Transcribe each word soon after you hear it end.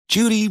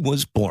Judy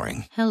was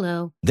boring.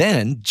 Hello.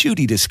 Then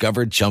Judy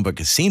discovered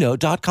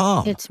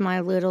ChumbaCasino.com. It's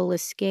my little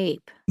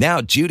escape. Now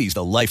Judy's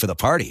the life of the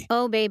party.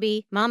 Oh,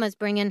 baby, mama's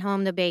bringing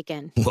home the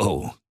bacon.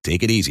 Whoa,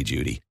 take it easy,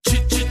 Judy.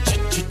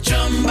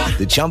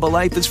 The Chumba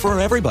life is for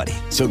everybody.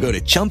 So go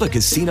to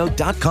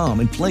ChumbaCasino.com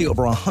and play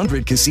over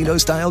 100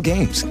 casino-style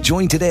games.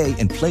 Join today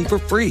and play for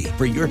free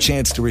for your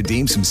chance to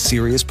redeem some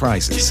serious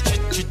prizes.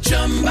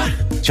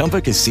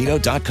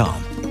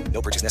 ChumbaCasino.com.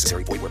 No purchase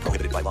necessary. Void where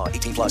prohibited by law.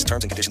 18 plus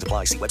terms and conditions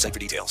apply. See website for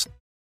details.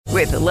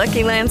 With the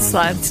Lucky Land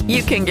Slots,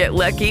 you can get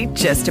lucky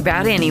just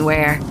about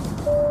anywhere.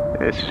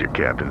 This is your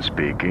captain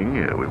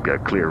speaking. We've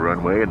got clear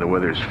runway and the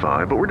weather's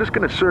fine, but we're just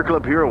going to circle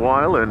up here a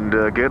while and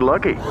get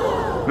lucky.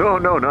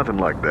 No, nothing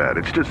like that.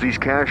 It's just these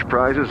cash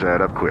prizes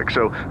add up quick.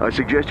 So I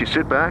suggest you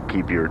sit back,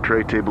 keep your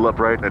tray table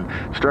upright, and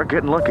start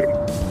getting lucky.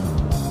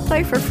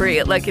 Play for free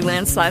at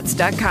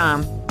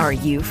LuckyLandSlots.com. Are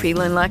you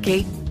feeling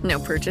lucky? No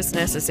purchase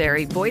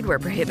necessary. Void where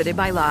prohibited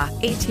by law.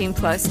 18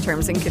 plus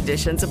terms and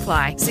conditions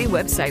apply. See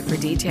website for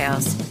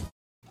details.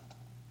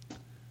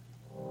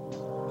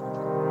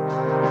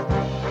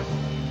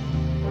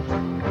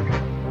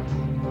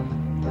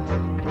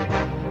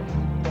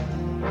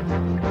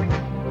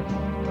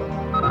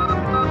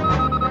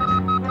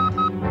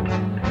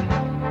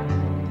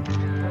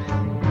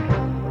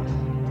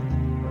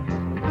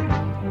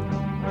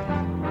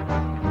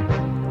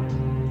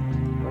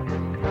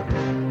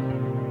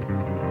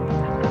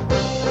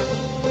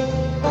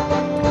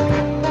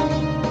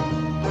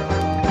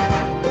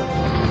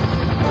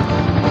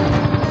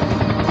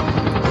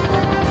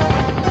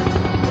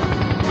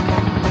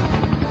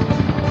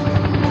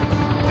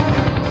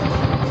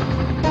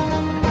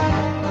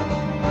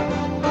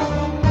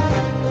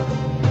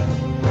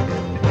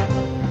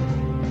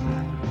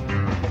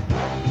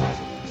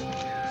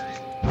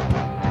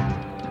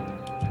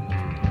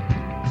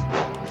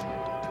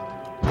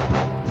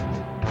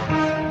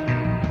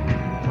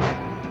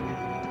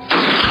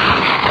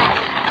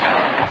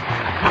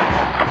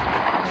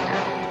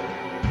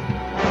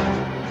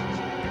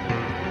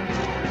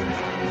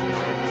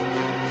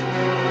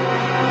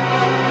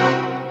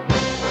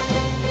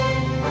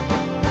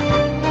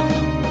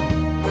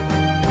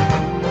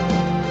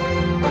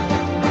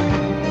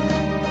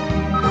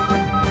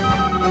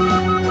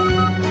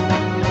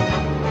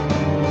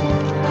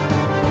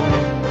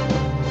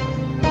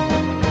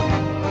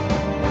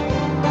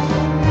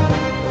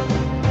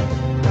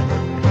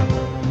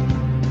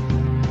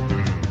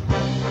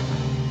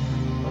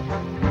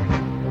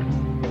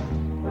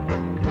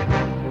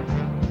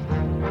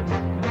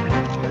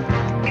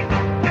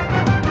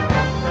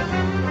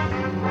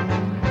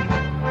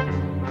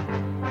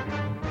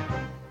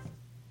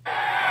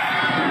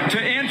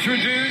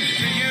 Introduce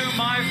to you,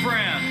 my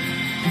friend,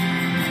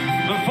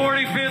 the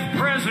 45th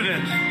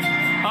President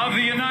of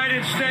the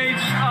United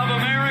States of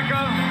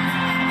America,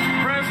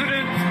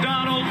 President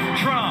Donald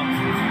Trump.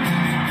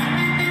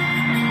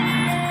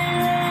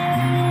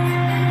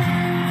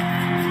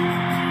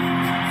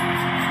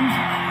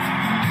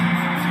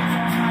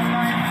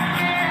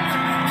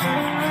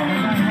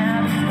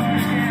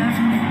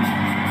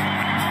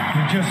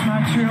 Just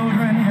my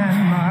children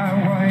and my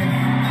wife.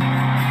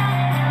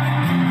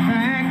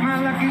 Thank my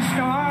lucky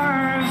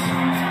stars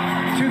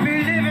to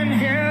be living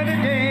here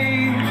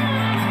today.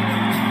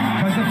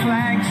 'Cause the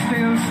flag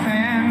still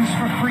stands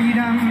for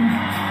freedom,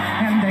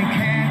 and they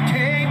can't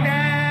take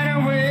that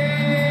away.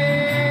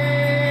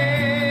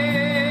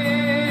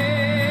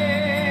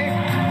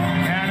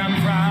 And I'm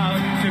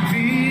proud to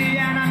be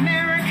an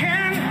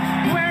American,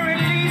 where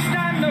at least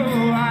I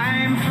know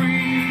I'm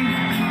free.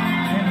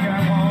 And I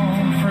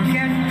won't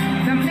forget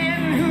the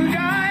men who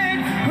died,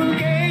 who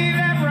gave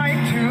that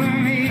right to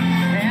me.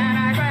 And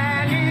I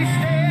gladly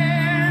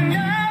stand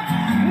up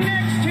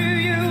next to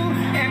you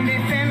and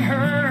defend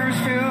her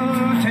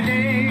still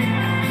today.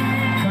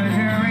 'Cause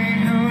there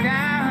ain't no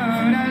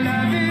doubt I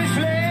love this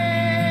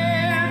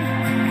land.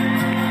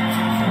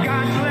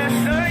 God bless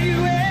the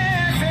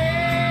USA.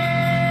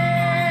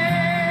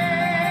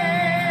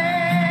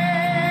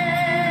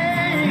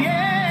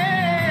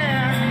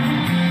 Yeah.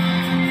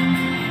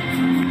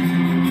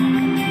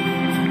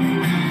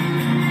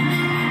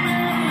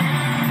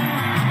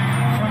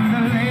 From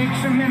the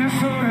lakes of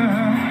Minnesota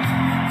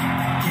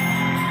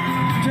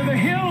to the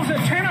hills of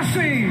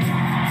Tennessee,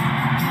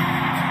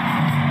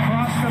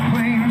 across the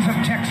plains of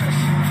Texas,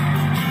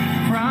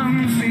 from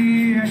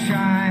sea to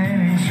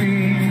shining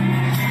sea,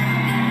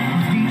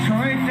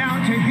 Detroit down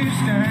to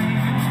Houston,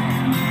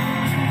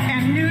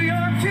 and New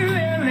York to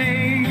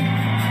LA.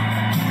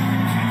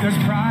 There's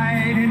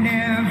pride in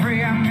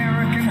every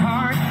American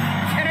heart,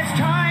 and it's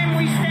time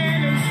we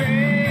stand and say,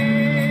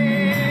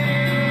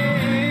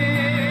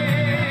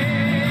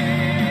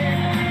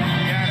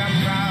 that I'm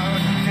proud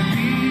to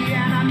be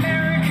an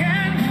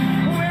American,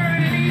 where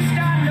at least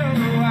I know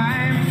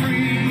I'm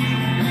free.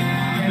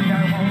 And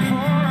I won't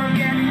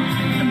forget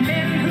the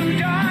men who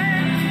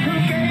died,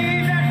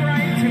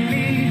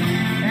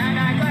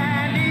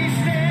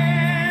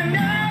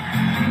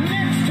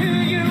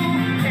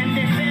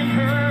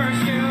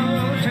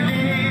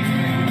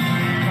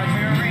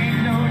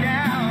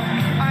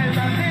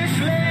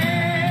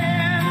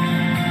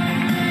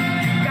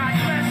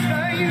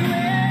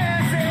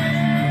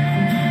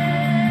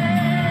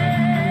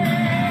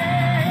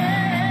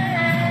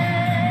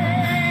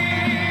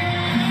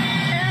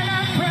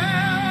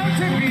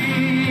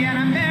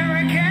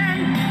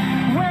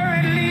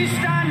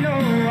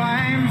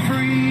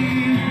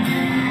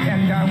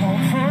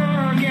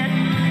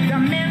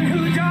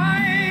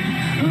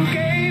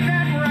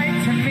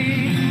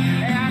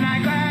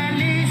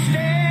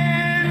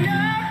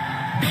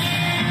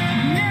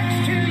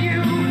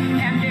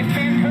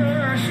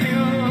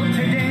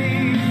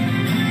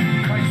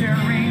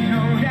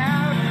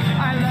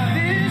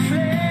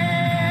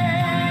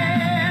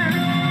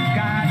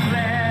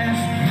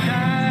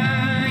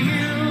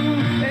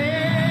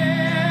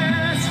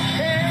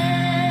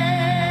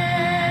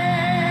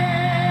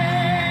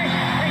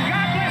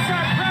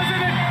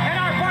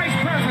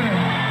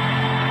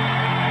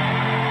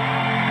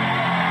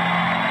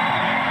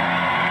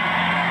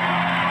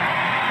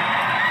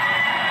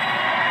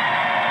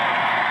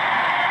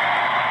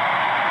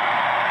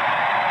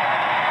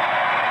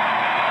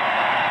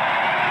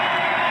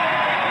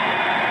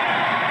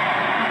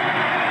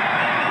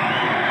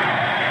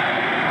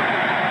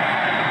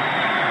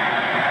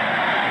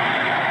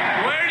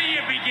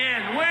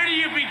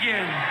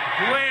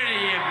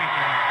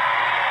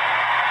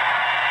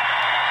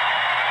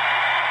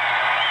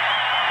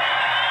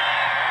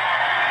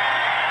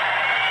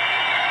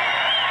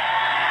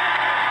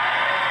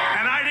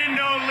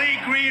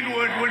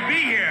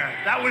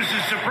 That was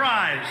a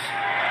surprise.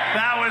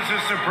 That was a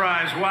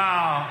surprise.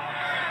 Wow.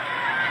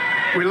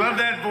 We love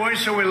that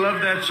voice and we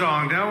love that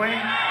song, don't we?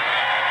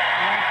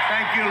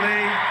 Thank you,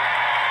 Lee.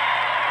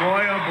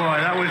 Boy, oh boy,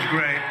 that was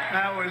great.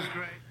 That was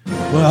great.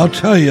 Well, I'll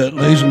tell you,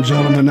 ladies and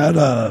gentlemen,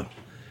 that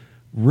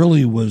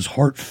really was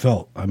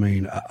heartfelt. I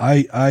mean,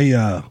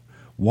 I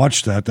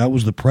watched that. That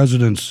was the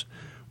president's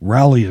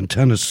rally in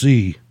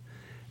Tennessee,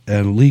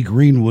 and Lee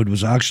Greenwood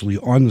was actually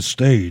on the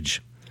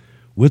stage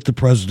with the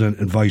president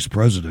and vice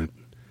president.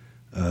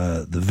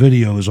 The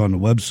video is on the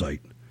website.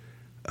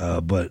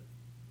 But,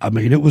 I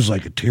mean, it was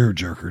like a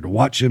tearjerker to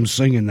watch him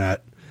singing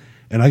that.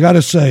 And I got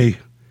to say,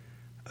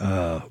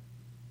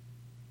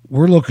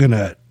 we're looking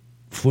at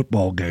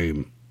football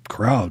game.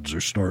 Crowds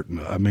are starting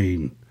to, I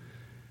mean,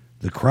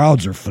 the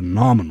crowds are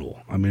phenomenal.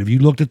 I mean, if you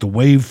looked at the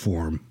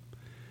waveform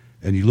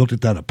and you looked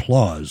at that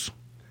applause,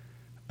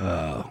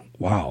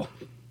 wow.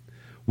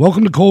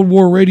 Welcome to Cold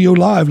War Radio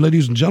Live,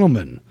 ladies and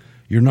gentlemen,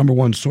 your number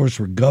one source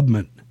for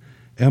government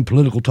and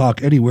political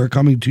talk anywhere,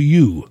 coming to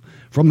you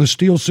from the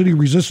Steel City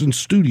Resistance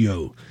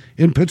Studio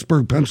in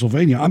Pittsburgh,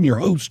 Pennsylvania. I'm your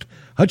host,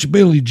 Hutch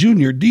Bailey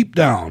Jr., deep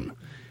down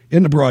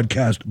in the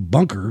broadcast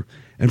bunker,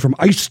 and from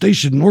Ice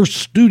Station North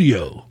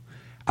Studio,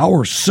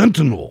 our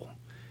sentinel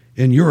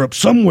in Europe,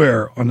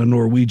 somewhere on the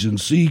Norwegian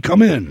Sea.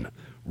 Come in,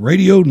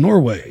 Radio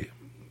Norway.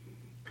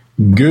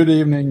 Good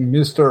evening,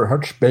 Mr.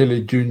 Hutch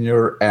Bailey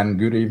Jr., and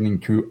good evening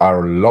to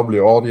our lovely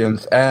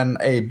audience, and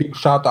a big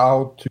shout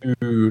out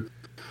to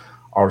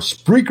our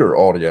Spreaker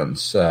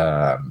audience.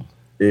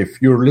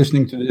 If you're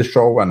listening to this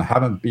show and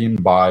haven't been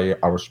by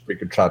our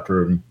Spreaker chat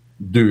room,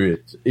 do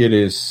it. It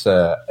is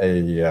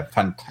a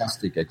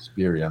fantastic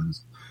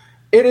experience.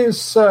 It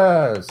is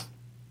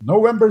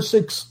November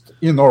 6th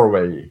in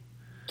Norway,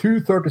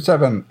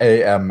 2:37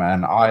 a.m.,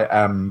 and I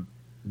am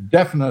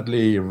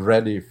definitely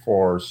ready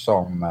for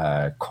some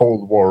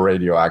Cold War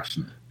radio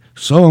action.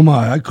 So am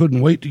I. I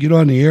couldn't wait to get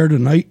on the air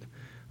tonight.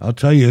 I'll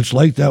tell you, it's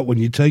like that when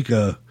you take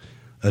a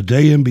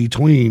day in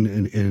between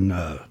in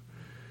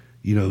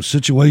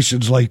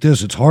situations like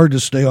this. It's hard to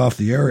stay off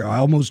the air. I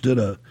almost did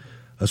a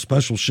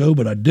special show,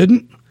 but I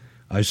didn't.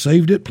 I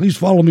saved it. Please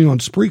follow me on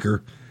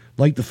Spreaker.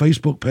 Like the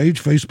Facebook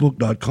page,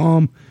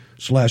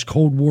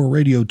 facebook.com/Cold War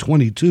Radio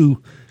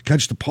 22.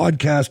 Catch the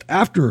podcast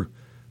after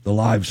the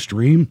live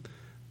stream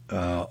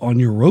on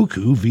your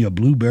Roku via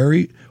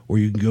Blueberry, or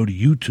you can go to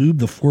YouTube,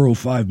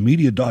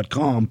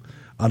 the405media.com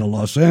out of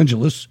Los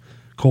Angeles.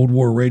 Cold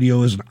War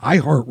Radio is an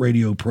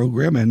iHeartRadio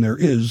program, and there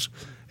is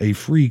a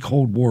free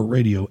Cold War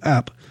Radio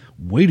app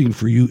waiting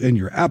for you in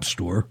your app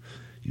store.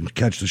 You can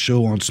catch the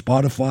show on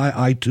Spotify,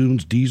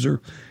 iTunes, Deezer.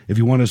 If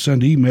you want to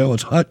send email,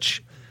 it's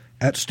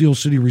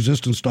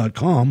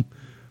hutch@steelcityresistance.com.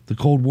 The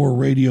Cold War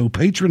Radio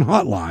patron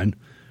hotline,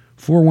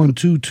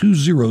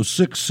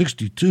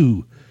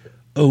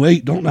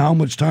 412-206-6208. Don't know how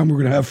much time we're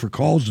going to have for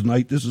calls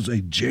tonight. This is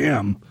a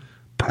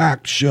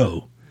jam-packed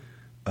show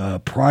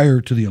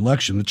prior to the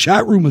election. The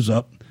chat room is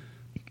up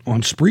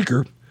on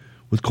Spreaker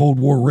with Cold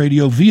War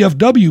Radio.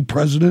 VFW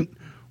President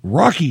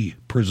Rocky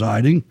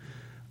presiding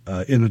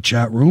in the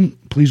chat room.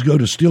 Please go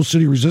to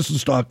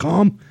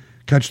steelcityresistance.com,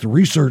 catch the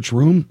research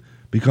room,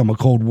 become a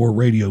Cold War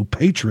Radio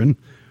patron,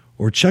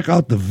 or check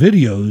out the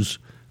videos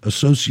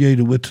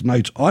associated with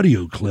tonight's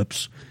audio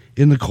clips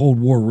in the Cold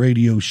War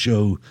Radio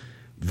Show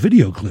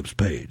video clips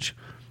page.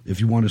 If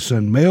you want to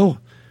send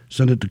mail,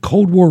 send it to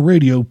Cold War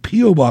Radio,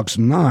 P.O. Box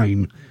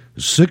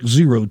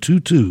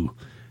 96022,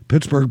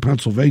 Pittsburgh,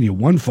 Pennsylvania,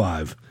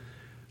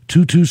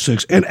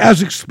 15226. And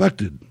as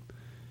expected,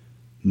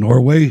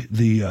 Norway,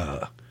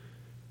 the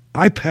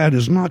iPad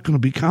is not going to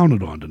be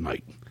counted on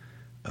tonight.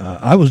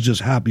 I was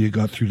just happy it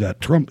got through that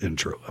Trump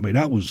intro. I mean,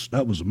 that was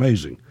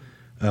amazing.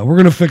 We're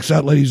going to fix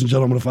that, ladies and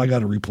gentlemen. If I got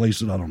to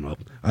replace it, I don't know.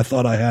 I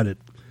thought I had it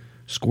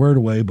squared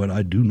away, but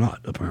I do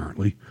not,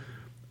 apparently.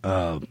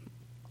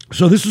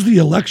 So this is the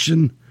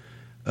election,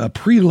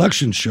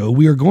 pre-election show.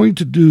 We are going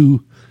to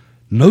do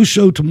no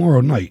show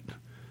tomorrow night,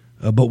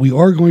 but we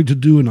are going to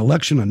do an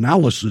election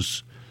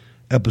analysis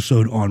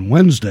episode on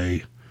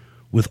Wednesday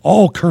with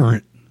all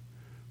current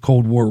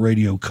Cold War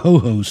Radio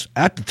co-hosts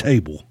at the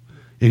table,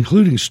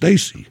 including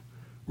Stacy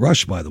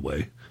Rush, by the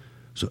way.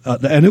 So,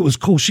 and it was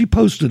cool. She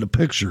posted a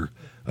picture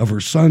of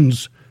her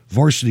son's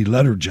varsity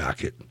letter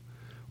jacket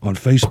on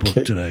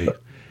Facebook today,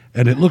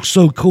 and it looks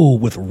so cool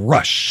with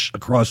Rush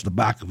across the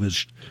back of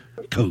his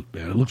coat,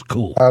 man. It looks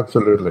cool.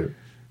 Absolutely.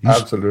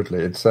 Absolutely.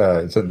 It's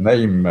a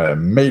name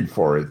made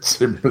for it.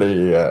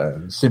 Simply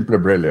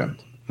brilliant.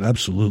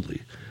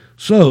 Absolutely.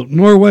 So,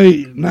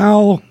 Norway,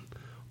 now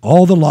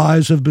all the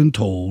lies have been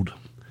told.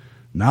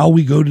 Now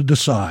we go to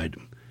decide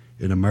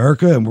in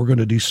America, and we're going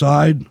to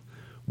decide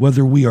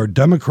whether we are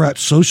Democrat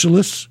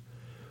socialists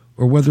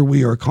or whether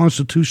we are a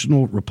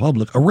constitutional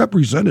republic, a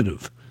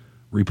representative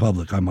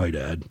republic, I might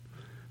add,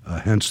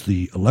 hence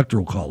the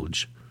Electoral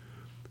College.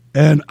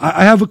 And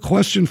I have a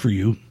question for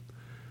you.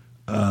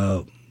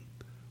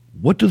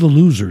 What do the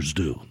losers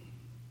do?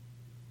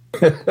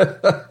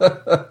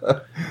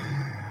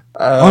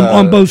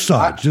 On both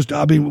sides.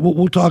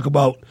 We'll talk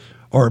about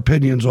our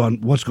opinions on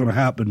what's going to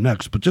happen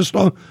next, but just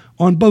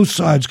on both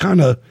sides,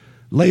 kind of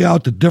lay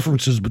out the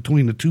differences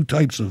between the two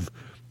types of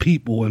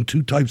people and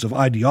two types of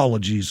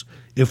ideologies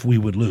if we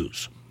would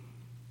lose?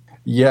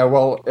 Yeah,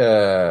 well,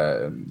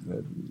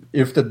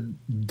 if the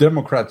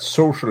Democrat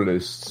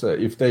Socialists,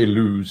 if they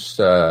lose,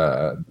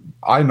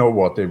 I know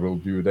what they will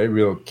do. They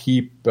will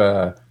keep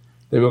bashing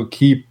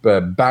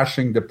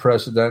the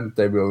president.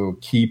 They will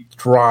keep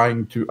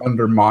trying to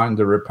undermine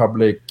the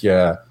Republic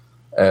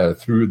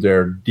through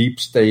their deep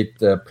state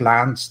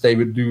plans. They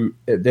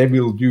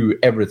will do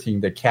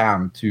everything they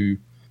can to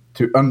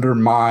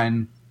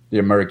undermine the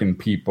American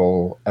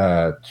people,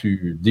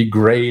 to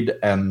degrade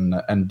and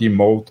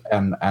demote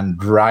and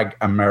drag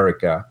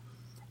America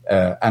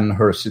and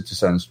her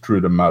citizens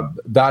through the mud.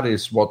 That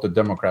is what the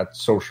Democrat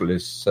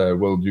Socialists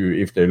will do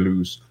if they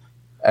lose.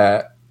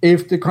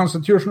 If the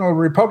constitutional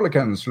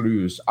Republicans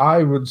lose,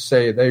 I would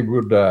say they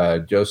would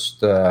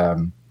just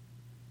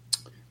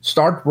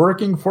start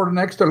working for the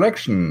next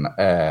election.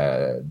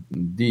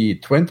 The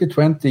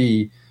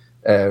 2020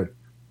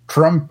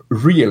 Trump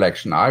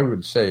re-election, I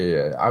would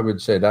say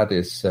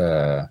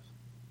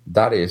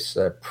that is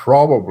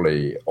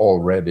probably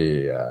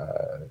already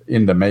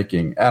in the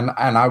making, and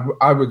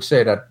I would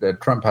say that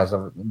Trump has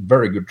a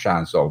very good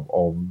chance of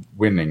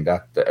winning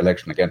that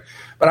election again.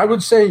 But I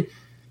would say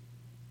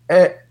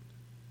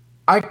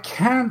I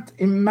can't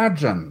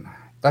imagine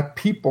that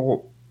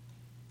people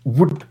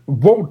would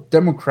vote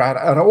Democrat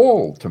at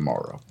all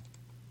tomorrow.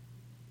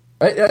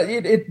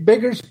 It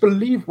beggars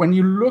belief when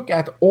you look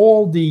at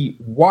all the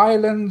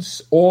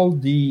violence, all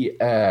the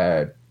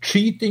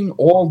cheating,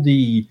 all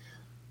the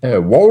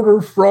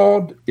voter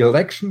fraud,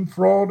 election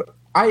fraud.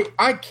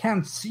 I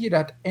can't see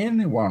that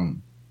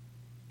anyone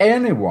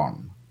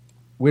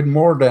with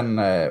more than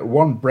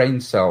one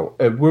brain cell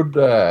would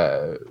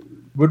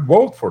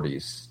vote for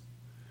these.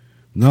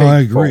 No, I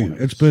agree.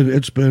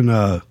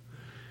 Voters.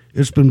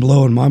 It's been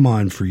blowing my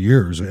mind for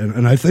years,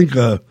 and I think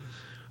a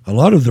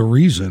lot of the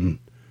reason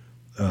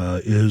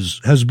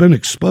has been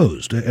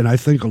exposed, and I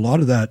think a lot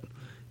of that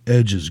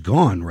edge is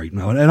gone right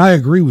now. And I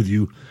agree with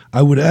you.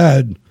 I would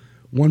add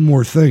one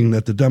more thing,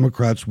 that the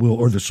Democrats will,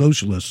 or the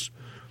socialists,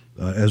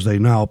 as they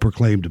now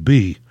proclaim to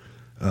be,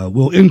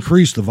 will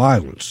increase the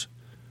violence.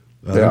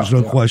 There's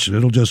no question.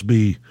 It'll just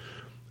be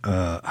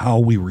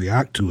how we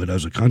react to it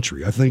as a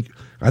country. I think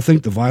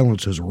the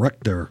violence has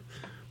wrecked their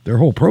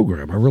whole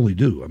program. I really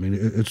do. I mean,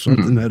 it's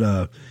something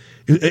that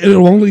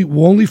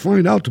we'll only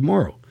find out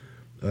tomorrow.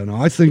 And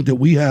I think that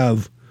we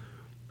have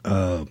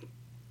a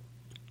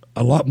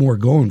lot more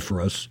going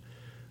for us,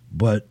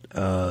 but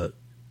the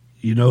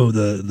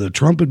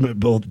Trump,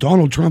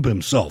 Donald Trump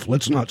himself.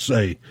 Let's not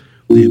say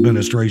the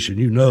administration.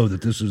 You know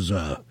that this is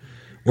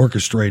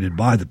orchestrated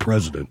by the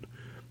president.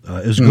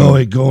 Is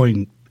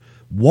going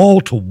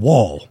wall to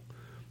wall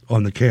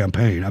on the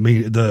campaign. I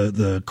mean,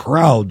 the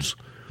crowds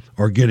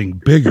are getting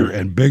bigger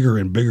and bigger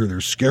and bigger.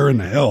 They're scaring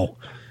the hell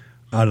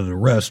out of the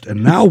rest.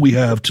 And now we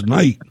have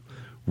tonight,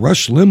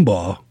 Rush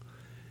Limbaugh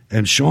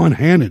and Sean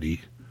Hannity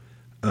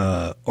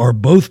are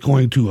both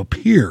going to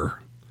appear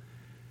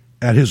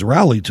at his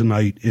rally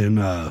tonight in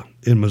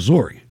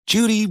Missouri.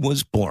 Judy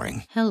was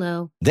boring.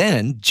 Hello.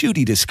 Then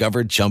Judy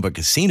discovered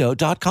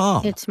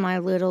ChumbaCasino.com. It's my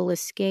little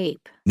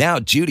escape. Now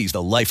Judy's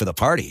the life of the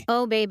party.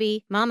 Oh,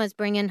 baby, mama's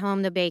bringing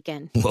home the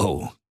bacon.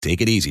 Whoa,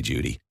 take it easy,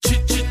 Judy.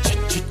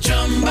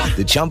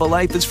 The Chumba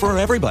life is for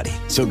everybody.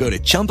 So go to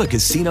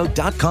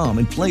ChumbaCasino.com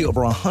and play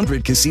over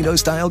 100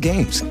 casino-style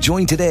games.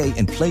 Join today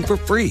and play for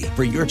free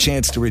for your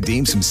chance to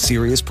redeem some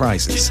serious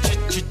prizes.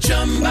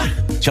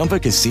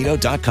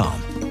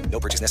 ChumbaCasino.com. No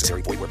purchase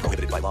necessary. Void where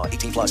prohibited by law.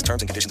 18+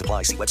 terms and conditions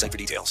apply. See website for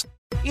details.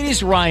 It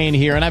is Ryan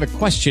here, and I have a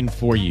question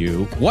for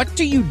you. What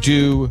do you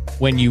do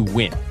when you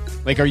win?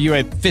 Like, are you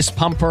a fist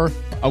pumper,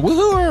 a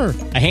woo-hooer,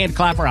 a hand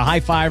clapper, a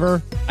high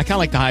fiver? I kind of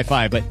like the high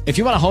five, but if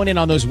you want to hone in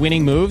on those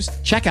winning moves,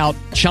 check out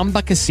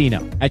Chumba Casino.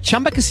 At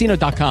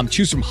ChumbaCasino.com,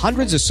 choose from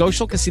hundreds of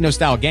social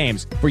casino-style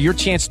games for your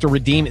chance to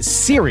redeem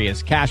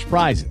serious cash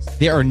prizes.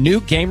 There are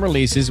new game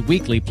releases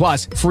weekly,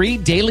 plus free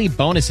daily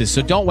bonuses.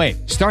 So don't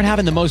wait. Start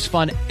having the most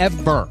fun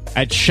ever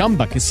at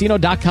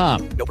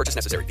ChumbaCasino.com. No purchase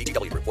necessary.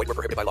 VGW. Void where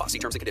prohibited by law. See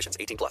terms and conditions.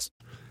 18+.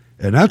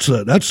 And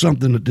that's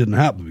something that didn't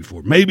happen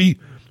before. Maybe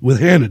with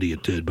Hannity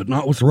it did, but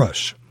not with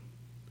Rush.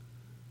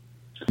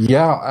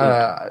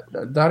 Yeah,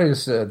 that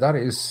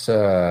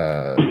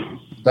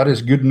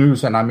is good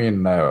news, and I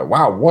mean,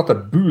 wow, what a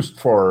boost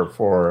for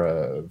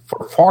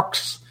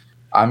Fox.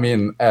 I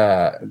mean,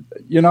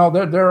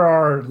 there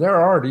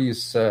are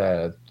these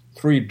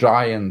three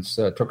giants: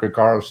 Tucker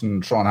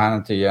Carlson, Sean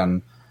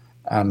Hannity,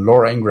 and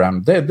Laura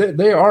Ingraham.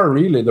 They are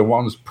really the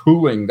ones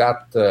pulling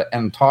that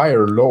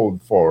entire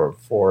load for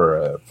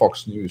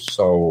Fox News.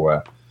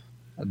 So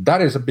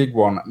that is a big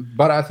one.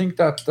 But I think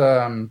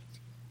that.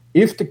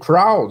 If the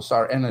crowds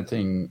are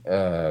anything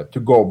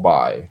to go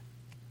by,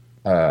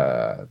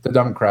 the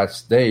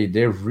Democrats, they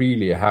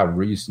really have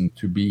reason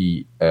to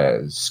be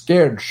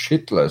scared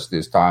shitless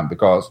this time,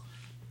 because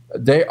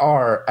they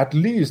are at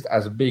least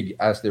as big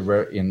as they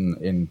were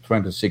in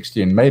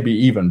 2016, maybe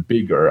even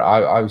bigger.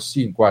 I've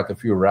seen quite a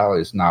few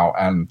rallies now,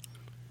 and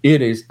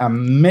it is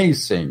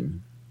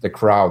amazing the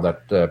crowd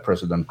that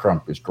President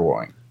Trump is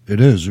drawing. It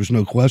is. There's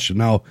no question.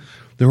 Now,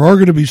 there are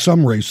going to be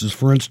some races.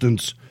 For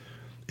instance,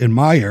 in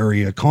my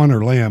area,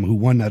 Connor Lamb, who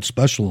won that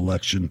special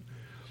election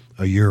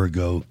a year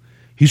ago,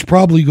 he's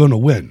probably going to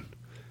win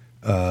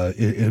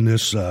in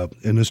this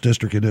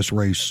district, in this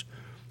race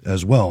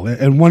as well.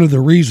 And one of the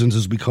reasons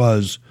is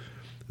because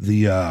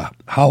the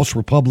House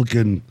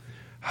Republican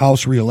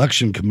House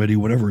Re-Election Committee,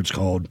 whatever it's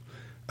called,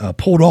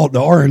 pulled all the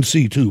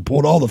RNC too,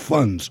 pulled all the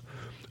funds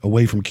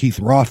away from Keith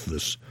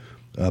Rothfus.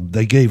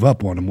 They gave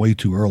up on him way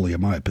too early,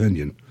 in my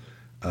opinion,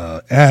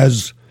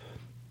 as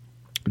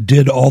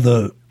did all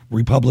the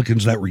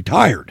Republicans that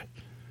retired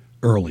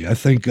early. I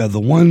think the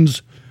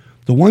ones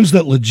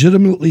that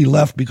legitimately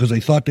left because they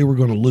thought they were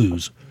going to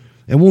lose,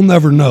 and we'll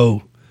never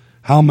know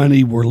how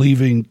many were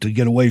leaving to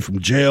get away from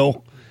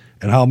jail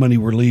and how many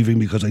were leaving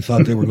because they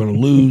thought they were going to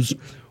lose,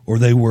 or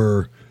they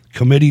were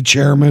committee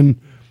chairmen,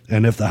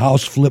 and if the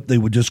House flipped, they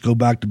would just go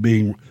back to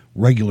being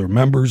regular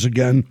members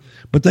again.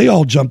 But they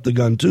all jumped the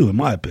gun too, in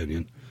my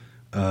opinion.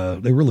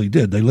 They really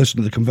did. They listened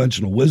to the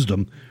conventional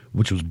wisdom,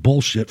 which was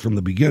bullshit from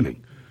the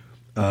beginning.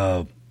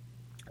 Now,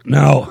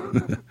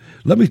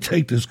 let me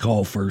take this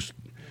call first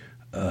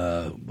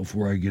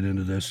before I get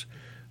into this.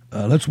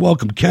 Let's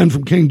welcome Ken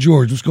from King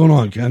George. What's going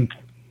on, Ken?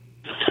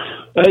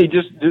 Hey,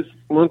 just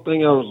one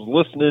thing. I was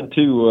listening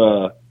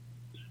to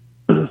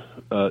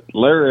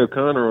Larry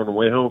O'Connor on the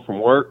way home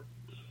from work,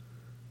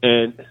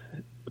 and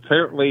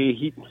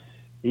apparently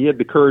he had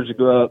the courage to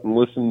go out and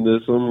listen to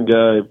some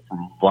guy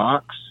from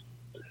Vox.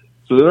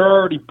 So they're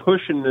already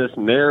pushing this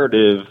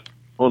narrative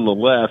on the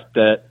left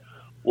that,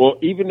 well,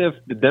 even if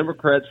the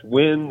Democrats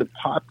win the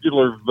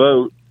popular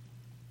vote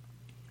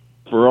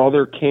for all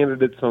their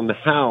candidates on the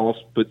House,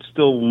 but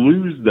still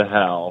lose the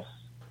House,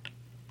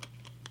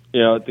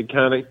 to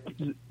kind of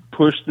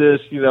push this,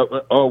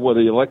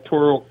 the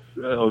electoral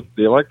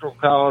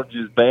college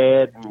is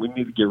bad and we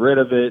need to get rid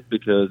of it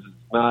because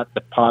it's not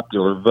the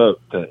popular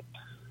vote thing.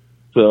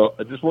 So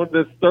I just wanted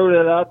to throw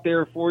that out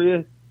there for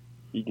you.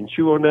 You can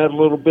chew on that a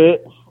little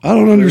bit. I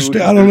don't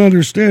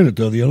understand it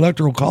though. The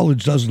electoral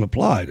college doesn't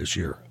apply this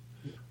year.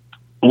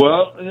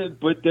 Well,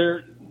 but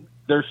they're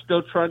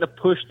still trying to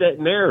push that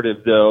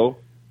narrative though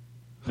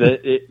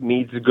that it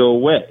needs to go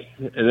away,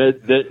 and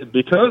that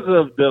because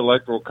of the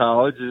electoral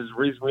college is the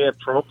reason we have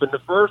Trump in the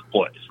first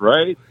place,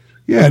 right?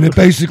 Yeah, and it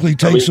basically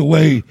takes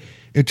away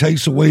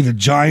the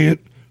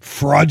giant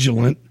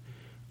fraudulent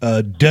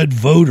dead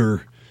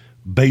voter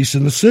base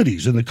in the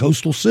cities, in the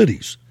coastal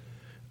cities.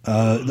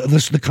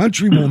 The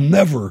country will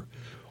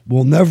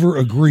never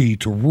agree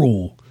to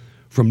rule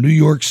from New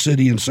York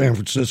City and San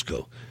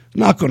Francisco.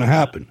 Not going to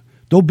happen.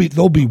 There'll be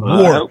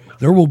war.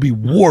 There will be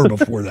war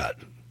before that.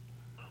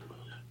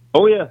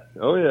 Oh yeah.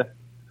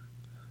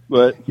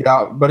 But the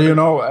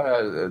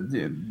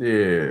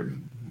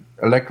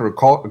electoral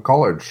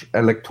college,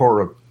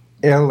 electoral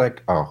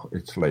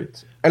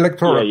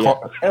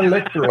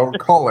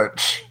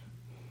college.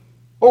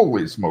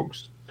 Holy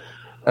smokes!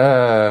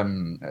 There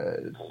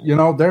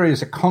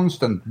is a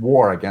constant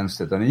war against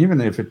it, and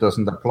even if it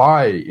doesn't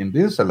apply in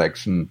this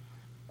election,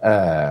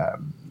 it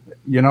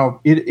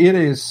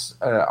is.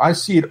 I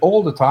see it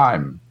all the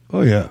time.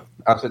 Oh yeah,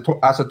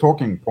 as a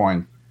talking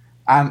point,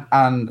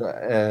 and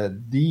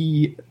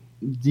the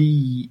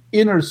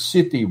inner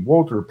city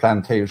water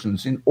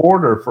plantations, in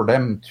order for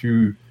them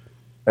to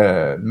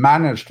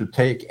manage to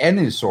take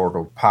any sort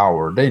of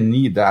power, they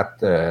need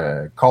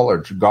that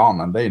college gone,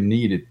 and they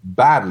need it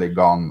badly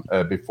gone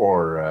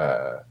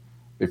before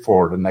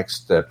the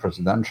next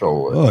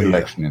presidential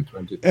election in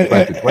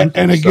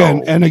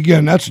 2020. And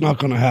again, that's not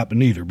going to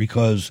happen either.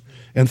 Because,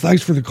 and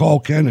thanks for the call,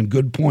 Ken, and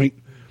good point.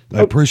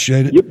 I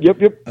appreciate it. Yep.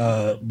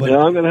 But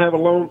I'm going to have a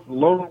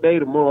long day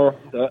tomorrow.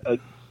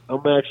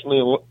 I'm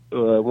actually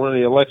one of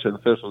the election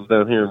officials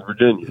down here in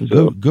Virginia.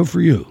 So. Good for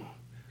you.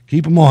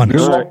 Keep them on.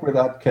 Good luck with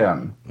that,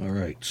 Ken. All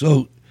right.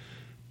 So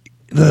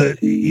the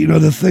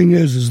thing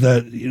is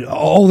that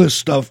all this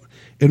stuff,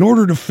 in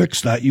order to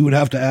fix that, you would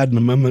have to add an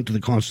amendment to the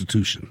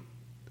Constitution.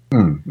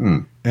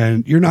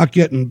 And you're not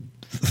getting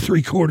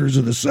 3/4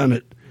 of the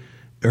Senate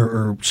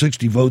or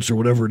 60 votes or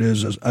whatever it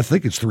is. I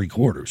think it's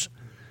 3/4.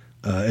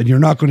 And you're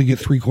not going to get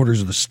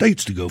 3/4 of the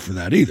states to go for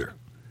that either.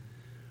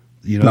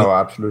 No,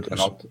 absolutely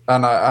not.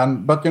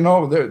 But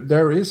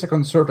there is a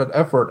concerted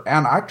effort,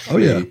 and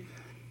actually,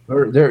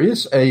 there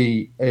is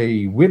a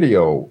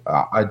video.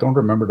 I don't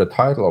remember the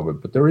title of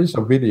it, but there is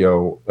a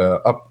video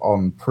up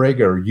on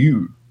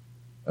PragerU,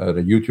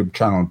 the YouTube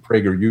channel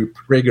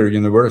Prager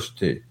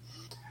University,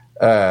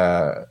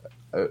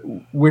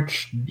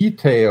 which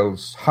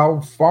details how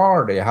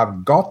far they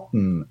have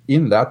gotten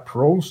in that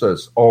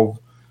process of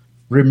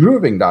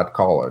removing that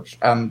college,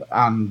 and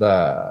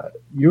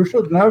you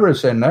should never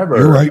say never.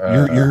 You're right.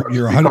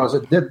 You're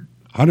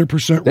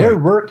 100% They're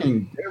right.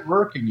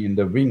 working in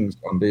the wings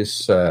on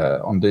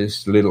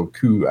this little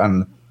coup,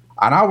 and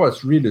I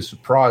was really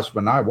surprised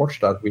when I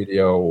watched that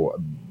video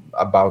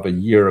about a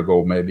year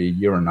ago, maybe a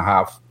year and a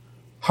half,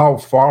 how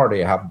far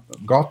they have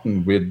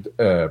gotten with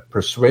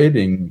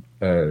persuading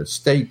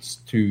states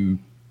to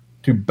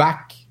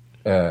back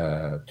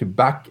to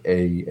back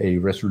a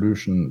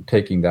resolution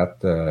taking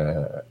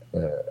that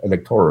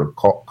electoral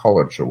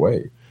college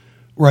away.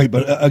 Right,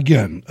 but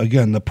again,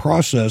 the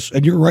process,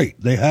 and you're right,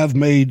 they have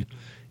made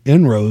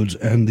inroads,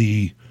 and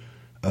the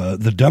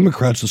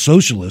Democrats, the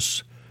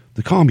socialists,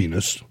 the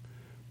communists,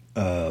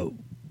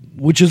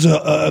 which is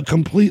a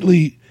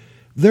completely,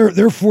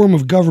 their form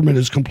of government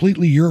is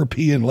completely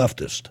European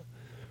leftist.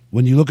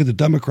 When you look at the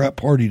Democrat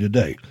Party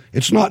today,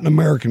 it's not an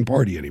American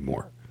party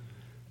anymore.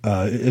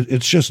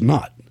 It's just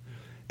not.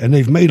 And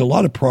they've made a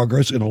lot of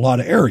progress in a lot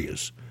of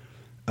areas.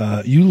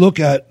 You look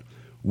at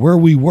where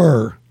we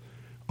were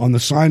on the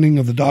signing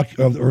of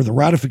or the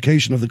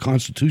ratification of the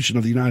Constitution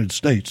of the United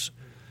States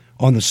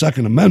on the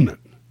Second Amendment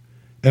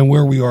and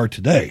where we are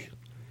today.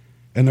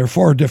 And they're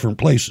far different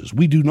places.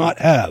 We do not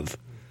have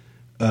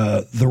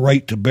the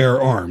right to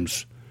bear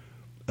arms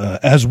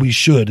as we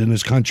should in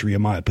this country,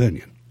 in my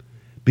opinion,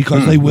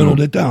 because they whittled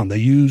it down. They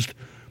used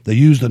the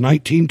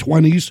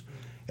 1920s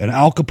and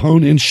Al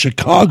Capone in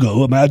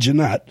Chicago, imagine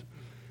that,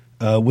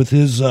 with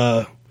his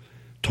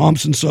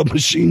Thompson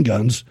submachine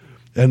guns,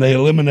 and they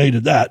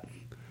eliminated that,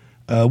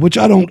 which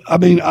I'm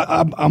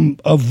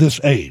of this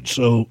age,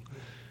 so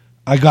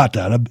I got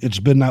that. It's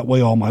been that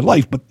way all my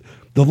life. But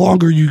the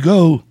longer you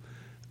go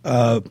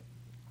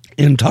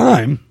in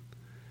time,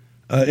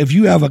 if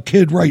you have a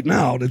kid right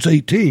now that's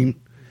 18,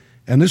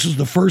 and this is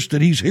the first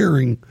that he's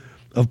hearing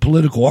of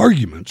political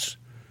arguments,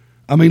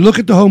 I mean, look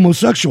at the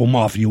homosexual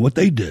mafia, what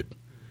they did.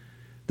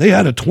 They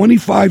had a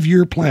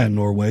 25-year plan,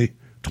 Norway,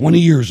 20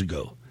 years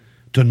ago,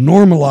 to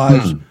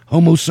normalize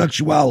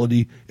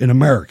homosexuality in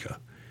America.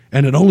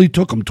 And it only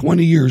took them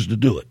 20 years to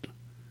do it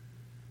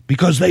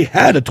because they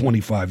had a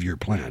 25-year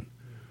plan.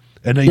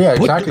 And they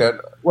exactly.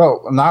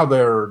 Well, now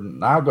they're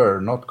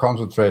not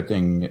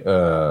concentrating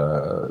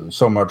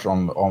so much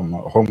on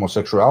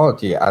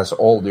homosexuality as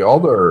all the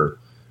other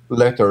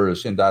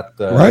letters in that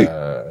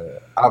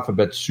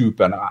alphabet soup,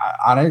 and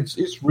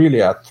it's really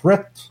a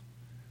threat.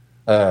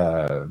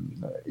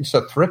 It's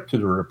a threat to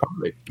the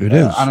Republic. It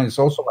is, and it's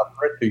also a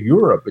threat to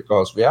Europe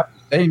because we have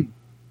the same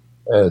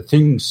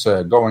things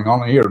going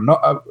on here.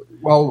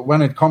 Well,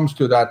 when it comes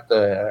to that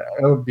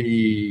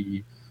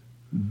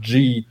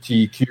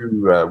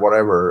LGBTQ,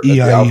 whatever,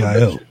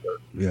 EIEIO.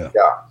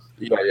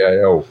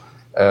 EIEIO.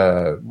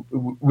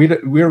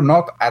 We're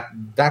not at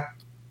that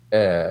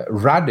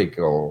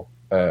radical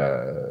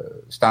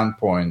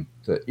standpoint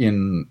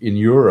in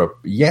Europe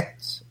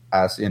yet,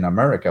 as in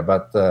America.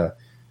 But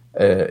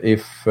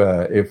if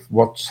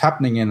what's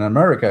happening in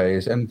America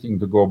is anything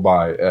to go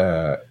by,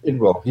 it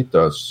will hit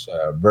us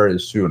very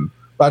soon.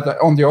 But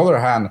on the other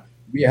hand,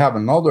 we have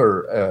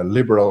another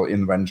liberal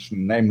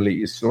invention,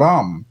 namely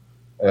Islam,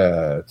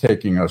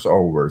 taking us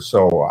over.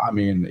 So, I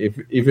mean,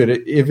 if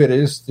it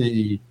is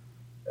the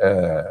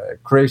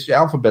crazy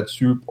alphabet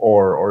soup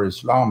or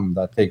Islam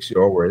that takes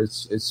you over,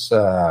 it's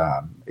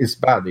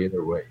bad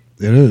either way.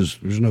 It is.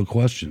 There's no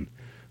question,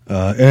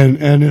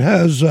 and it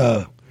has.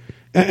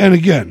 And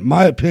again,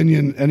 my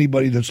opinion.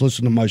 Anybody that's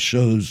listened to my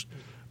shows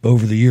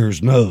over the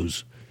years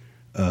knows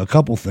a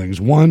couple things.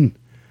 One,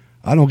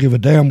 I don't give a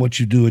damn what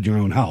you do in your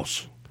own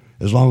house,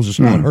 as long as it's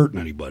not hurting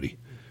anybody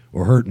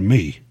or hurting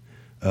me.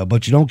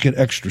 But you don't get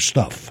extra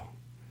stuff.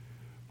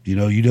 You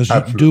know, you just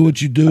do what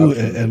you do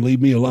and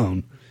leave me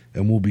alone,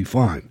 and we'll be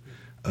fine.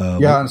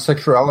 And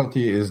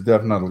sexuality is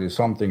definitely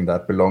something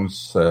that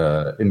belongs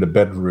in the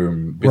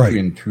bedroom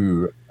between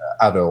two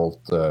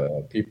adult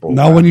people.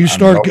 Now, when you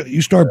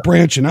start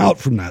branching out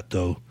from that,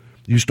 though,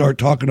 you start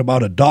talking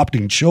about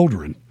adopting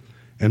children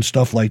and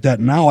stuff like that.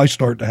 Now I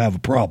start to have a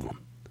problem.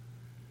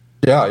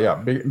 Yeah,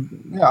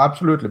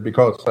 absolutely,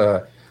 because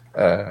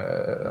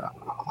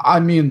I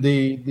mean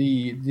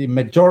the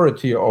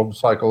majority of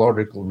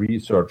psychological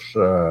research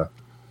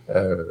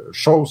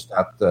shows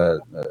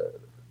that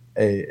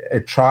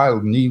a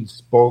child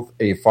needs both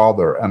a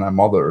father and a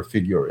mother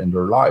figure in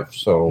their life.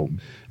 So,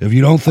 if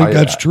you don't think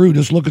that's true,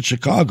 just look at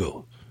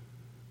Chicago,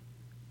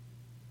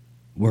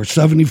 where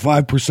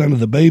 75% of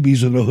the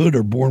babies in the hood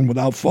are born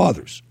without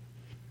fathers.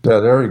 Yeah,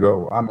 there you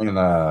go. I mean,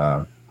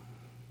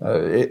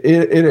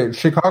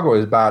 Chicago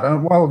is bad.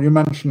 And, well, you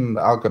mentioned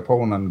Al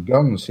Capone and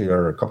guns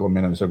here a couple of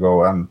minutes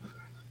ago, and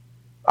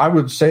I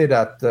would say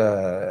that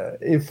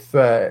if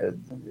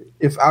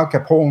Al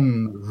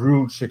Capone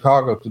ruled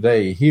Chicago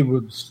today, he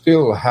would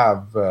still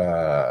have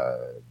the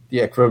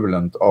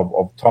equivalent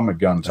of Tommy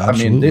guns.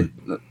 Absolutely. I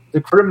mean,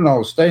 the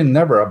criminals, they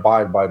never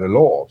abide by the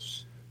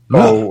laws.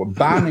 So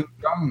banning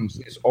guns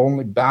is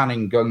only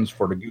banning guns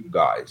for the good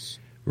guys.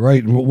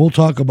 Right. We'll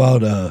talk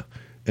about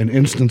an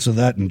instance of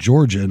that in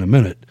Georgia in a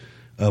minute.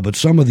 But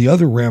some of the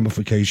other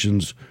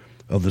ramifications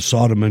of the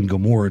Sodom and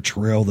Gomorrah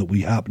trail that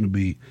we happen to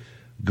be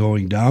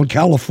going down.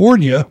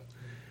 California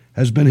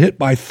has been hit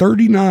by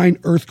 39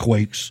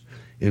 earthquakes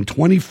in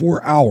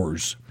 24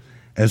 hours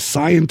as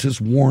scientists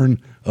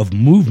warn of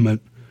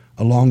movement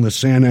along the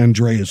San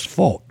Andreas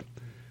Fault.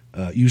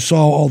 You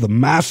saw all the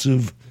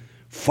massive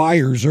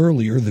fires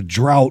earlier, the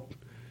drought.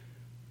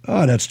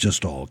 That's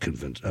just all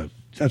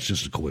that's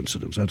just a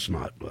coincidence. That's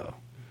not.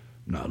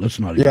 No, let's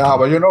not. Yeah,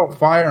 but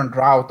fire and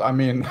drought. I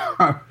mean,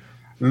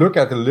 look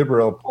at the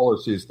liberal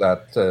policies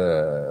that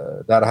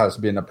that has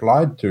been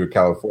applied to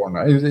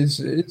California,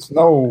 it's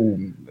no.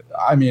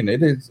 I mean,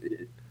 it is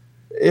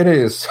it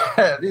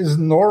is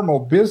normal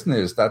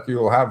business that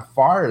you'll have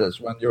fires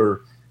when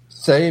you're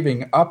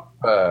saving up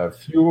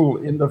fuel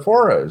in the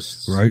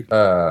forests. Right.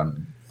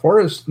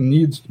 Forest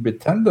needs to be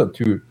tended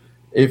to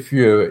if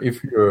you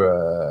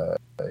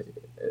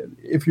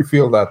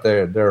feel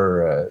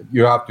that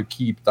you have to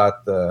keep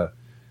that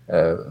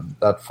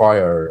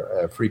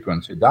fire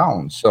frequency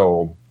down.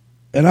 So,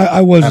 and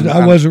I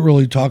wasn't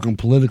really talking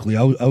politically.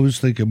 I was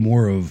thinking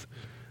more of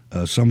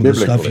some of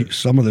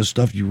the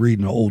stuff you read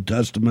in the Old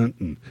Testament,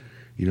 and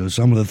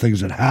some of the things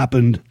that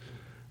happened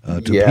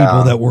to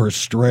people that were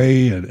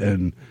astray,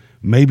 and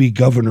maybe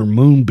Governor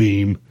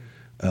Moonbeam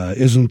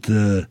isn't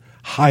the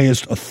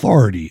highest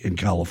authority in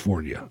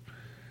California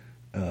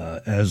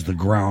as the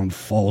ground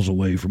falls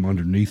away from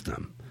underneath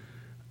them.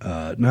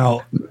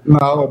 No,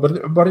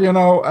 but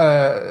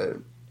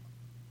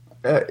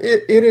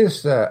it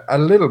is a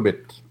little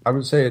bit. I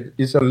would say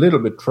it's a little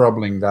bit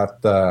troubling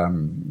that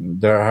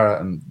there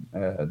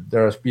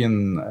has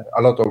been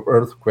a lot of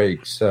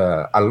earthquakes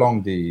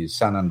along the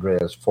San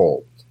Andreas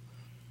Fault,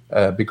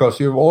 because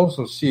you've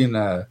also seen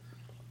a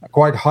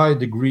quite high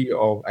degree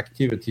of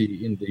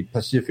activity in the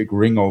Pacific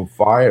Ring of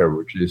Fire,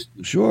 which is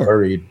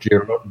very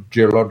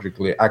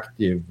geologically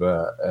active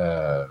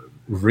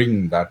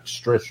ring that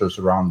stretches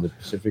around the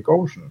Pacific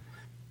Ocean.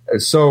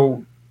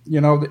 So,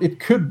 it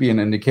could be an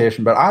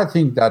indication, but I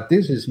think that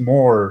this is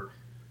more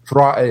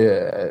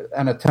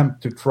an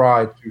attempt to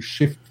try to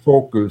shift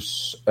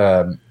focus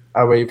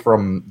away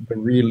from the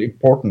real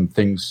important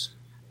things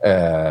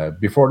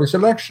before this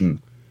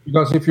election.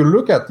 Because if you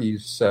look at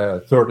these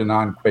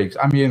 39 quakes,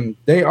 I mean,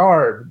 they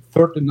are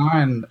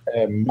 39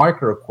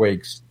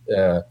 microquakes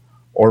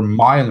or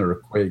minor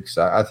quakes.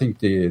 I think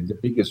the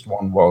biggest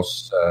one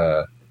was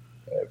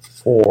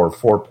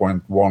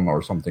 4.1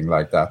 or something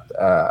like that.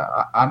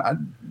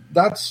 And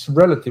that's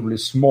relatively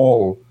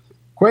small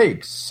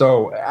quakes.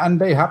 So, and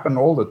they happen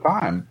all the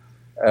time.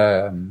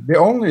 The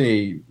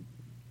only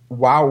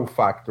wow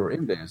factor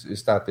in this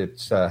is that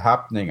it's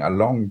happening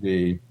along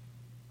the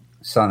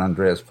San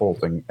Andreas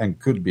Fault and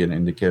could be an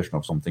indication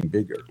of something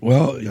bigger.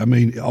 Well, I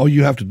mean, all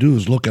you have to do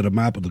is look at a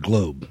map of the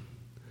globe,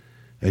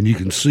 and you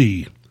can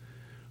see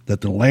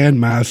that the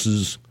land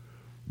masses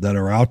that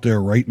are out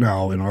there right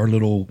now in our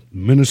little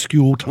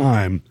minuscule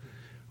time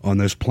on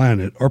this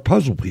planet are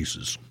puzzle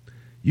pieces.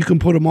 You can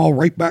put them all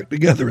right back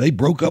together. They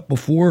broke up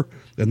before,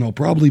 and they'll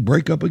probably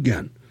break up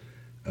again.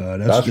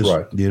 That's just,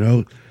 right.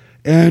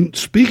 And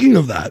speaking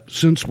of that,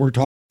 since we're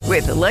talking,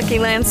 with the Lucky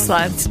Land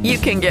Slots, you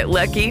can get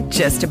lucky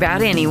just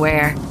about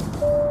anywhere.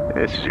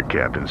 This is your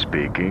captain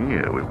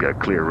speaking. We've got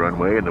clear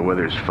runway and the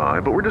weather's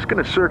fine, but we're just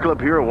going to circle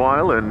up here a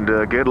while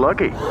and get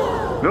lucky.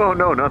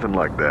 No, nothing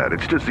like that.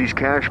 It's just these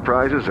cash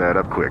prizes add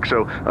up quick.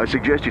 So I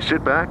suggest you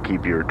sit back,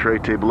 keep your tray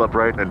table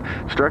upright, and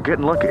start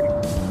getting lucky.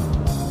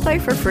 Play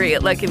for free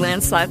at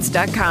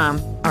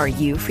LuckyLandSlots.com. Are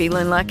you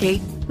feeling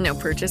lucky? No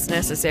purchase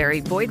necessary.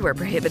 Void where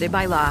prohibited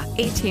by law.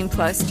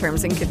 18+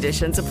 terms and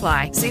conditions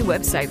apply. See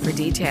website for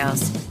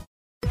details.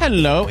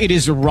 Hello, it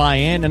is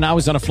Ryan, and I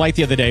was on a flight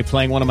the other day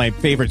playing one of my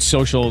favorite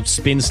social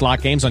spin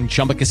slot games on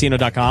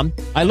ChumbaCasino.com.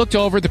 I looked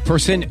over at the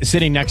person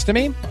sitting next to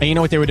me, and you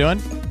know what they were doing?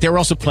 They were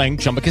also playing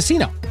Chumba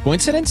Casino.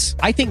 Coincidence?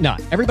 I think not.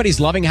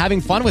 Everybody's loving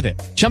having fun with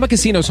it. Chumba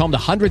Casino is home to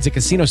hundreds of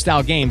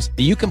casino-style games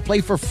that you can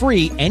play for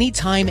free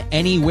anytime,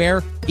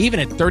 anywhere, even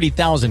at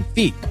 30,000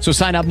 feet. So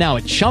sign up now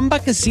at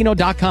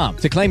ChumbaCasino.com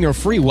to claim your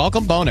free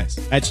welcome bonus.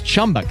 That's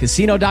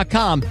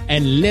ChumbaCasino.com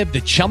and live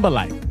the Chumba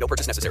life. No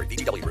purchase necessary.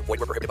 VGW. Void where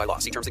prohibited by law.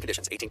 See terms and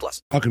conditions.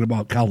 18+. Talking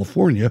about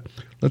California,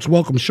 let's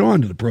welcome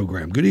Sean to the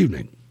program. Good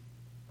evening.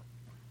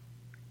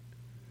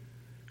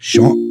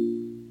 Sean.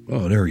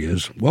 Oh, there he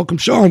is. Welcome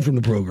Sean to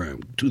the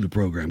program. Good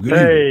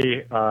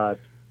evening.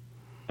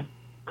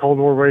 Cold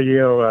War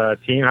Radio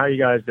team. How you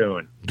guys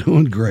doing?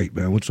 Doing great,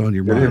 man. What's on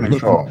your mind?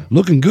 Evening,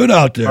 looking good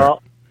out there.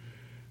 Well,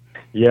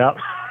 yeah.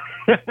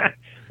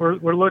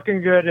 we're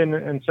looking good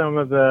in some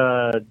of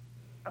the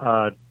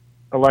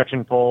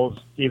election polls,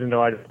 even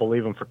though I don't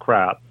believe them for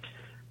crap.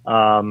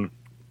 I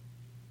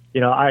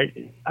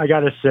got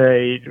to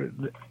say,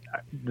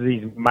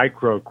 these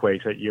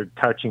microquakes that you're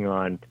touching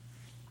on,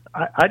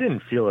 I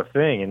didn't feel a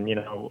thing. And,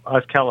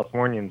 us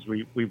Californians,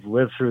 we've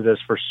lived through this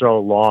for so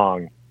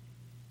long.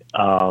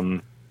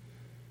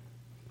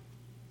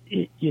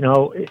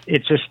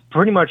 It's just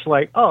pretty much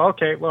like, oh,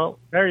 okay, well,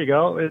 there you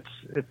go.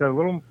 It's a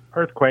little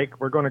earthquake.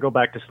 We're going to go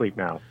back to sleep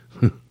now.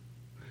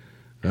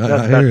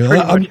 That's pretty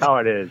much how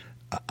it is.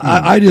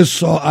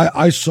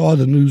 I saw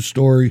the news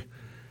story,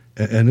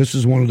 and this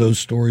is one of those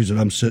stories that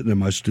I'm sitting in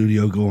my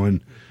studio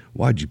going,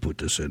 why'd you put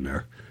this in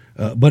there?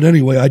 But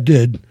anyway, I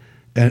did,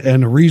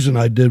 and the reason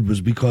I did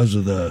was because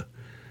of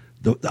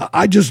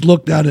I just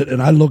looked at it,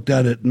 and I looked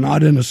at it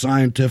not in a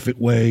scientific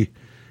way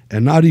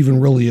and not even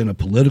really in a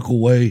political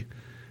way,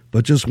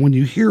 but just when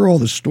you hear all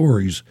the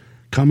stories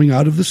coming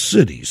out of the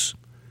cities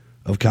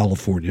of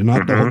California,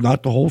 not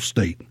the whole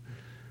state,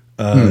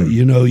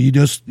 you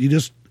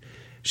just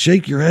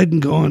shake your head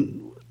and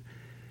going,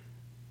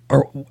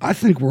 I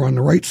think we're on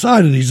the right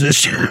side of these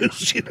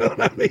issues. You know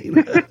what I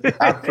mean?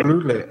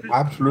 Absolutely.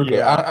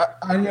 Yeah.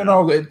 And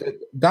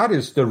that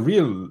is the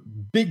real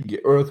big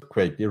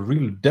earthquake, the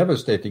real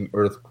devastating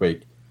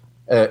earthquake.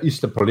 Is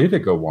the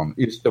political one.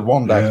 It's the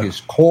one that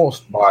is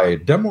caused by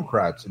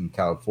Democrats in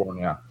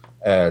California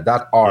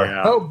that are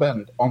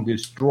hell-bent on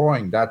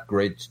destroying that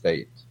great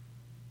state.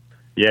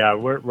 Yeah,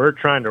 we're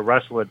trying to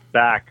wrestle it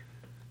back.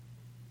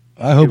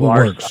 I hope it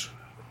works.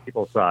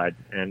 People's side,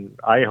 and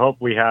I hope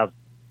we have.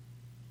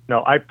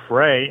 No, I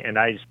pray and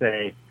I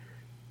say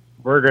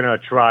we're going to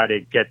try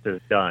to get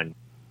this done.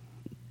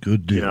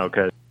 Good deal. You know,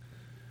 because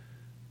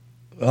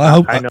I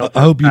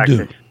hope you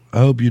do. I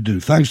hope you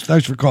do. Thanks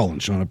for calling,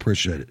 Sean. I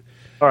appreciate it.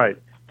 All right.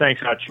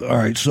 Thanks, Hutch. All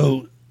right.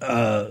 So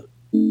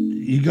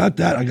you got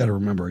that. I got to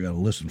remember. I got to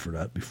listen for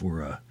that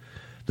before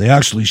they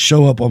actually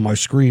show up on my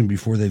screen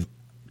before they've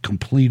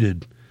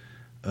completed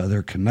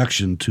their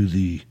connection to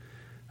the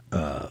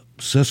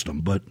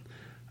system. But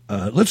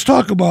let's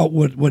talk about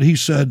what he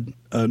said,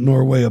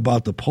 Norway,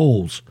 about the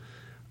polls.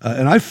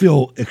 And I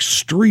feel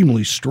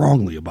extremely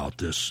strongly about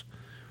this.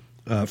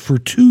 For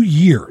 2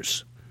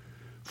 years,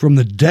 from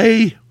the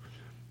day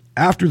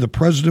after the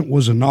president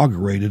was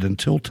inaugurated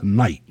until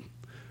tonight,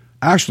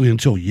 actually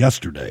until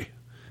yesterday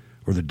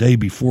or the day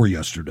before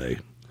yesterday,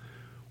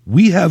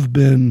 we have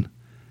been,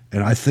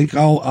 and I think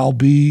I'll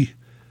be,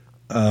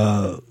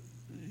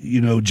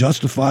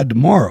 justified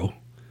tomorrow.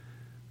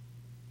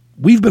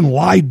 We've been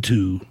lied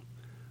to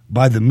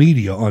by the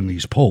media on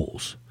these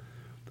polls.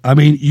 I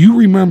mean, you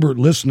remember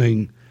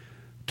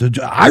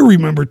I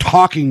remember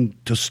talking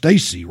to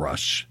Stacey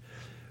Rush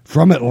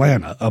from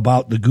Atlanta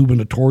about the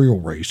gubernatorial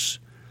race,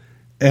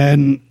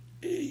 and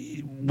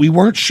we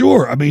weren't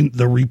sure. I mean,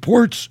 the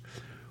reports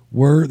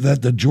were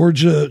that the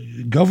Georgia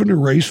governor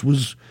race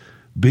was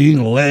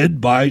being led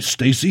by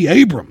Stacey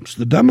Abrams,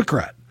 the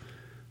Democrat.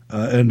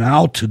 And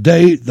now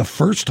today, the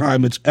first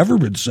time it's ever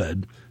been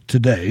said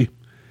today,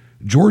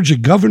 Georgia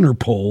governor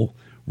poll,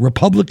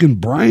 Republican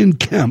Brian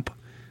Kemp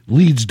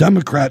leads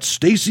Democrat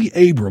Stacey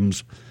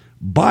Abrams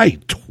by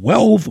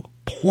 12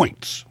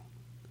 points.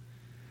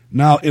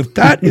 Now, if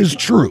that is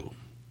true,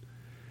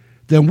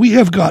 then we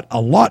have got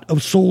a lot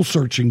of soul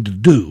searching to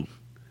do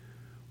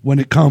when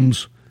it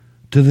comes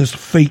to this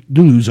fake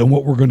news and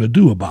what we're going to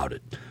do about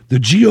it. The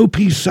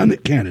GOP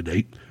Senate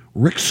candidate,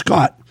 Rick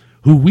Scott,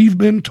 who we've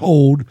been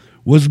told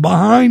was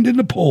behind in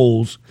the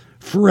polls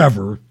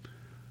forever,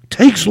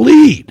 takes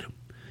lead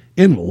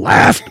in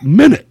last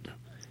minute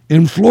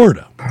in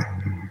Florida.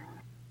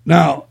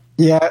 Now,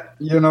 there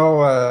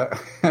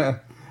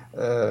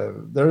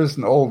is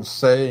an old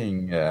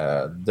saying,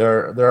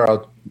 there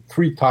are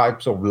three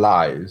types of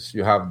lies.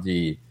 You have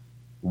the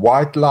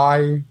white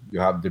lie, you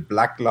have the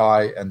black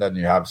lie, and then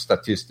you have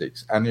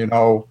statistics. And,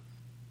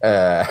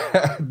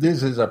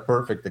 this is a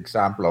perfect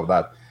example of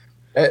that.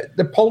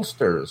 The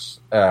pollsters,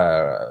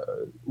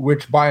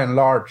 which by and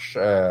large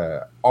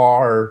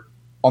are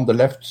on the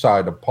left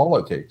side of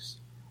politics,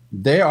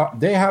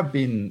 they have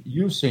been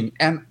using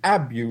and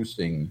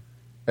abusing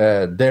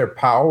their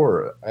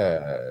power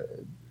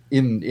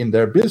in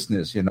their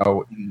business, in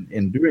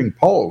doing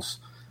polls,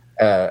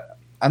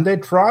 and they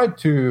try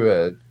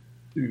to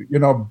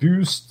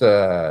boost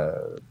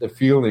the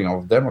feeling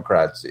of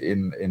Democrats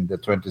in the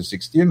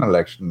 2016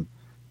 election.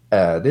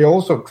 They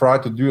also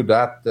tried to do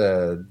that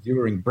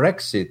during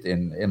Brexit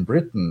in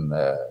Britain.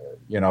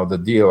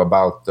 The deal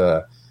about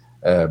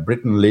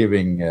Britain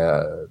leaving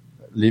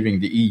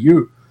the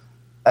EU.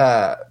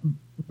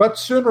 But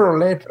sooner or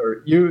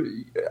later,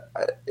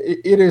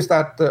 it is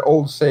that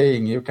old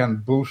saying: you can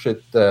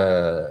bullshit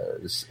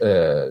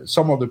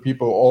some of the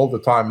people all the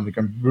time, and you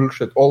can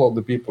bullshit all of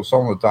the people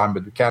some of the time,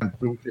 but you can't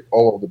bullshit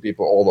all of the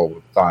people all of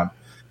the time.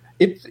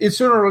 It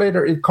sooner or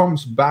later it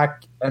comes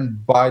back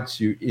and bites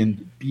you in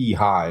the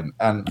behind,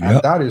 and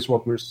that is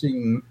what we're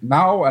seeing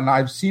now. And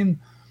I've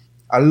seen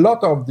a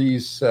lot of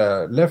these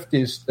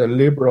leftist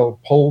liberal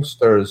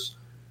pollsters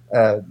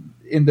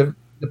in the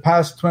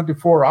past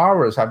 24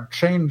 hours have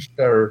changed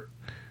their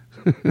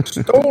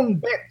stone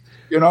bet.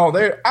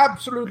 They're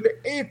absolutely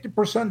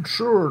 80%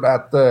 sure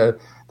that the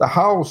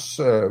House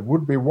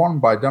would be won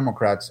by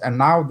Democrats, and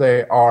now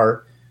they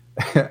are.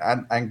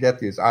 and get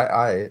this,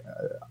 I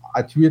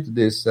tweeted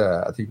this,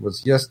 I think it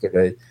was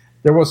yesterday.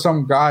 There was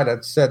some guy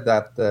that said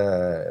that,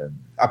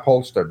 a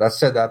pollster that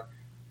said that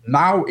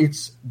now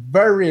it's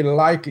very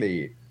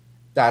likely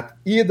that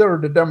either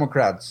the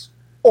Democrats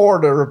or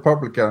the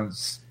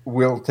Republicans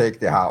will take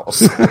the House.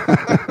 The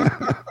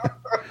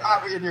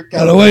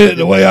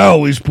way I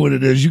always put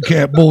it is, you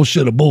can't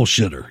bullshit a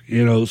bullshitter,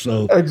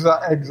 so.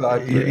 Exactly.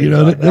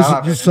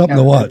 This is something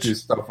to watch.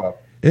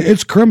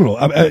 It's criminal.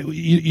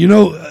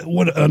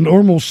 What a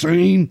normal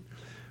sane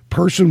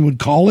person would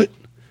call it?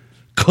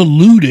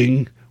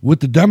 Colluding with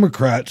the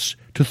Democrats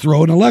to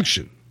throw an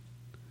election.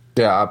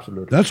 Yeah,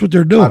 absolutely. That's what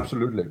they're doing.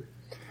 Absolutely.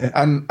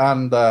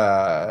 And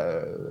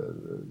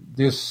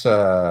this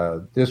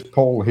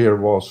poll here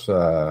was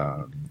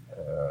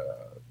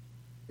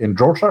in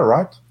Georgia,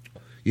 right?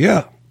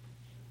 Yeah.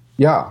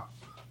 Yeah.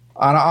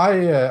 And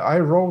I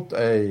wrote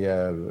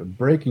a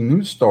breaking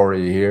news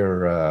story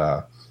here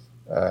a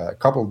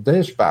couple of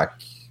days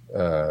back,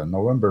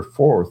 November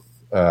 4th,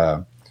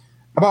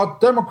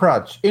 about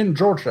Democrats in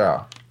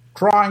Georgia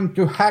trying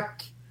to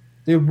hack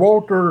the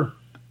water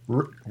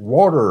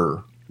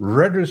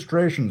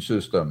registration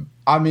system.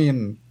 I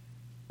mean,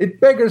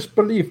 it beggars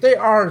belief. They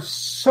are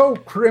so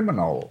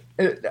criminal.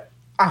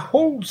 A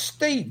whole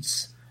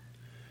state's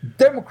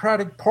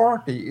Democratic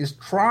Party is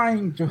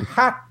trying to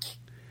hack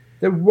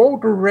the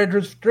voter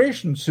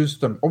registration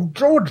system of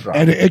Georgia.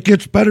 And it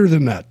gets better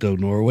than that, though,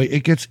 Norway.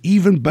 It gets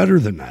even better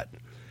than that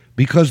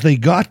because they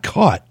got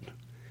caught,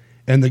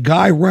 and the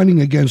guy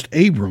running against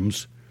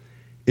Abrams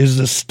is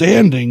the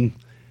standing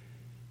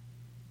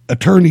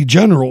attorney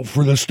general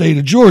for the state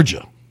of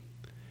Georgia.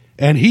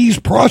 And he's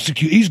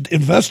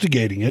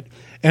investigating it,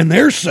 and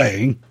they're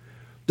saying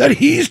that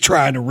he's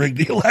trying to rig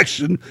the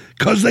election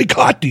because they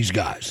caught these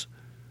guys.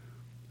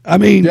 I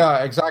mean,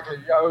 yeah, exactly.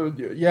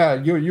 Yeah,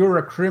 you're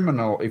a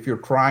criminal if you're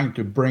trying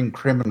to bring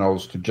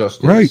criminals to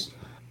justice. Right.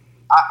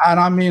 And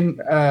I mean,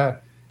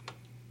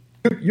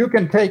 you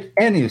can take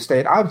any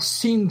state. I've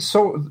seen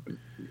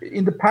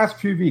in the past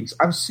few weeks,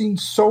 I've seen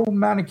so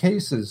many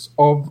cases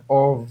of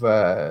voter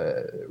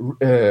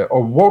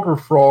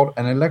fraud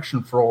and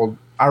election fraud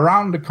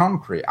around the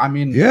country. I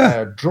mean,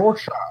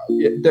 Georgia.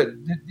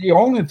 The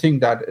only thing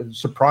that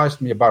surprised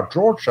me about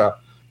Georgia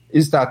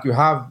is that you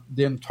have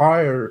the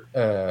entire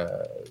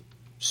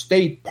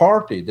state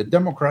party, the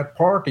Democrat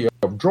Party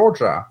of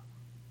Georgia,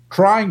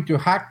 trying to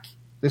hack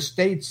the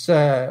state's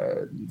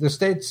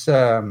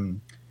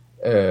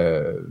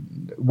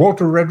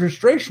voter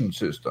registration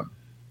system.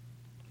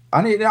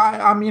 And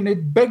I mean,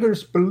 it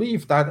beggars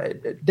belief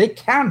that they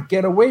can't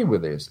get away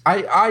with this.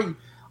 I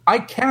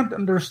can't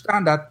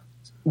understand that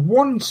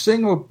one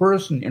single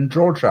person in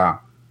Georgia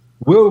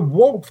will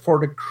vote for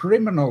the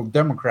criminal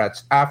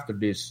Democrats after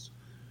this.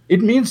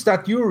 It means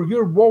that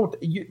your vote,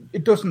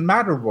 it doesn't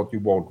matter what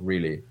you vote,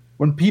 really.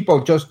 When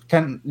people just go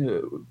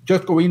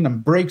in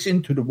and breaks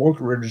into the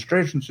voter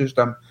registration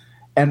system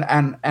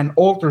and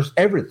alters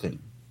everything.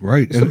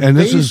 Right, and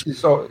this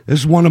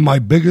is one of my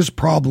biggest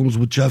problems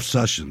with Jeff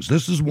Sessions.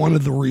 This is one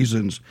of the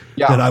reasons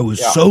that I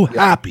was so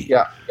happy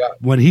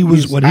when he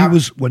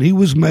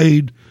was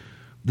made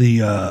the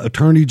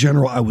Attorney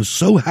General. I was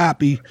so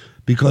happy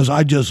because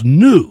I just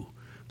knew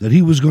that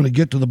he was going to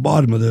get to the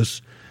bottom of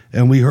this.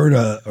 And we heard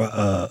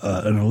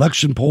an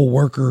election poll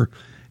worker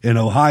in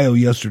Ohio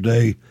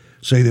yesterday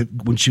say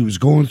that when she was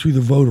going through the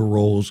voter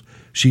rolls,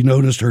 she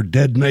noticed her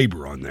dead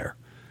neighbor on there.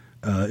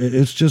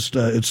 It's just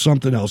it's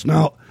something else.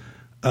 Now,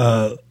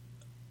 a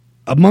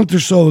month or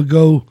so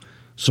ago,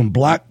 some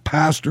black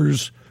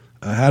pastors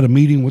had a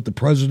meeting with the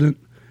president,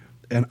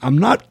 and I'm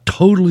not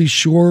totally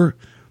sure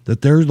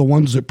that they're the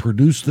ones that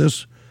produced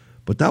this,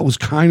 but that was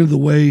kind of the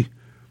way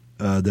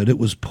that it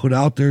was put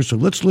out there. So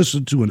let's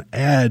listen to an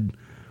ad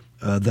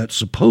that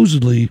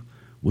supposedly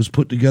was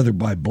put together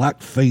by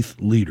black faith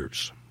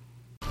leaders.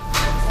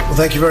 Well,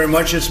 thank you very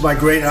much. It's my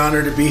great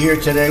honor to be here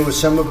today with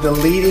some of the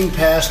leading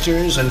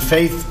pastors and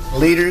faith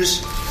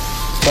leaders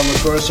from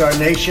across our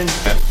nation.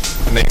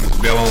 My name is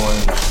Bill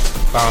Owens,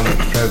 founder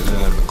and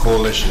president of the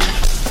Coalition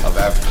of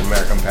African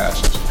American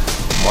Pastors.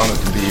 I'm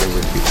honored to be here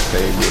with you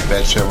today. We've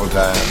met several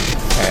times,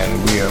 and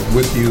we are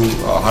with you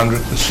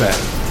 100%.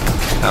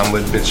 I'm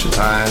with Bishop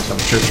Hines. I'm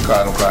Church of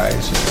God in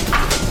Christ.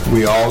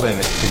 We all in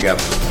it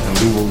together, and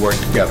we will work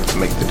together to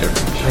make the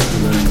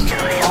difference.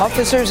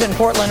 Officers in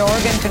Portland,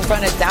 Oregon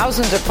confronted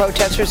thousands of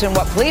protesters in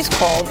what police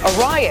called a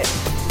riot.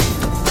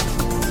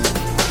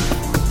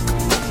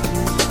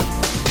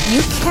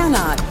 You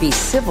cannot be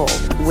civil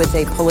with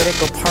a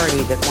political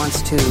party that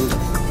wants to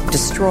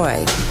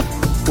destroy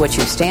what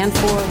you stand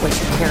for, what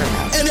you care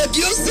about. And if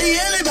you see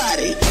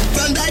anybody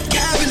from that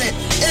cabinet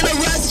in a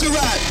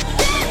restaurant,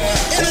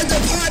 in a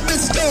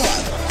department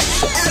store,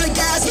 at a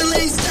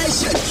gasoline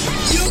station,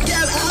 you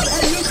get out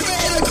and you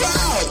create a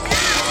crowd.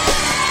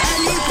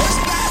 And you push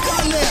back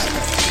on them.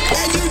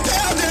 And you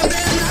tell them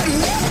they're not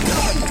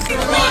welcome.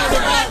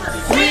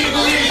 Survivors! We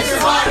believe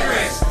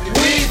survivors!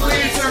 We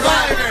believe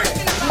survivors!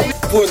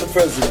 For the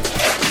president.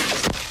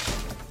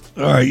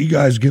 All right, you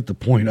guys get the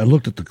point. I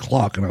looked at the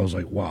clock and I was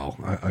like, wow,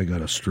 I got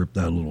to strip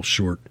that a little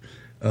short.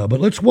 But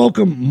let's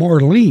welcome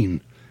Marlene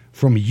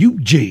from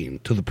Eugene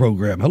to the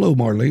program. Hello,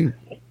 Marlene.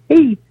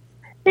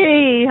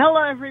 Hey,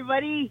 hello,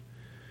 everybody.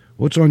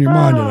 What's on your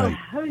mind tonight?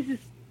 I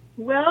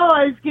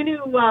was going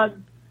to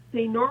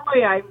say,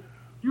 Norway,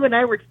 you and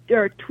I were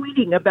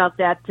tweeting about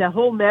that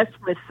whole mess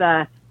with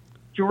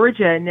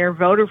Georgia and their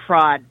voter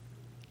fraud.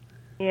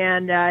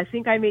 And I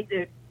think I made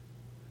the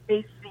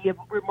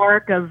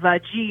remark of, I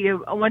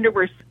wonder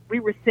where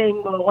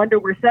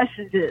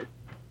Sessions is.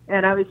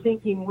 And I was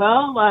thinking,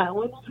 well, I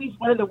wonder if he's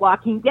one of the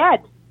Walking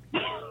Dead.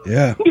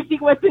 Yeah. If he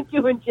wasn't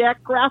doing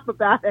jack crap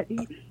about it,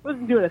 he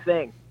wasn't doing a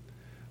thing.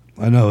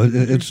 I know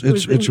it's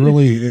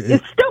really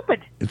it's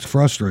stupid. It's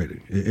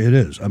frustrating. It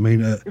is. I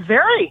mean,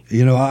 very.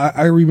 You know,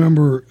 I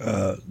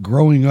remember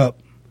growing up.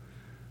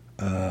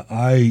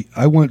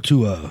 I went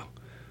to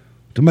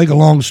to make a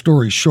long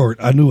story short,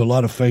 I knew a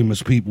lot of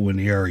famous people in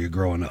the area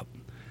growing up.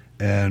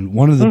 And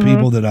one of the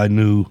people that I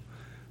knew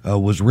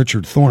was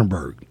Richard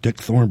Thornburg, Dick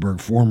Thornburg,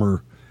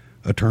 former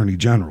Attorney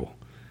General.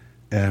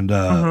 And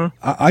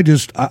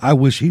I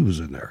wish he was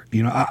in there.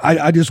 You know,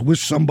 I just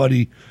wish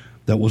somebody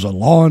that was a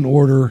law and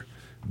order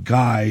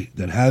guy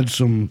that had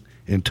some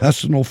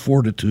intestinal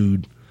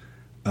fortitude,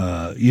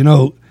 you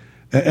know,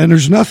 and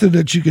there's nothing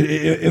that you could,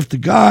 if the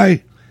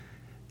guy,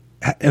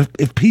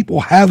 if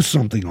people have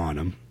something on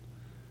him,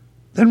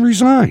 then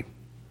resign.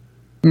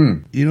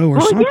 You know,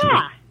 or something.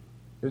 Yeah.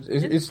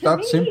 It's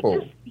that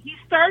simple. He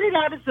started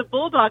out as a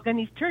bulldog, and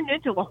he's turned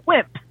into a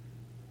whip.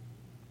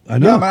 I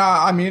know.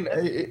 Yeah, I mean,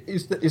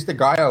 is the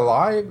guy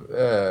alive?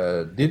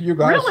 Did you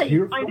guys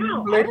hear from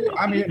him lately?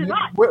 I mean,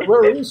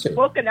 where is he?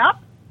 Woken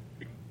up?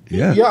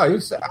 Yeah. Yeah,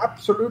 it's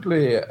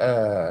absolutely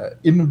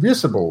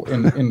invisible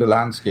in the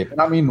landscape.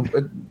 And I mean,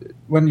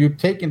 when you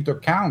take into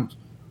account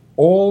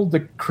all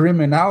the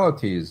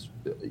criminalities,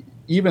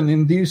 even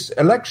in these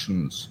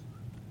elections,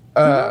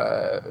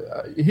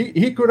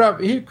 he could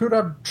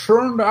have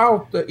churned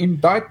out the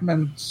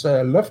indictments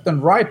left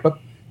and right, but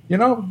you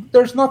know,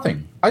 there's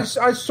nothing. I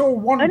saw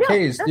one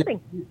case.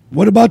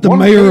 What about the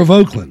mayor of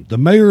Oakland? The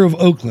mayor of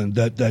Oakland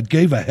that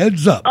gave a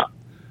heads up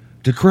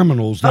to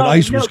criminals that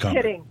ICE was coming.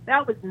 No kidding.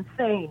 That was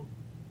insane.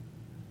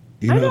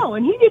 You I know,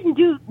 and he didn't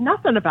do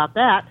nothing about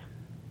that.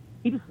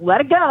 He just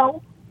let it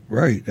go.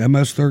 Right.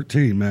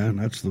 MS-13, man.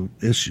 That's the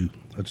issue.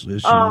 That's the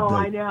issue. Oh,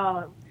 I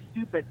know.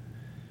 Stupid.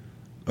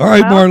 All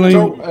right, Marlene.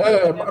 So,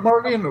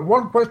 Marlene,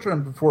 one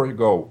question before you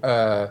go.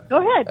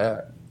 Go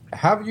ahead.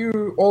 Have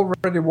you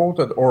already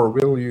voted, or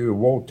will you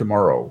vote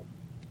tomorrow?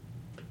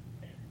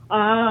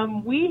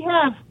 We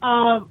have.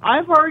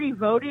 I've already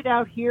voted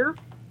out here.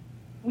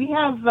 We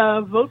have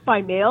vote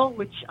by mail,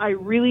 which I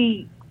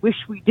really wish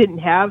we didn't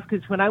have,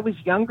 because when I was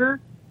younger,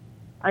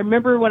 I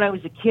remember when I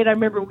was a kid, I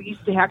remember we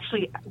used to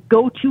actually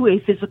go to a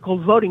physical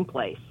voting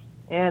place,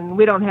 and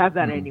we don't have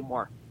that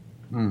anymore.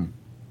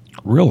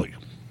 Really?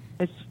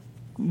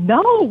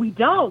 No, we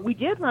don't. We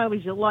did when I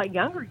was a lot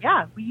younger.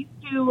 Yeah, we used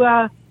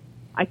to.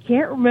 I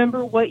can't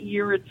remember what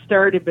year it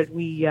started, but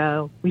we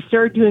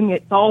started doing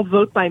it all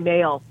vote by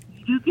mail.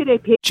 You get a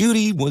pay.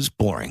 Judy was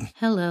boring.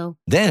 Hello.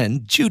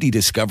 Then Judy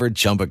discovered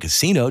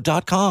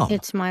ChumbaCasino.com.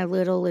 It's my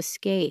little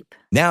escape.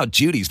 Now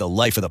Judy's the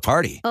life of the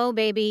party. Oh,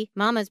 baby,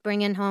 mama's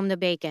bringing home the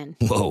bacon.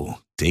 Whoa,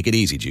 take it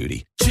easy,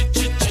 Judy.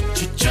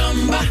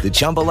 The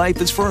Chumba life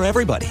is for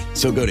everybody.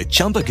 So go to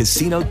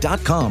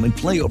ChumbaCasino.com and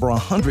play over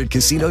 100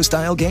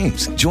 casino-style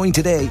games. Join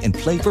today and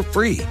play for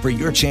free for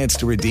your chance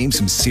to redeem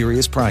some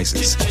serious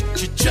prizes.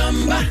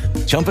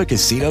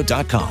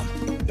 ChumbaCasino.com.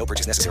 No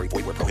purchase necessary.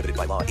 Void where prohibited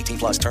by law.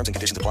 18+ terms and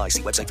conditions apply.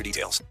 See website for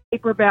details.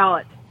 Paper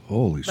ballot.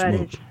 Holy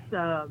smokes.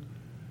 I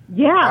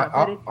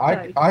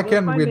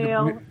can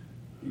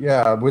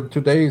with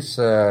today's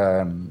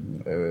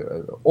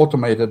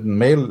automated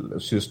mail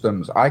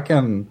systems, I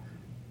can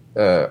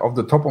off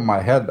the top of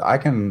my head, I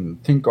can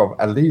think of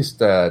at least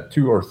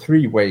 2 or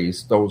 3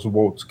 ways those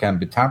votes can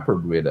be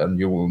tampered with, and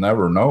you will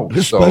never know.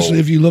 Especially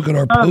if you look at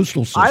our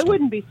postal system. I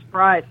wouldn't be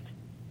surprised.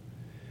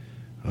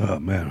 Oh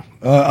man,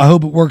 I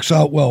hope it works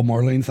out well,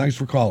 Marlene. Thanks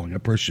for calling. I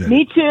appreciate it.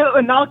 Me too,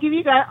 and I'll give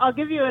you an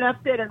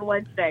update on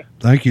Wednesday.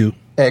 Thank you.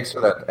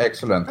 Excellent.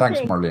 Thanks,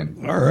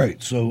 Marlene. All right,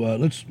 so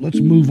let's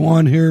move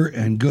on here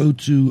and go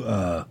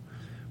to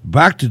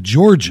back to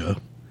Georgia,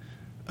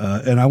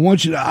 and I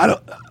want you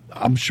to.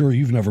 I'm sure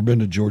you've never been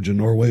to Georgia,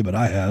 Norway, but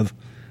I have.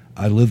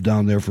 I lived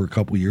down there for a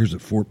couple of years at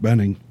Fort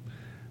Benning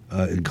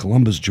in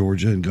Columbus,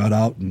 Georgia, and got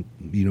out and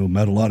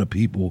met a lot of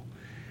people.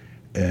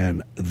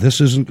 And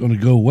this isn't going to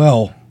go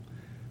well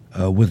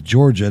with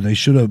Georgia. They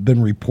should have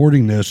been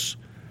reporting this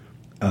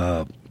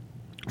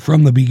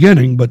from the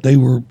beginning, but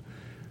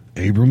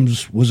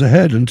Abrams was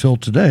ahead until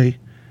today.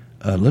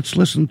 Let's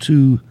listen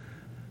to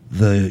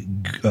the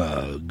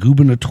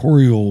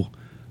gubernatorial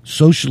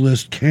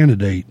socialist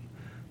candidate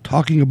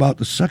talking about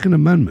the Second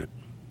Amendment.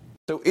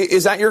 So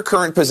is that your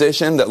current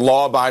position, that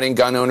law-abiding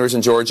gun owners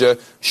in Georgia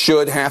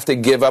should have to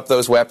give up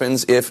those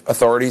weapons if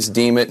authorities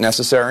deem it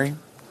necessary?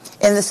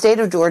 In the state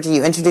of Georgia,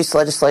 you introduced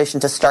legislation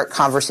to start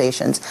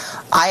conversations.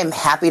 I am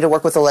happy to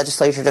work with the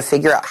legislature to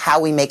figure out how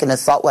we make an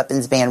assault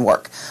weapons ban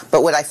work.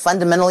 But what I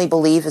fundamentally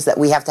believe is that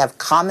we have to have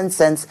common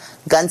sense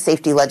gun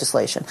safety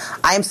legislation.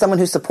 I am someone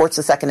who supports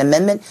the Second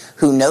Amendment,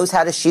 who knows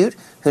how to shoot,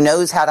 who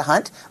knows how to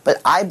hunt, but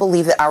I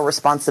believe that our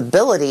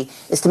responsibility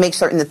is to make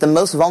certain that the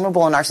most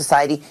vulnerable in our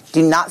society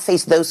do not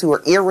face those who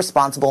are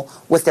irresponsible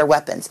with their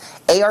weapons.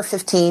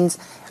 AR-15s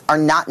are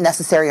not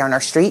necessary on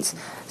our streets.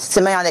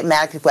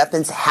 Semi-automatic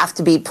weapons have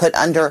to be put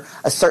under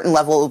a certain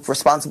level of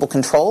responsible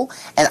control.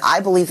 And I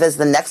believe as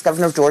the next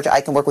governor of Georgia,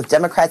 I can work with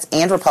Democrats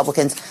and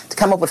Republicans to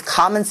come up with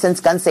common sense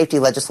gun safety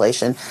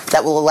legislation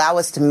that will allow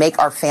us to make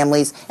our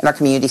families and our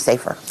community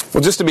safer.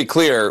 Well, just to be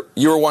clear,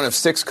 you were one of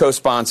 6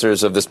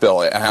 co-sponsors of this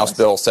bill, a House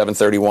Bill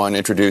 731,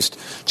 introduced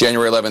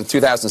January 11,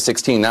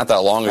 2016, not that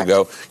long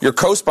ago. Your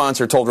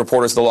co-sponsor told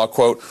reporters the law,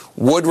 quote,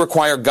 would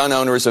require gun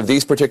owners of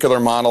these particular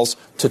models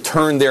to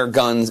turn their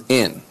guns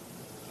in.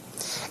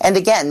 And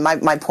again,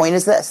 my point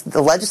is this.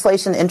 The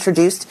legislation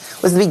introduced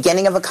was the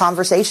beginning of a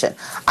conversation.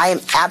 I am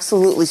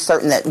absolutely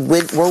certain that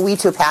were we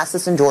to pass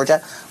this in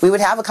Georgia, we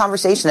would have a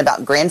conversation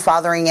about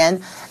grandfathering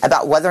in,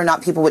 about whether or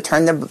not people would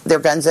turn their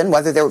guns in,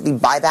 whether there would be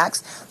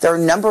buybacks. There are a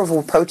number of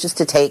approaches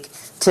to take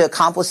to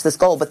accomplish this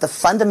goal, but the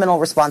fundamental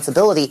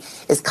responsibility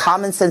is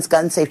common sense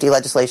gun safety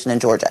legislation in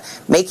Georgia,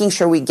 making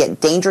sure we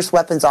get dangerous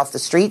weapons off the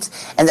streets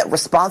and that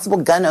responsible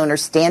gun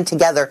owners stand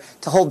together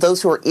to hold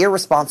those who are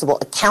irresponsible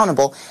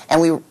accountable,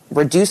 and we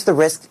reduce the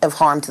risk of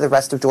harm to the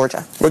rest of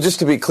Georgia. Well, just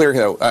to be clear,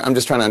 though, I'm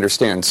just trying to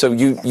understand. So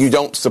you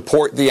don't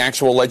support the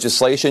actual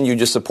legislation? You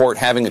just support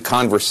having a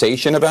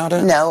conversation about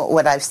it? No,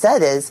 what I've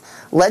said is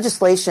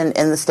legislation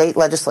in the state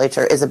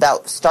legislature is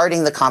about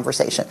starting the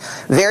conversation.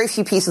 Very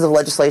few pieces of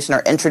legislation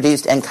are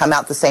introduced and come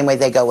out the same way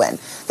they go in.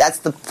 That's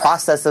the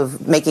process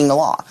of making the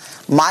law.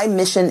 My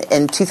mission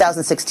in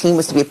 2016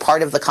 was to be a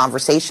part of the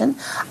conversation.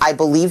 I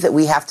believe that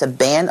we have to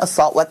ban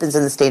assault weapons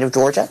in the state of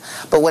Georgia.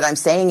 But what I'm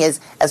saying is,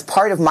 as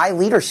part of my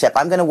leadership,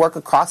 I'm going to work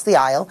across the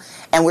aisle,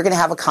 and we're going to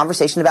have a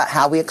conversation about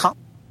how we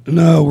accomplish.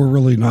 No, we're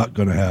really not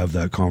going to have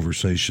that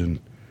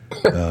conversation,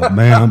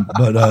 ma'am.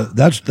 But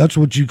that's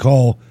what you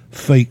call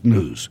fake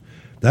news.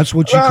 That's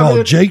what you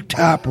call Jake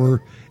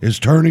Tapper is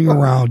turning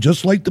around,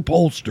 just like the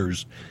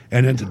pollsters,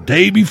 and then the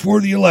day before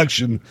the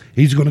election,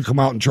 he's going to come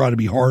out and try to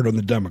be hard on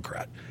the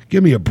Democrat.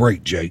 Give me a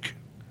break, Jake.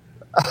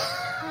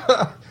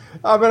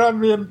 I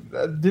mean,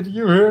 did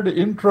you hear the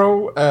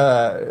intro?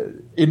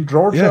 In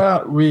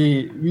Georgia,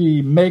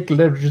 we make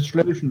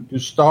legislation to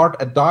start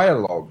a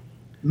dialogue.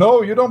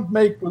 No, you don't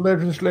make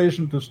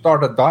legislation to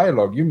start a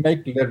dialogue. You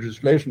make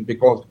legislation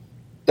because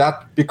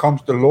that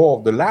becomes the law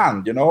of the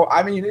land, you know?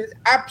 I mean, it's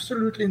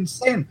absolutely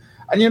insane.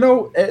 And, you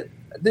know,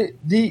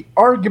 the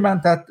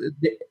argument that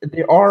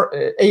the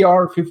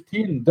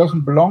AR-15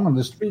 doesn't belong on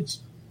the streets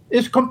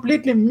is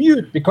completely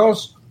mute,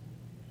 because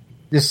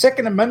the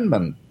Second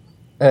Amendment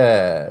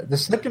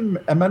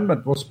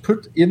was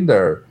put in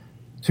there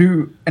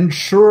to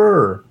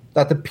ensure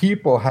that the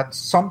people had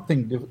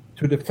something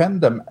to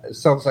defend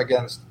themselves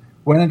against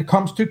when it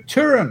comes to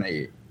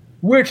tyranny,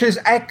 which is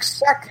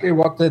exactly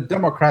what the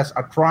Democrats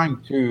are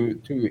trying to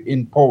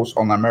impose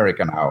on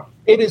America now.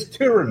 It is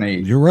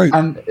tyranny. You're right.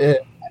 And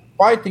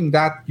fighting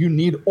that, you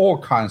need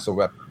all kinds of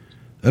weapons.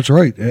 That's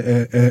right.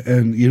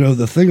 And you know,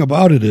 the thing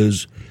about it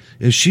is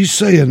she's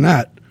saying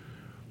that,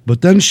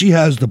 but then she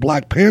has the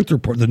Black Panther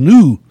Party, the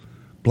new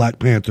Black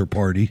Panther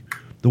Party,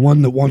 the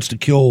one that wants to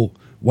kill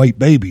white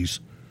babies,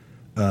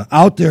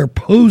 out there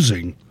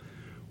posing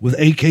with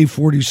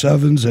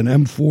AK-47s and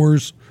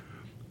M4s,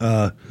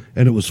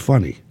 and it was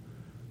funny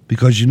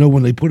because, you know,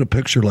 when they put a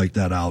picture like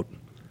that out,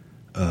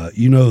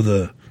 you know,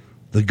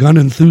 the gun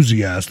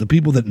enthusiasts, the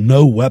people that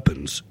know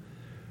weapons,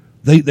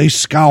 they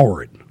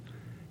scour it,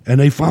 and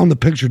they found the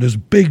picture of this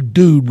big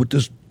dude with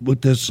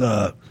this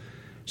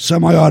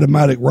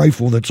semi-automatic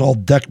rifle that's all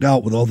decked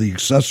out with all the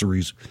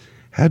accessories,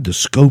 had the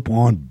scope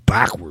on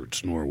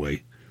backwards,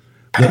 Norway.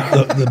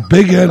 The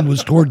big end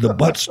was toward the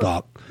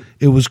buttstock.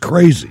 It was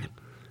crazy.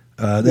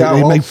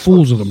 They make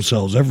fools of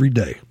themselves every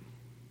day.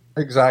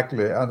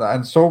 Exactly,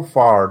 and so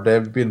far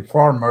they've been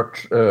far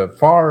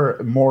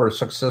more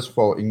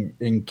successful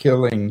in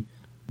killing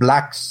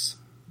blacks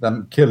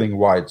than killing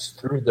whites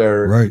through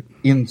their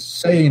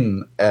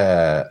insane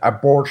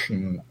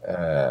abortion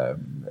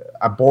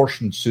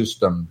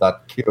system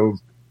that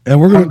kills. And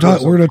we're going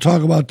to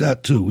talk about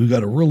that too. We've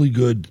got a really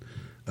good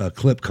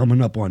clip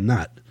coming up on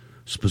that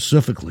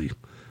specifically.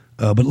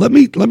 But let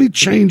me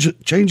change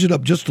it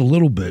up just a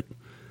little bit,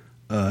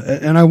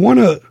 and I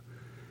want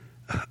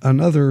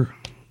another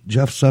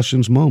Jeff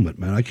Sessions moment,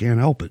 man. I can't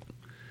help it.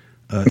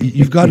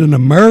 You've got an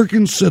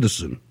American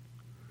citizen,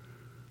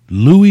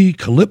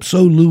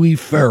 Calypso Louis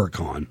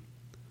Farrakhan,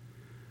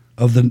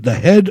 of the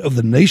head of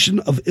the Nation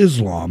of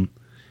Islam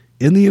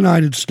in the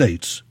United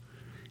States,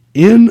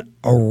 in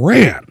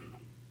Iran,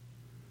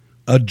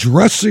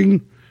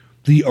 addressing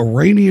the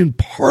Iranian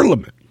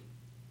parliament.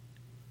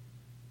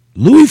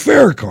 Louis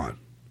Farrakhan,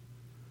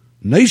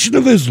 Nation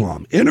of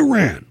Islam in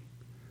Iran,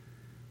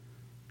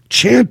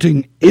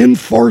 chanting in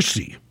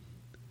Farsi,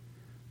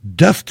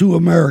 "Death to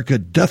America,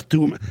 death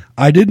to America."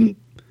 I didn't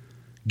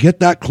get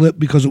that clip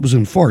because it was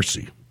in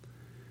Farsi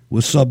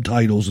with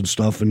subtitles and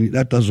stuff, and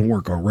that doesn't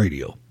work on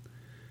radio.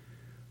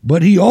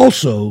 But he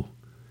also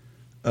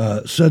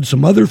said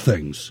some other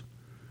things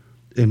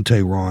in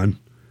Tehran,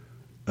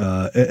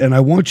 and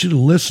I want you to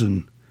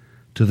listen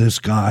to this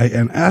guy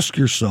and ask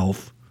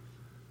yourself,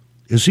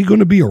 is he going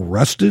to be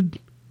arrested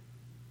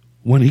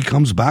when he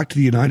comes back to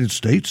the United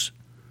States,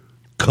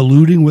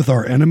 colluding with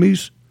our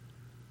enemies?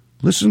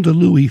 Listen to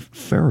Louis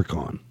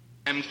Farrakhan.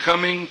 I'm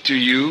coming to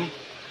you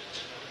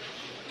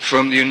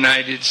from the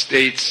United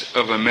States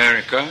of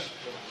America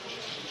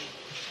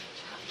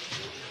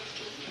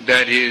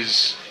that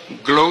is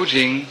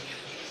gloating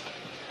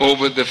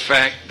over the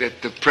fact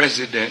that the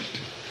President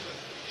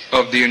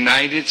of the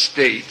United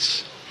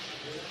States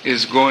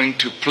is going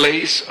to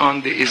place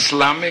on the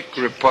Islamic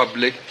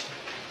Republic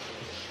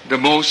the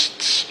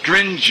most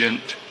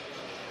stringent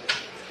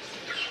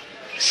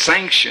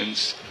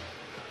sanctions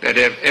that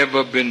have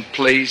ever been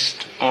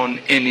placed on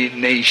any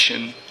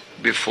nation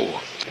before.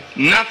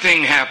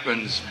 Nothing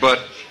happens but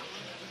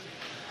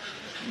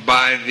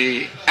by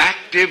the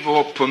active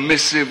or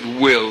permissive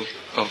will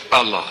of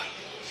Allah.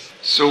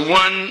 So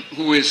one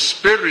who is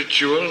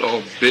spiritual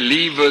or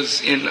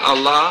believers in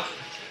Allah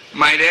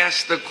might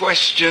ask the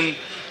question,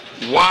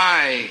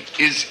 why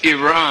is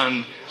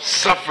Iran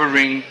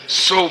suffering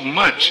so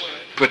much,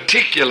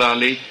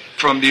 particularly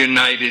from the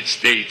United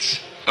States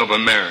of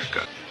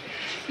America?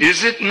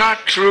 Is it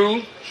not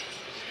true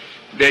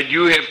that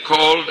you have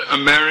called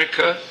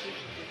America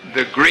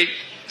the great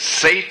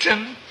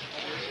Satan?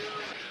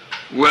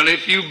 Well,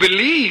 if you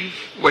believe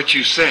what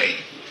you say,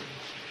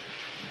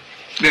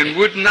 then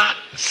would not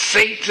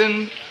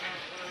Satan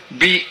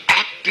be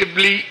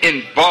actively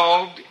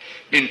involved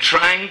in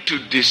trying to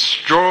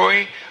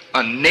destroy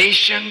a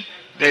nation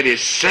that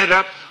is set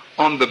up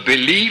on the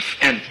belief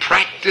and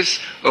practice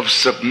of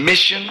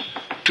submission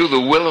to the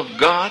will of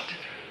God?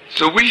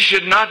 So we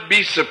should not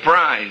be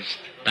surprised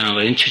at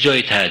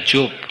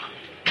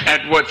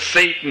what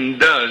Satan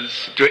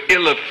does to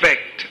ill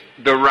effect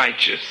the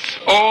righteous.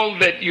 All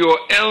that your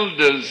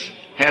elders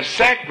have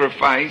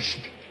sacrificed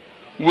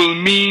will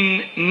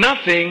mean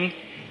nothing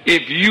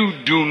if you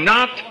do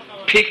not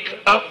pick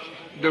up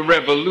the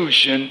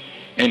revolution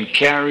and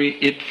carry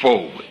it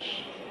forward.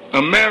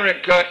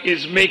 America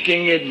is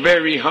making it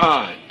very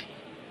hard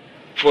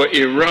for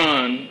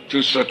Iran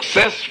to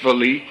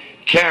successfully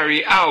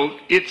carry out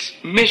its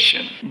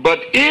mission. But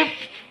if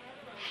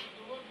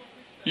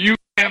you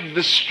have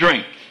the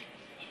strength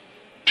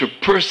to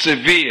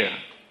persevere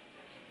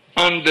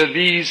under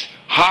these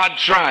hard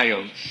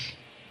trials,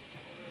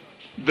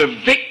 the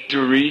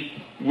victory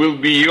will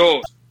be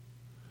yours.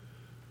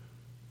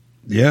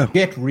 Yeah.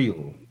 Get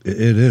real.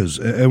 It is.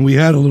 And we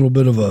had a little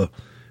bit of a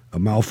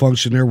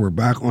malfunction there. We're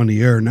back on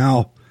the air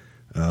now.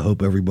 I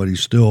hope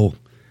everybody's still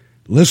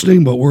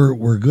listening, but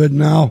we're good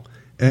now.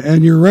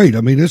 And you're right.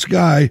 I mean, this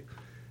guy,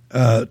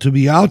 to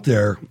be out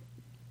there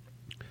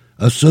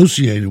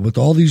associated with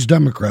all these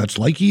Democrats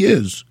like he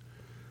is,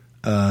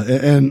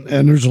 and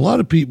there's a lot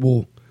of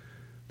people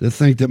that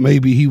think that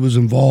maybe he was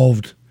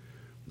involved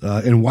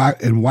in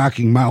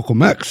whacking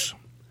Malcolm X,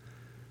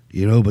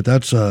 but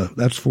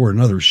that's for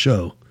another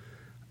show.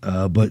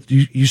 But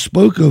you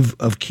spoke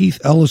of Keith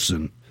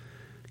Ellison.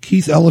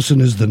 Keith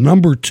Ellison is the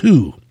number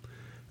 2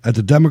 at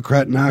the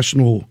Democrat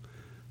National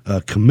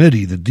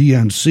Committee, the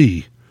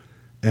DNC,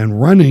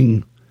 and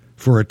running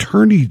for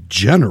Attorney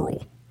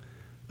General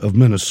of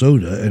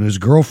Minnesota. And his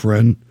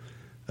girlfriend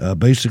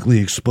basically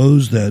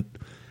exposed that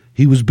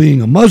he was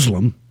being a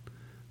Muslim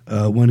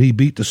when he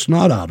beat the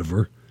snot out of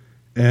her.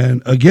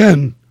 And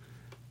again,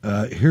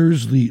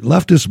 here's the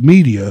leftist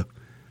media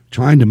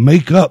trying to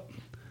make up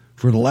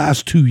for the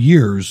last 2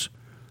 years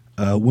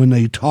when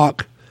they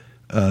talk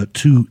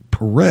to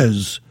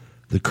Perez,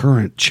 the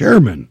current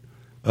chairman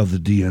of the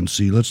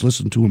DNC. Let's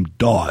listen to him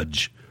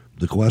dodge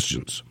the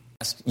questions.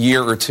 Last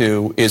year or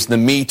two is the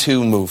Me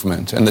Too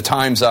movement and the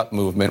Time's Up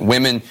movement,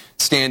 women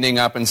standing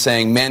up and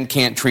saying men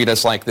can't treat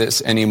us like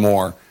this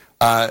anymore.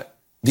 The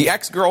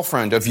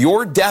ex-girlfriend of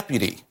your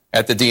deputy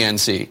at the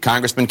DNC,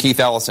 Congressman Keith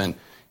Ellison,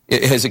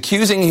 is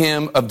accusing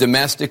him of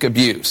domestic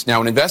abuse. Now,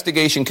 an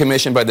investigation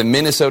commissioned by the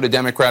Minnesota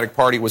Democratic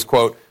Party was,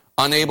 quote,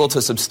 unable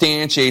to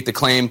substantiate the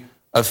claim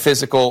of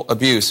physical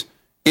abuse.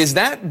 Is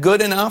that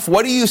good enough?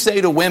 What do you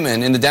say to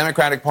women in the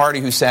Democratic Party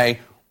who say,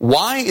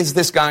 why is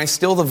this guy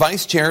still the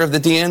vice chair of the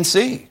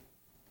DNC?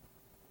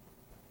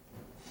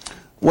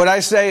 What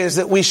I say is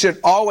that we should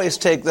always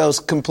take those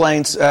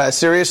complaints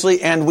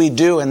seriously, and we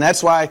do. And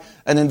that's why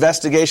an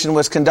investigation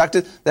was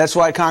conducted. That's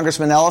why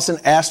Congressman Ellison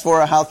asked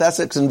for a health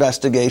ethics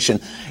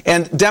investigation.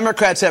 And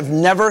Democrats have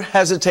never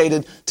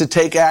hesitated to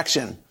take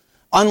action,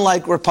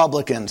 unlike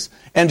Republicans.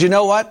 And you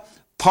know what?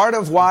 Part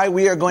of why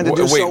we are going to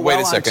do so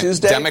well on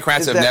Tuesday.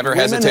 Democrats have never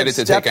hesitated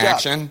to take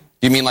action?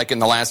 Do you mean like in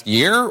the last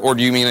year, or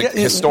do you mean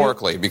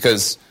historically?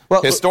 Because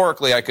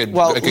historically, I could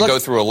go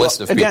through a list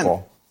of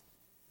people.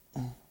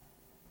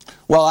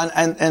 Well,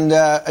 and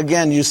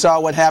again, you saw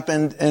what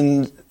happened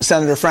in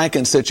Senator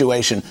Franken's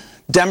situation.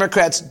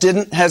 Democrats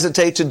didn't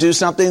hesitate to do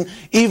something,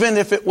 even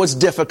if it was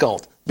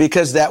difficult,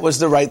 because that was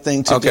the right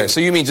thing to do. Okay, so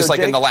you mean just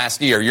like in the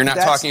last year. You're not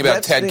talking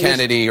about Ted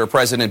Kennedy or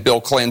President Bill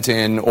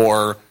Clinton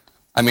or,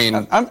 I mean, we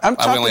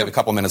only have a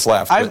couple minutes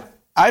left.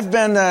 I've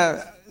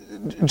been...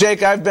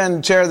 Jake, I've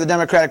been chair of the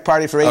Democratic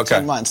Party for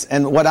 18 months,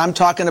 and what I'm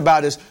talking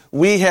about is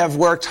we have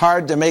worked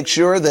hard to make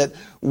sure that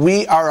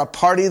we are a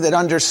party that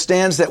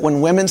understands that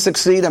when women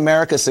succeed,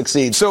 America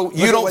succeeds. So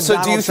you don't.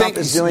 So do you think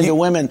is doing to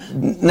women?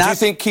 Do you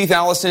think Keith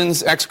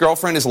Ellison's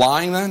ex-girlfriend is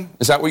lying? Then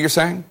is that what you're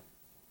saying?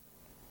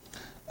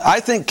 I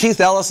think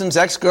Keith Ellison's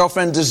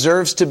ex-girlfriend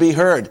deserves to be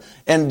heard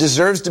and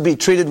deserves to be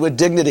treated with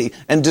dignity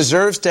and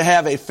deserves to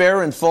have a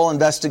fair and full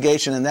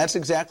investigation, and that's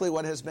exactly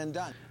what has been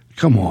done.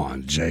 Come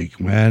on,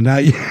 Jake, man.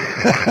 They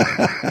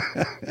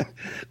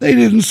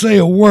didn't say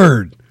a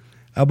word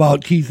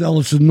about Keith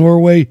Ellison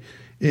Norway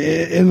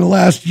in the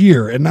last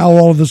year, and now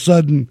all of a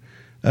sudden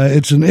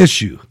it's an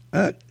issue.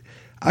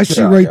 I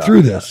see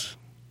through this.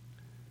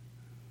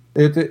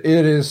 It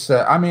is.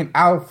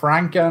 Al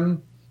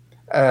Franken.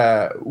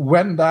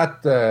 When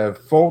that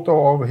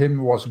photo of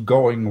him was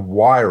going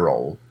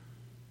viral,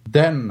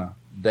 then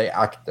they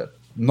acted.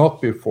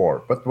 Not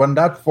before, but when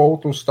that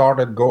photo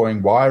started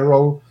going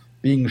viral,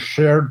 being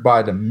shared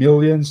by the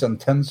millions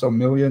and tens of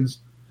millions,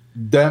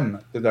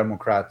 then the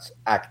Democrats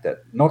acted.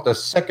 Not a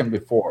second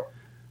before,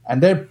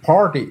 and their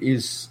party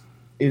is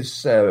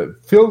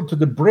filled to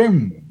the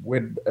brim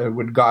with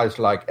guys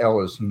like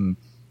Ellison,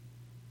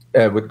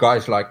 with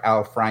guys like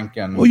Al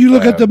Franken. Well, you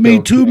look at the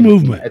Me Too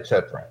movement,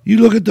 etc. You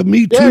look at the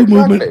Me Too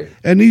movement,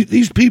 and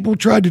these people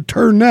tried to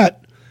turn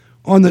that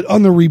on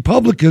the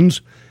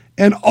Republicans.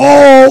 And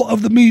all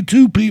of the Me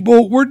Too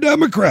people were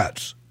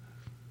Democrats.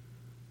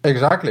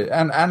 Exactly,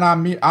 and I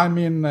mean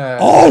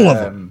all of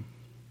them.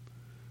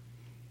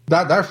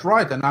 That's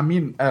right, and I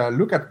mean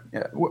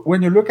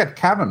when you look at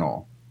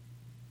Kavanaugh,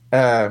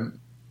 the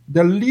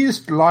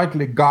least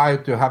likely guy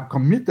to have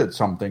committed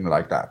something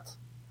like that.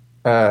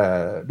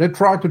 They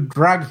try to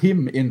drag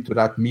him into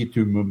that Me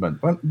Too movement,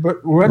 but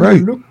when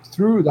you look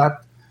through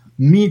that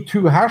Me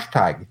Too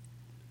hashtag,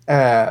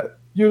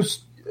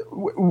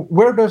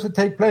 where does it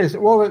take place?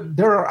 Well,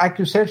 there are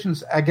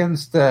accusations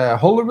against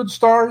Hollywood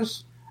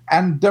stars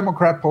and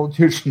Democrat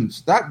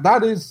politicians.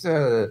 That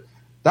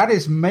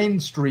is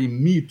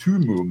mainstream Me Too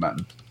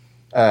movement.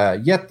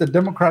 Yet the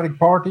Democratic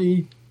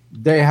Party,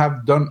 they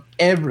have done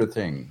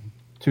everything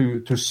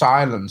to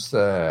silence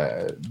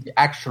the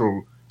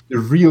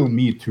real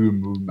Me Too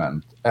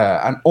movement,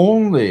 and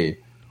only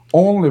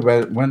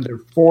when they're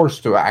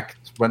forced to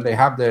act, when they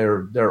have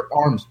their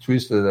arms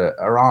twisted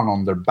around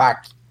on their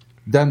back,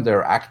 then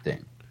they're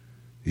acting.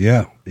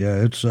 Yeah,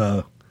 it's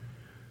so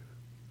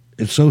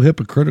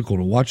hypocritical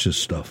to watch this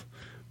stuff.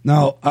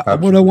 Now,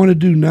 what I want to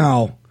do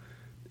now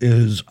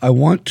is I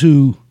want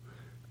to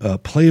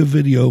play a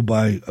video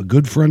by a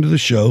good friend of the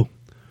show,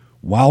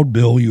 Wild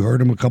Bill. You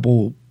heard him a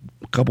couple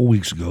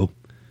weeks ago,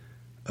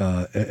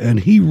 and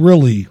he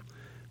really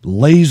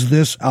lays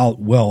this out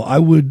well. I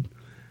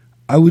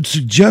would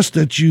suggest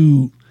that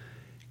you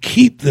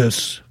keep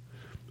this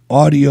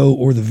audio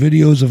or the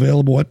videos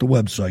available at the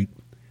website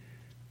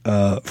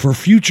for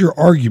future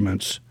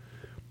arguments,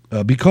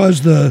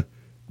 because the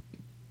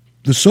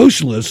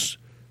socialists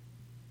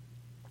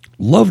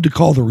love to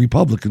call the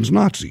Republicans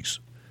Nazis.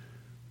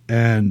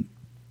 And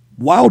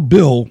Wild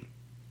Bill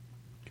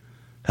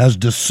has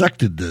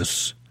dissected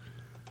this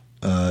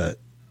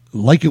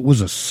like it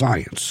was a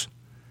science.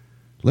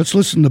 Let's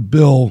listen to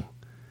Bill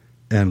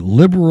and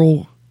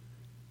liberal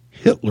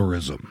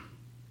Hitlerism.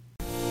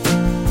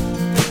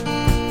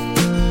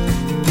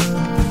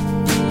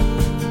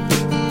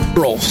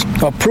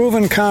 A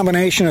proven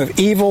combination of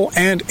evil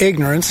and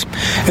ignorance,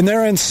 and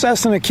their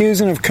incessant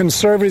accusing of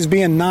conservatives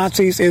being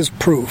Nazis is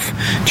proof.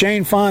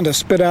 Jane Fonda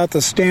spit out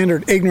the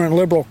standard ignorant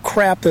liberal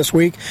crap this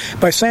week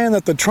by saying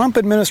that the Trump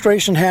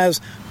administration has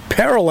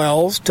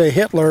parallels to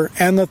Hitler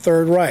and the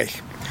Third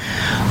Reich.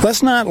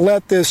 Let's not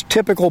let this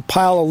typical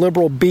pile of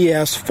liberal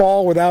BS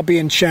fall without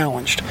being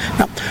challenged.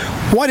 Now,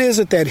 what is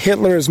it that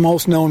Hitler is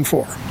most known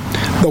for?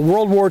 The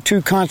World War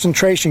II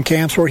concentration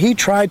camps, where he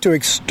tried to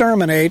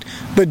exterminate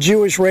the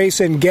Jewish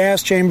race in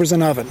gas chambers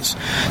and ovens.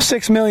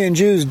 6 million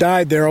Jews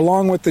died there.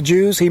 Along with the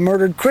Jews, he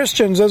murdered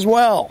Christians as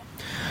well.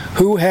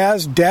 Who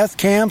has death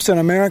camps in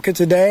America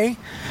today?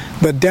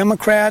 The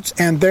Democrats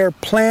and their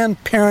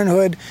Planned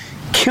Parenthood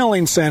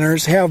killing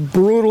centers have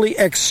brutally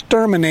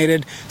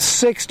exterminated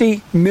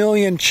 60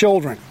 million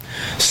children.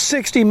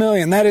 60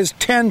 million, that is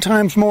 10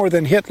 times more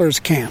than Hitler's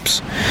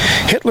camps.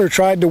 Hitler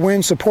tried to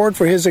win support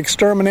for his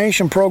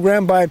extermination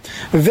program by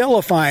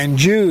vilifying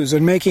Jews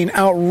and making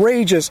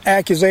outrageous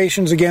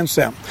accusations against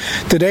them.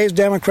 Today's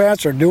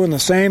Democrats are doing the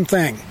same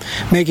thing,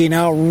 making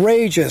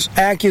outrageous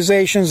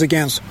accusations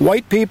against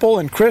white people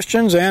and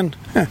Christians and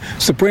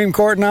Supreme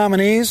Court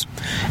nominees,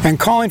 and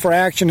calling for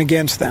action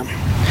against them.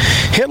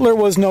 Hitler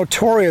was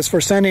notorious for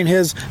sending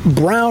his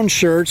brown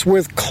shirts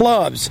with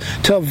clubs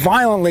to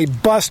violently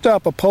bust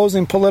up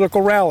opposing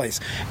political rallies.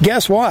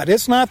 Guess what?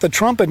 It's not the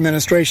Trump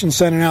administration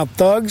sending out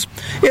thugs.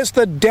 It's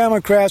the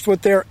Democrats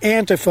with their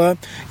Antifa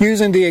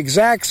using the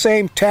exact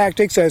same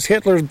tactics as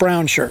Hitler's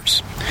brown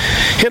shirts.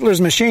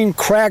 Hitler's machine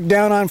cracked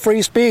down on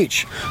free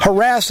speech,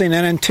 harassing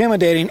and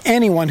intimidating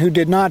anyone who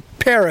did not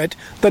parrot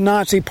the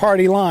Nazi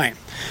party line.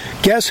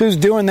 Guess who's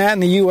doing that in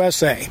the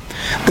USA?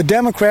 The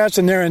Democrats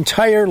and their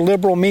entire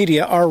liberal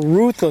media are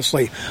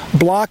ruthlessly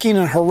blocking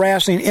and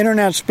harassing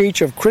internet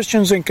speech of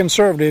Christians and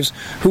conservatives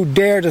who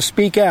dare to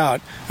speak out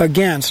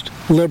against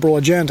liberal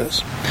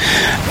agendas.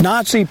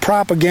 Nazi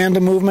propaganda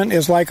movement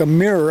is like a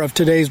mirror of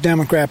today's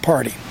Democrat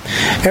Party.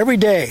 Every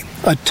day,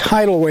 a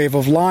tidal wave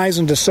of lies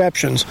and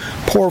deceptions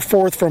pour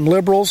forth from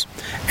liberals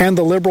and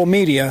the liberal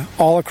media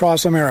all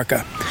across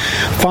America.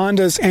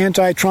 Fonda's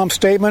anti-Trump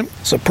statement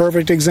is a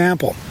perfect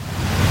example.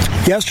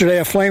 Yesterday,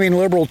 a flaming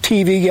liberal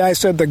TV guy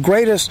said the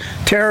greatest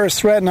terrorist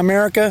threat in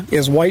America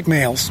is white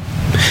males.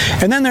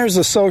 And then there's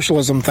the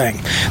socialism thing.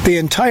 The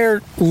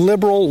entire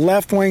liberal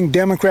left-wing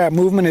Democrat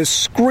movement is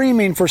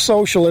screaming for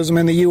socialism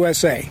in the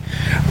USA.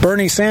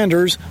 Bernie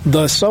Sanders,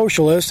 the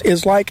socialist,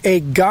 is like a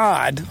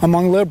god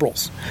among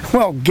liberals.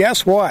 Well,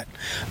 guess what?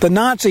 The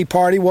Nazi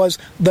Party was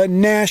the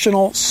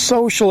National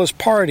Socialist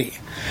Party.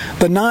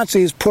 The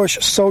Nazis push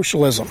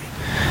socialism.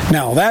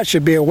 Now, that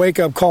should be a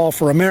wake-up call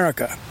for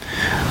America.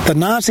 The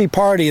Nazi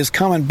Party is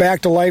coming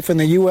back to life in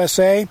the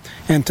USA,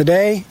 and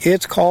today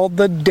it's called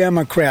the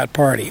Democrat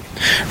Party.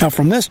 Now,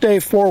 from this day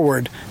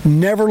forward,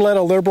 never let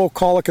a liberal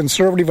call a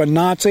conservative a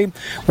Nazi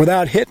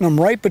without hitting them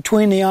right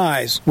between the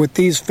eyes with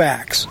these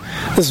facts.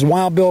 This is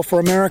Wild Bill for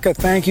America.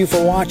 Thank you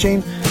for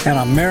watching, and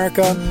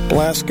America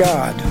bless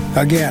God.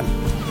 Again.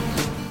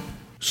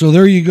 So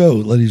there you go,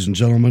 ladies and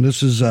gentlemen.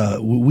 This is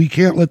we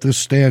can't let this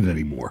stand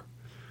anymore.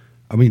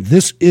 I mean,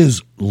 this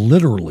is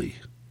literally,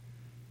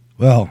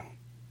 well,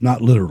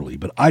 not literally,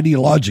 but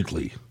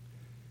ideologically,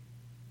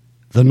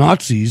 the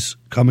Nazis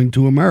coming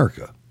to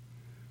America.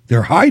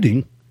 They're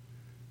hiding.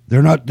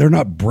 They're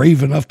not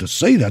brave enough to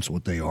say that's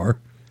what they are.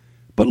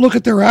 But look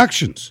at their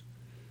actions.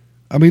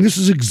 I mean, this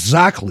is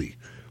exactly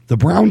the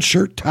brown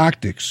shirt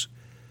tactics.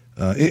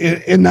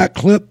 In that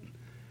clip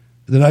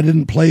that I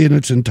didn't play in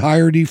its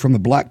entirety from the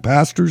Black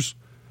Pastors,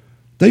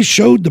 they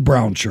showed the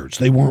brown shirts.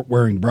 They weren't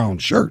wearing brown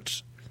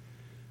shirts.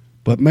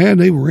 But, man,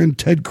 they were in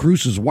Ted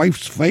Cruz's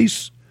wife's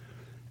face,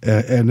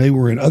 and they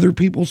were in other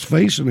people's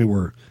face, and they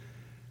were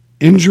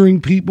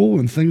injuring people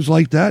and things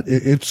like that.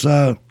 It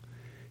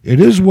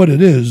is what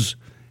it is,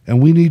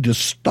 and we need to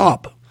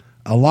stop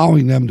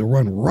allowing them to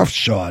run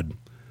roughshod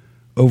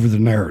over the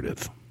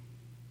narrative.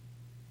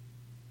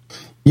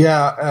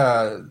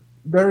 Yeah,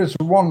 there is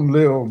one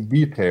little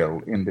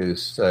detail in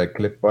this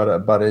clip,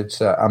 but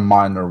it's a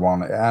minor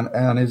one,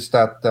 and it's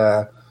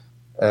that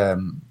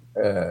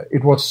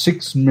it was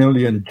 6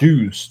 million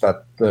Jews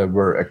that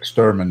were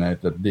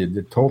exterminated.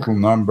 The total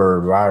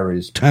number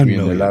varies between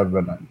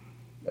 11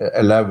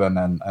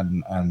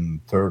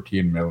 and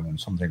 13 million,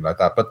 something like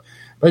that. But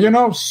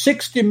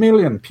 60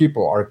 million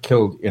people are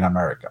killed in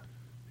America.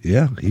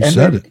 Yeah, he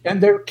said it.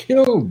 And they're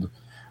killed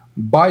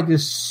by the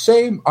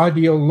same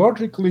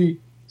ideologically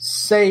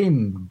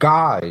same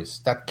guys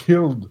that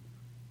killed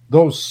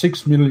those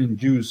 6 million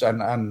Jews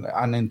and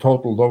in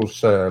total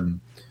those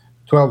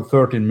 12,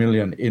 13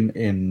 million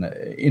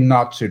in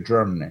Nazi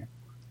Germany.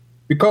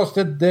 Because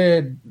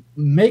they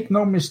make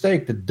no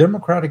mistake, the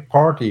Democratic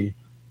Party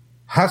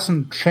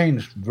hasn't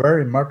changed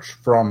very much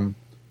from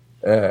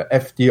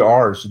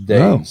FDR's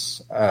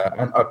days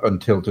and up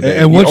until today.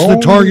 And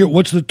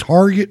what's the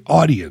target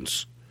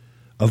audience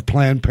of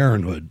Planned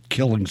Parenthood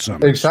killing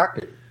summers?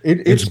 Exactly.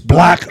 It's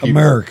black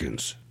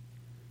Americans.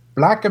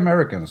 Black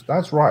Americans,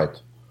 that's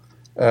right.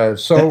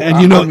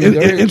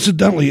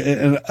 Incidentally,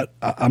 and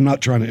I'm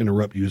not trying to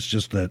interrupt you. It's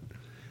just that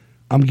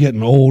I'm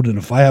getting old, and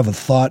if I have a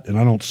thought and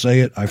I don't say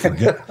it, I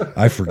forget.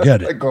 I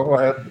forget it. Go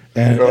ahead.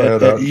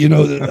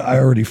 I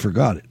already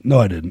forgot it. No,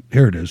 I didn't.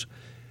 Here it is.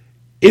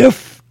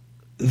 If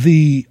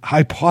the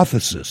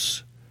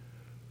hypothesis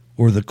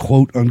or the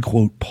quote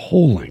unquote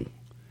polling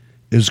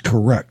is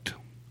correct,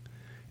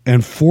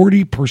 and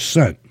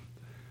 40%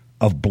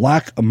 of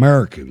black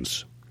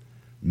Americans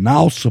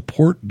now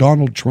support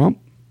Donald Trump,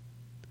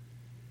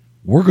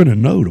 we're going to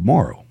know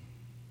tomorrow.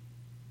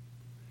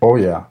 Oh,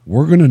 yeah.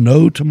 We're going to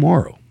know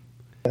tomorrow.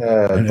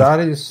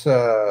 The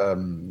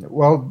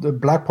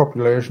black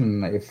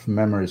population, if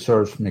memory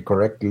serves me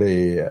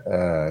correctly,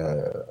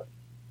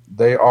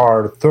 they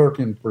are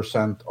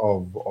 13%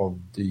 of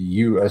the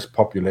U.S.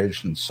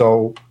 population.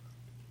 So,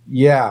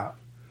 yeah.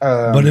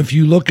 But if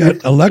you look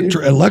at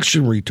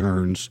election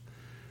returns,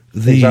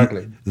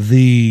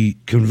 the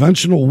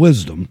conventional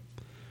wisdom,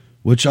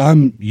 which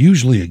I'm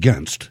usually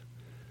against,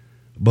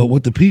 but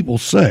what the people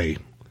say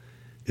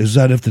is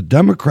that if the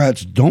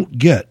Democrats don't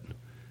get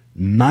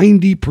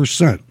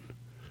 90%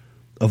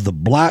 of the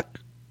black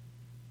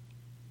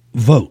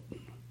vote,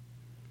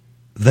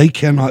 they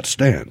cannot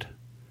stand.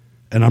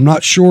 And I'm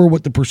not sure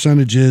what the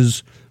percentage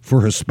is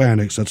for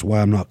Hispanics. That's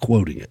why I'm not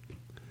quoting it.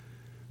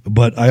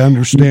 But I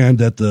understand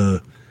that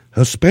the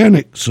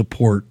Hispanic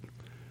support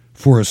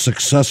for a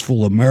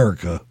successful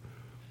America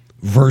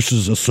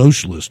versus a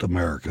socialist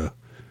America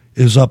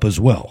is up as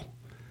well.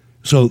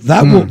 So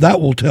that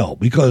will tell,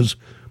 because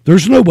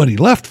there's nobody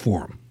left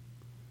for them.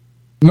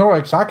 No,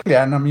 exactly.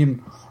 And I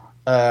mean,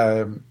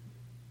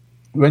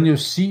 when you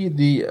see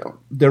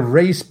the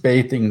race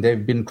baiting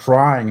they've been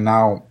trying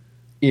now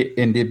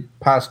in the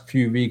past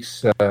few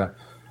weeks up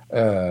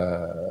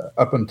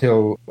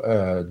until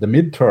the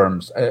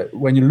midterms,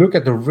 when you look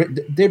at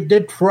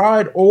they've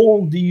tried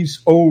all these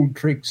old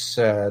tricks.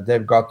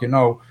 They've got,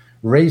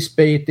 race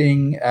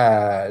baiting,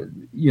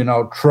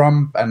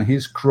 Trump and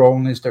his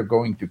cronies, they're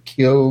going to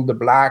kill the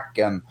black,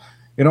 and,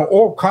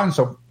 all kinds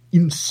of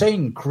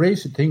insane,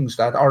 crazy things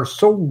that are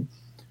so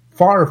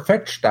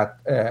far-fetched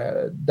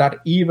that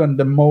even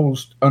the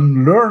most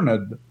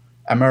unlearned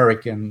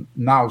American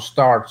now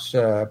starts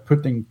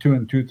putting two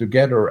and two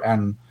together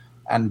and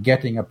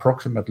getting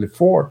approximately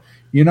four.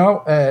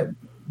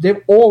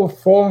 they've all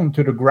fallen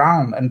to the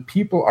ground, and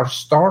people are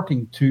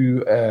starting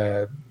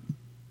to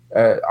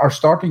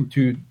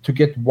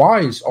get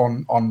wise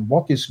on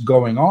what is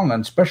going on,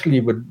 and especially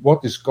with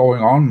what is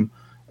going on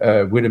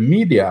with the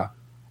media.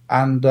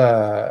 And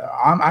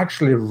I'm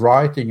actually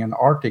writing an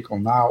article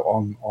now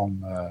on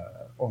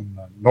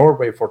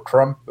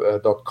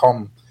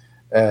NorwayForTrump.com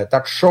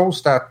that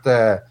shows that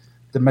the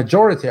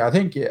majority, I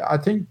think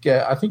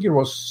it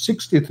was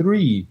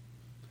 63%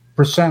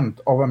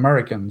 of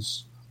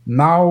Americans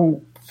now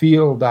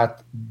feel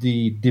that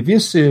the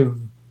divisive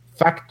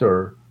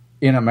factor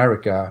in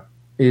America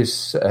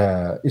is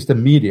the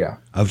media.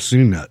 I've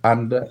seen that,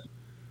 and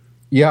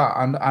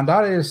and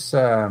that is,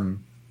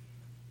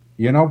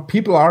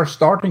 people are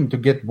starting to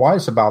get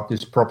wise about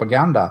this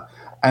propaganda,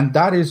 and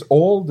that is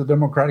all the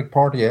Democratic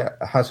Party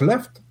has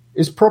left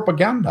is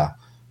propaganda.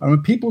 And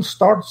when people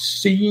start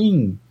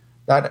seeing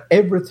that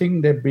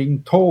everything they're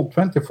being told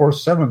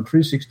 24/7,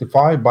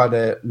 365 by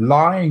the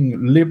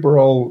lying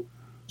liberal,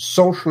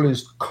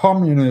 socialist,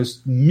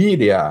 communist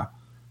media,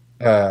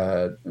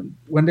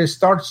 when they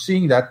start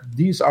seeing that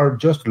these are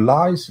just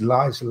lies,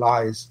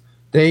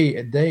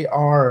 they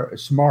are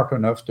smart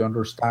enough to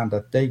understand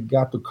that they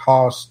got to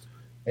cast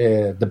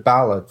the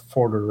ballot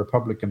for the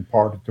Republican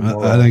Party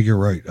tomorrow. I think you're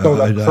right.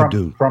 So I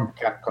do. Trump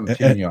can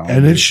continue.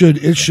 And it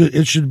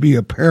should be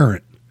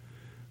apparent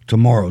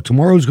tomorrow.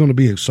 Tomorrow's going to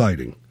be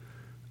exciting.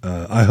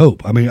 I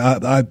hope. I mean,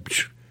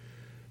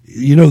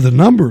 the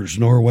numbers,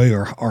 Norway,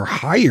 are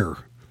higher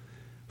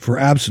for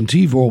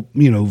absentee vote,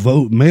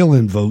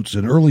 mail-in votes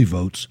and early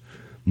votes,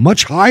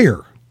 much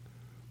higher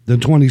than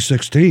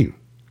 2016.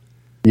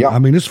 Yeah, I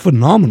mean, it's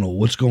phenomenal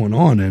what's going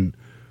on, and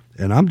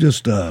I'm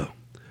just,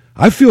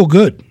 I feel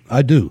good.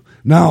 I do.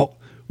 Now,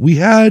 we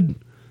had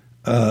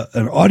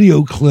an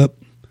audio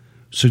clip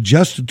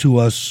suggested to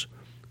us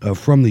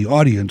from the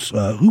audience.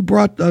 Who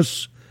brought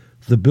us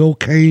the Bill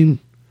Cain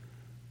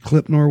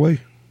clip, Norway?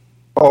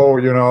 Oh,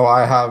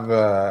 I have.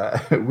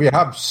 We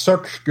have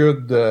such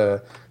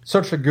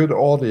a good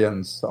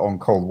audience on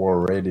Cold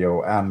War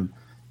Radio, and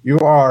you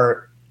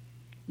are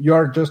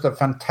just a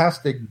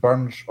fantastic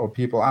bunch of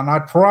people. And I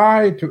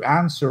try to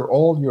answer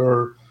all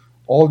your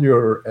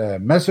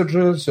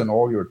messages and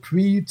all your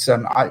tweets,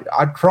 and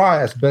I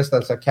try as best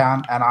as I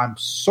can. And I'm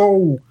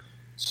so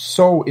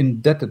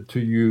indebted to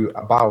you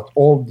about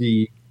all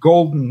the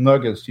golden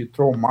nuggets you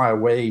throw my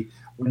way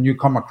when you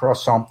come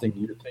across something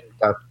you think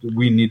that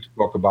we need to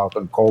talk about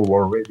on Cold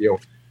War Radio.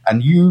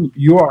 And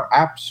you are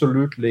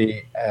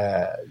absolutely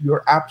a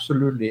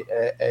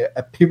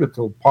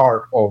pivotal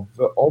part of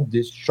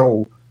this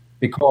show,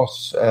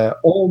 because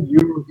all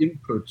your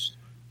inputs,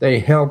 they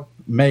help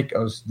make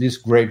us this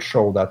great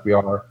show that we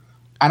are.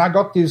 And I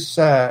got this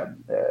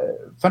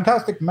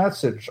fantastic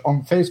message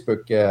on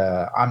Facebook.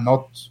 I'm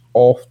not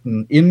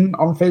often in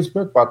on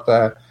Facebook, but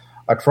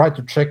I try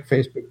to check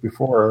Facebook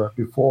before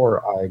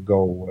I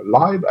go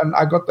live, and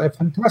I got a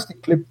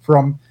fantastic clip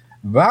from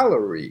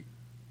Valerie.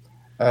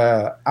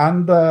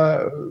 And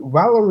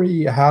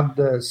Valerie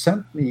had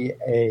sent me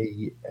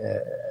a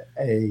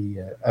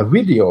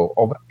video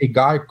of a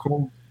guy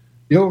called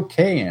Bill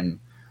Cain.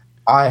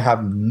 I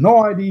have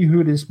no idea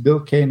who this Bill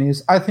Cain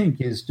is. I think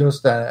he's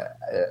just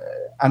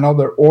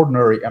another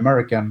ordinary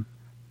American.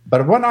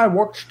 But when I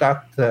watched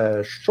that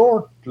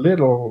short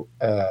little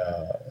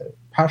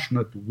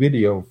passionate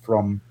video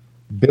from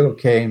Bill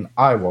Cain,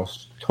 I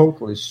was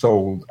totally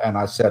sold, and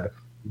I said,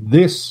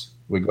 this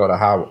we got to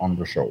have on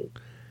the show.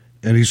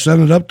 And he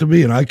sent it up to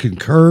me, and I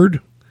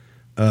concurred.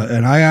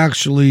 And I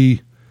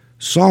actually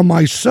saw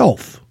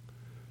myself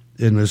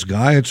in this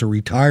guy. It's a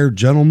retired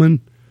gentleman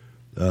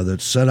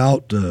that set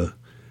out to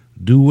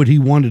do what he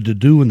wanted to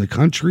do in the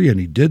country, and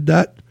he did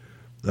that,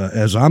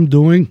 as I'm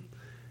doing.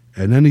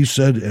 And then he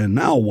said, and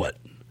now what?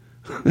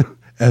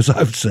 As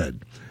I've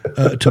said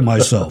to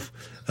myself.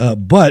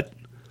 But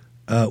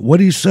what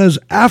he says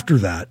after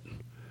that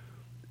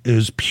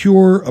is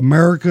pure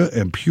America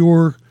and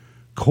pure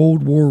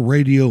Cold War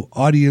Radio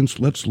audience.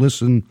 Let's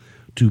listen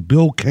to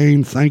Bill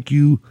Cain. Thank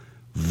you,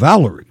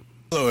 Valerie.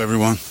 Hello,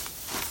 everyone.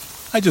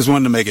 I just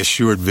wanted to make a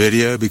short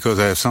video because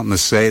I have something to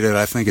say that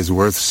I think is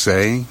worth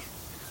saying.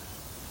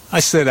 I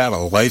set out a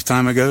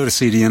lifetime ago to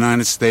see the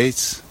United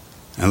States,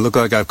 and it looked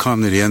like I've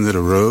come to the end of the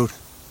road.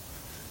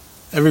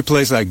 Every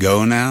place I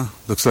go now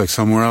looks like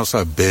somewhere else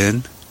I've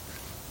been.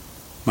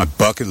 My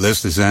bucket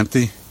list is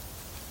empty.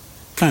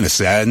 Kind of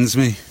saddens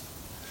me.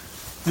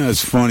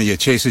 It's funny, you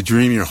chase a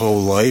dream your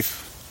whole life,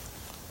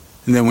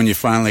 and then when you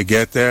finally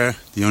get there,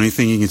 the only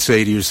thing you can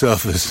say to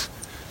yourself is,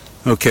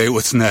 okay,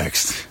 what's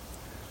next?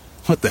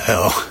 What the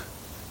hell?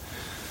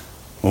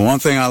 Well, one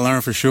thing I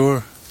learned for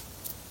sure,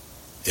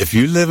 if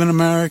you live in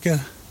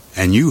America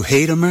and you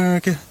hate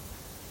America,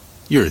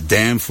 you're a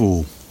damn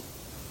fool.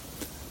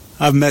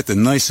 I've met the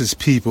nicest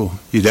people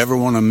you'd ever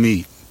want to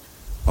meet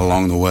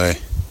along the way.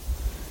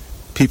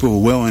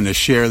 People willing to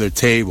share their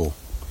table,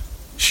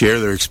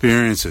 share their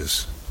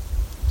experiences.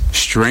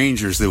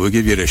 Strangers that will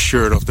give you the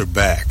shirt off their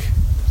back.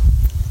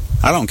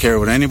 I don't care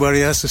what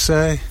anybody has to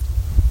say.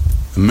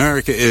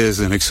 America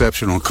is an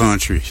exceptional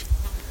country.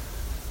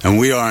 And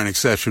we are an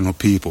exceptional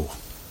people.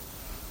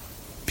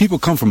 People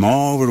come from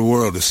all over the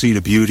world to see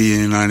the beauty of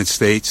the United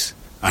States.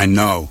 I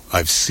know.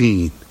 I've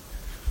seen.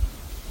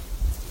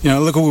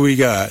 Look at what we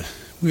got.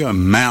 We got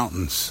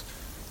mountains,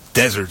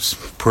 deserts,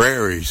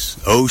 prairies,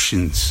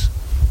 oceans,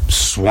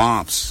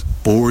 swamps,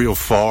 boreal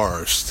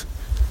forest,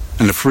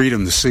 and the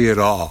freedom to see it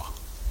all.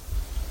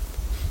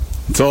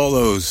 It's all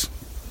those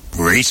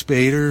race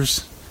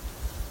baiters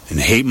and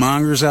hate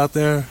mongers out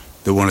there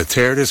that want to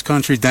tear this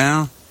country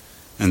down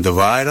and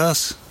divide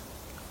us.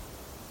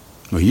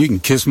 Well, you can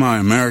kiss my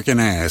American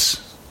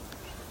ass,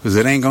 because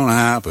it ain't going to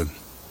happen.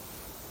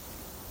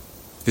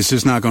 It's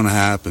just not going to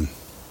happen.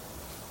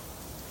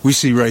 We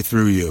see right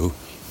through you.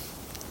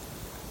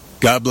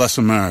 God bless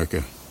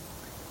America.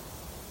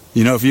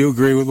 If you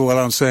agree with what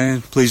I'm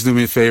saying, please do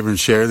me a favor and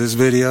share this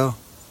video.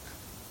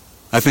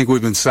 I think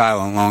we've been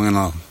silent long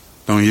enough,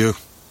 don't you?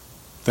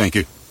 Thank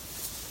you.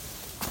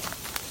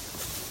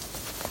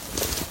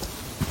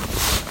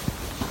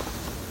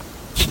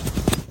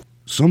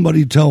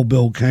 Somebody tell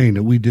Bill Cain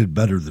that we did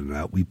better than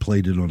that. We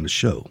played it on the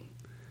show.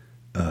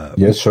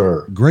 Yes,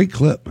 sir. Great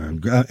clip,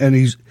 man. And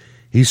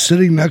he's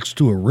sitting next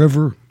to a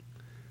river,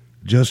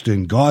 just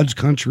in God's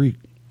country,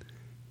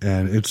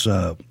 and it's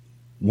a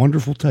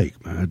wonderful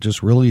take, man. It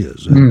just really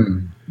is.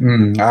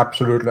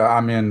 Absolutely.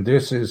 I mean,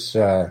 this is,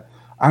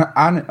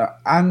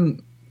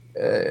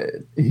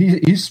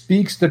 he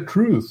speaks the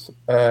truth,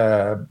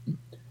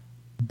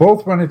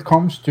 both when it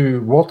comes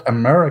to what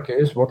America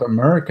is, what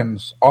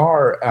Americans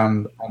are,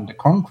 and the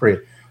country,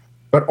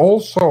 but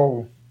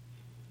also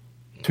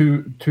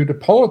to the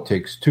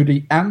politics, to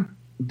the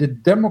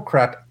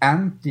Democrat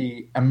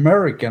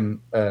anti-American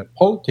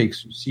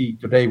politics you see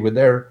today, with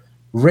their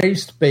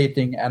race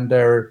baiting and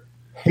their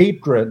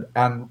hatred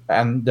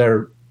and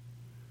their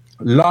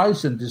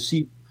lies and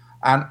deceit.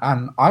 And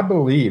I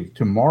believe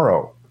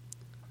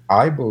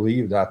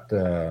that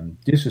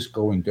this is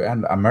going to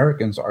end.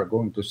 Americans are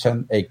going to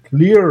send a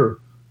clear,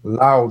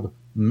 loud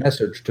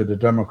message to the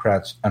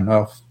Democrats: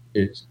 enough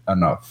is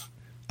enough.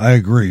 I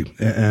agree.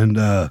 And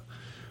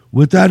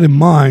with that in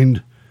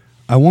mind,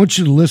 I want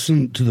you to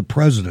listen to the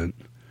president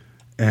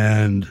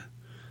and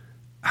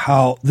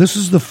how this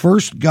is the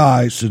first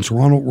guy since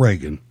Ronald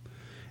Reagan.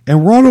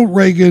 And Ronald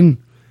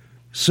Reagan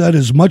said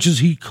as much as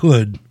he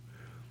could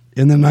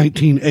in the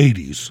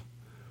 1980s.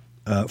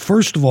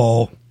 First of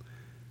all,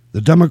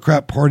 the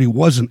Democrat Party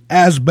wasn't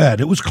as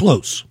bad. It was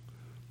close.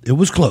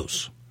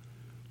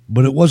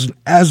 But it wasn't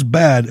as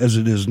bad as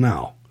it is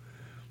now.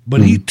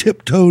 But he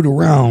tiptoed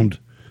around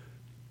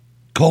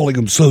calling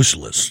them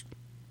socialists.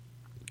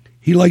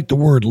 He liked the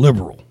word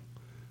liberal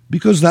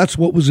because that's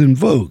what was in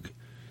vogue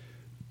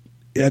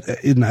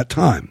in that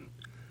time.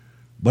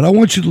 But I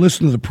want you to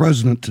listen to the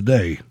president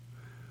today,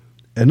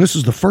 and this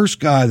is the first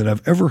guy that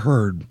I've ever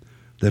heard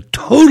that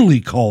totally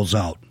calls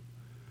out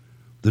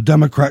the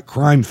Democrat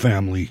crime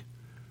family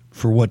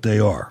for what they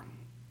are.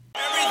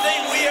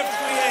 Everything we have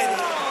created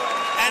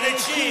and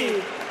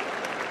achieved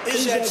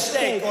is at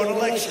stake on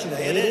Election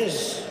Day. It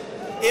is.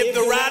 If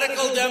the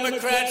radical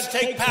Democrats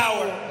take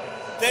power,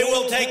 they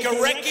will take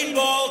a wrecking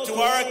ball to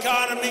our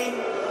economy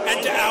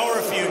and to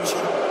our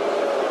future.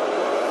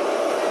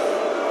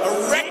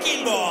 A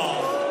wrecking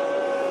ball.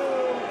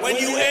 When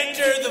you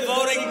enter the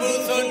voting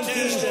booth on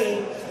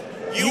Tuesday,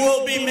 you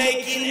will be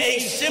making a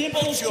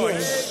simple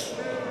choice.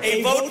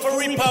 A vote for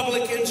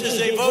Republicans is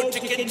a vote to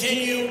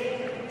continue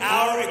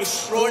our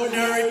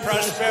extraordinary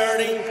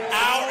prosperity,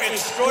 our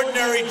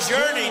extraordinary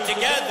journey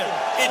together.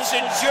 It's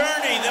a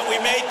journey that we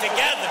made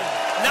together,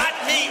 not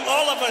me,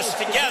 all of us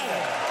together.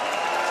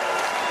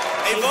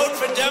 A vote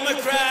for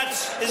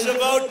Democrats is a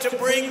vote to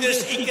bring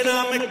this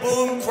economic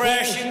boom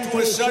crashing to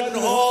a sudden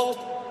halt.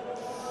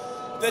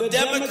 The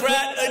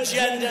Democrat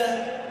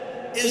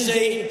agenda is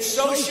a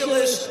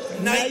socialist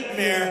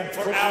nightmare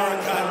for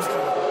our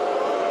country.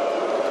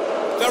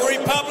 The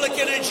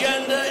Republican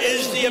agenda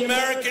is the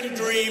American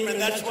dream, and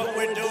that's what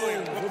we're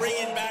doing. We're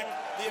bringing back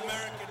the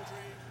American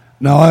dream.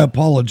 Now, I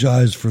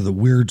apologize for the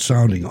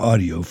weird-sounding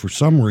audio. For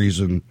some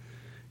reason,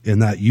 in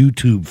that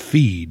YouTube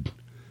feed,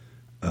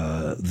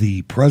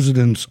 the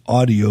president's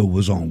audio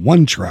was on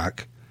one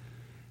track,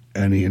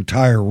 and the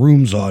entire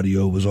room's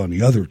audio was on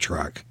the other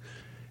track.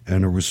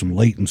 And there was some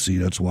latency.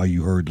 That's why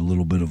you heard a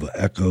little bit of an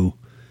echo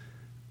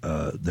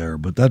there.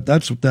 But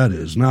that's what that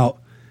is. Now,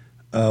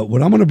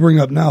 what I'm going to bring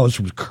up now is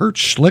from Kurt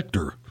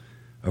Schlichter,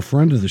 a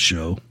friend of the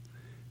show,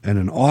 and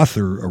an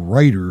author, a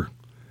writer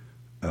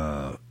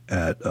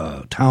at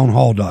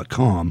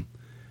townhall.com,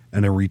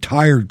 and a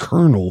retired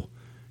colonel,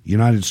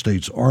 United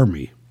States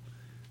Army.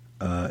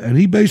 And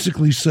he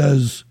basically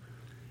says,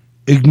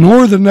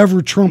 ignore the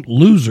never Trump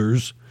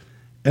losers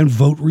and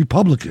vote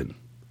Republican.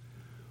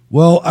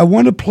 Well, I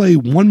want to play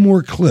one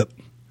more clip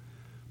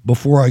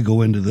before I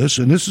go into this,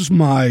 and this is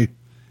my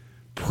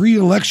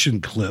pre-election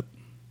clip.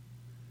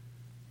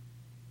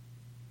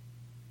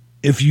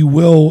 If you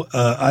will,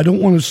 I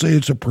don't want to say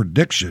it's a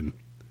prediction,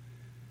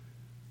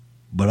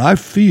 but I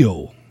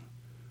feel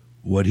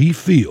what he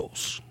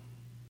feels.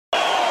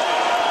 There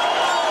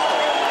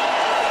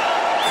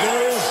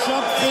is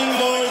something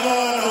going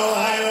on in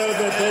Ohio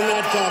that they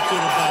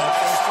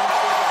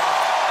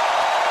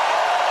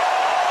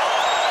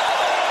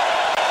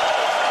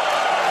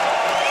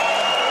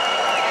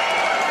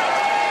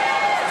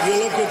You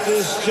look at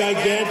this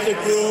gigantic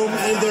room,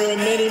 and there are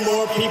many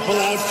more people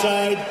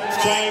outside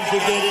trying to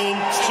get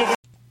in.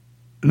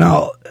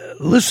 Now,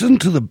 listen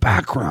to the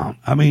background.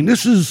 I mean,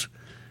 this is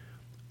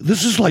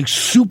like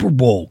Super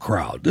Bowl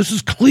crowd. This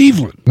is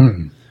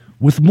Cleveland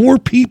with more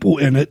people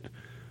in it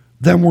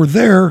than were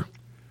there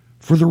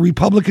for the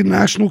Republican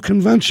National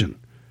Convention.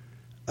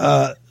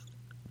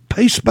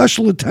 Pay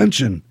special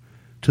attention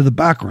to the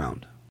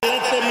background.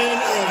 Let them in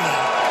or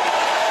not.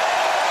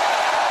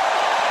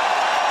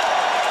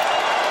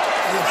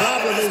 And the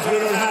problem is we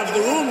don't have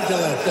the room to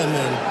let them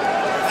in.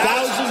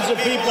 Thousands of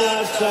people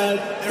outside.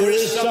 There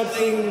is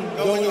something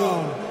going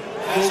on.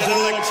 There's an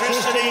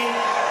electricity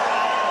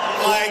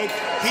like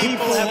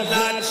people have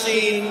not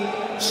seen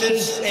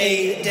since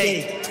a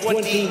date,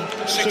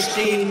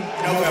 2016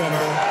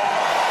 November.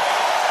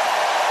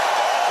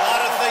 A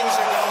lot of things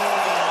are going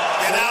on.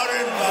 Get out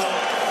and vote.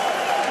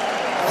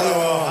 Hello,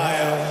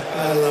 Ohio.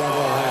 I love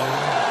Ohio.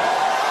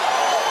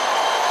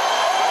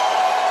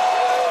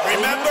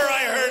 Remember,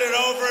 I heard it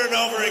over and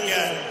over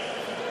again.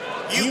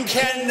 You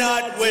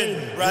cannot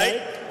win,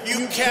 right?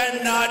 You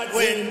cannot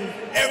win.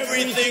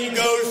 Everything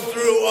goes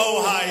through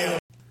Ohio.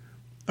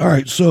 All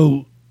right,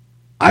 so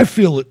I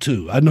feel it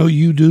too. I know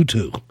you do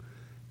too.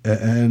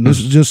 And this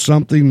is just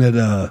something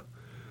that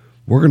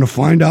we're going to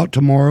find out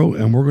tomorrow,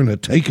 and we're going to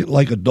take it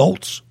like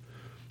adults,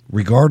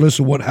 regardless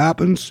of what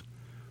happens.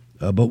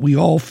 But we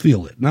all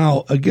feel it.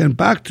 Now, again,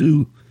 back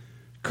to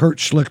Kurt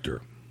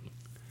Schlichter.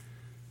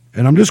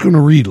 And I'm just going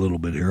to read a little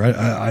bit here.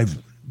 I've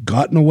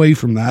gotten away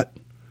from that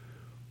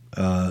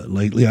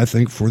lately, I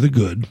think, for the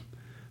good.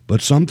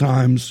 But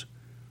sometimes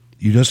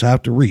you just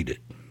have to read it.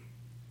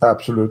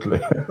 Absolutely.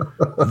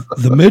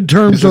 The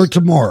midterms are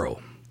tomorrow,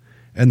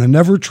 and the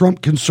Never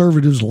Trump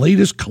conservatives'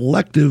 latest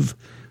collective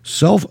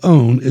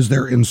self-own is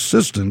their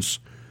insistence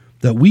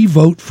that we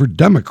vote for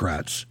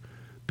Democrats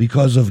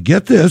because of,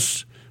 get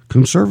this,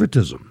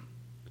 conservatism.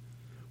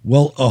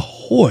 Well,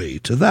 ahoy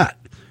to that,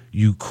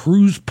 you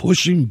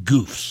cruise-pushing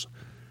goofs.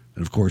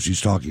 And, of course,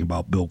 he's talking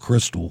about Bill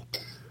Kristol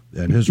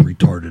and his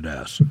retarded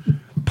ass.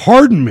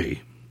 Pardon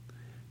me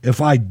if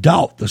I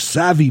doubt the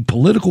savvy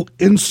political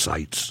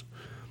insights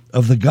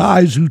of the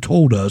guys who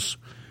told us,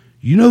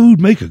 you know who'd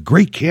make a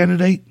great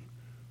candidate?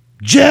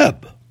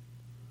 Jeb.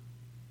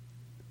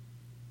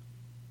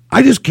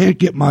 I just can't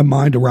get my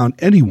mind around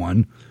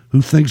anyone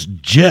who thinks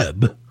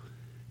Jeb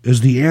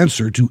is the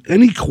answer to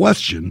any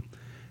question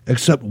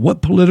except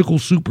what political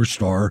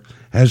superstar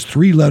has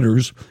 3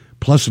 letters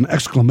plus an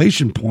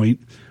exclamation point,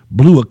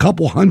 blew a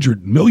couple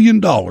 $100 million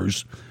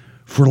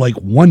for like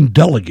one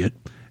delegate,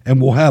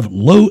 and will have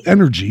low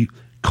energy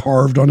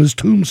carved on his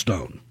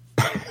tombstone.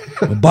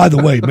 Well, by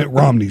the way, Mitt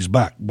Romney's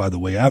back. By the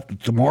way, after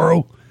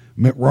tomorrow,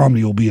 Mitt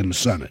Romney will be in the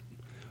Senate.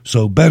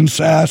 So Ben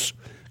Sass,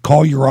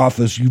 call your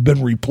office. You've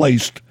been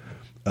replaced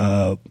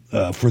for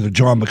the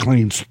John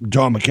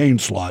McCain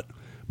slot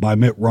by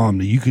Mitt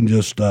Romney. You can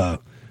just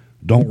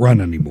don't run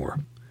anymore.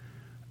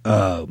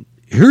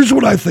 Here's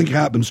what I think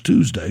happens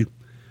Tuesday,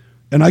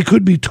 and I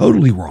could be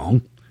totally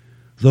wrong,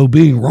 though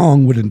being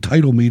wrong would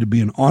entitle me to be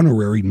an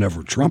honorary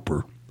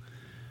never-Trumper.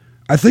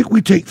 I think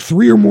we take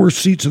 3 or more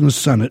seats in the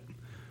Senate.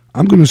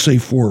 I'm going to say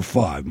 4 or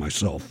 5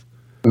 myself.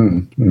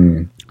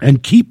 And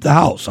keep the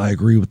House. I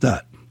agree with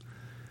that.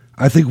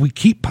 I think we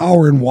keep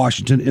power in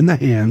Washington in the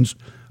hands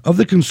of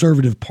the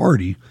Conservative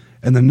Party,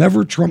 and the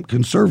never-Trump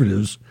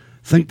conservatives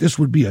think this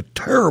would be a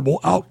terrible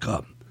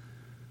outcome.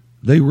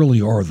 They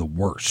really are the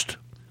worst.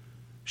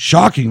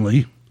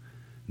 Shockingly,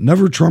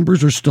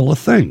 never-Trumpers are still a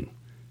thing,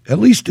 at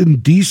least in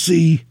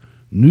D.C.,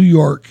 New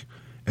York,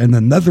 and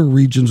the nether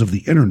regions of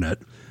the internet,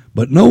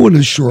 but no one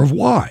is sure of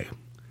why.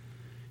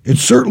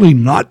 It's certainly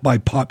not by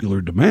popular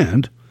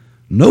demand.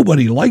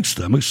 Nobody likes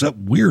them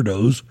except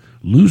weirdos,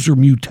 loser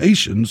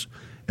mutations,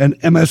 and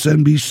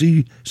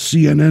MSNBC,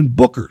 CNN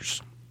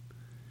bookers.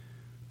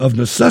 Of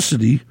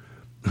necessity,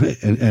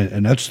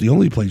 and that's the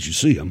only place you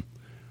see them,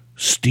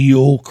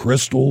 Steele,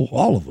 Kristol,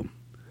 all of them.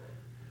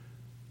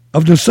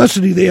 Of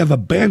necessity, they have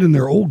abandoned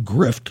their old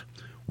grift.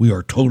 We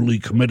are totally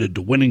committed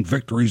to winning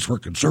victories for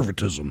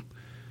conservatism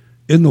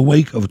in the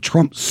wake of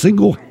Trump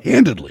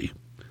single-handedly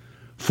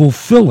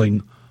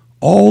fulfilling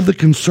all the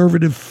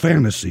conservative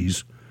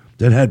fantasies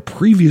that had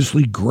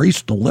previously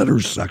graced the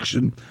letters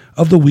section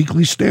of the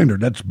Weekly Standard.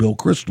 That's Bill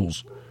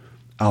Kristol's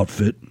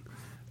outfit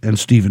and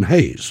Stephen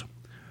Hayes.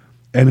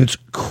 And it's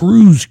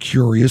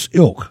cruise-curious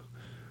ilk.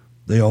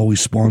 They always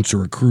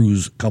sponsor a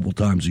cruise a couple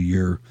times a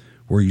year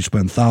where you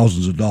spend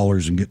thousands of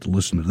dollars and get to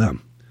listen to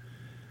them.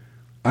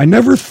 I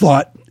never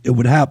thought it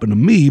would happen to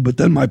me, but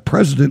then my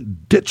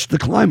president ditched the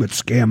climate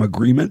scam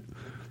agreement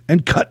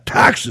and cut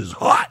taxes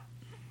hot.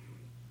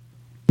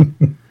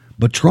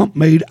 But Trump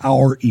made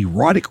our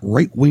erotic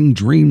right-wing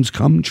dreams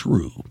come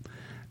true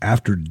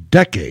after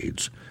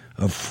decades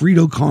of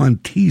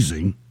FreedoCon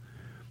teasing,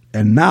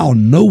 and now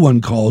no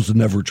one calls the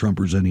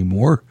Never-Trumpers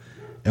anymore,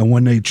 and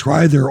when they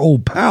try their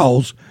old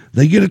pals,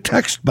 they get a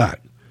text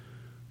back.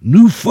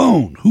 New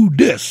phone, who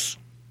dis?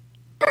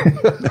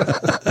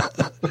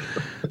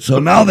 So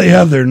now they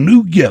have their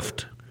new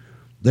gift.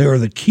 They are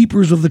the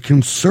keepers of the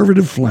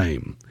conservative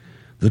flame.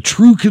 the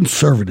true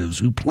conservatives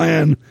who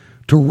plan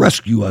to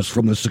rescue us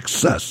from the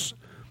success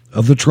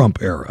of the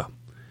Trump era.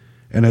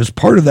 And as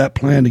part of that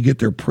plan to get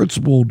their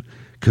principled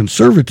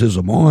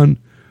conservatism on,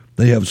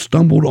 they have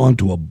stumbled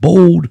onto a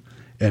bold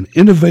and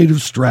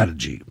innovative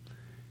strategy: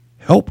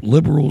 help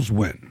liberals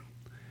win.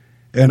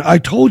 And I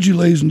told you,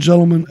 ladies and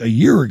gentlemen, a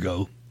year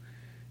ago,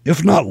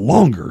 if not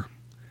longer,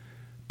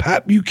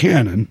 Pat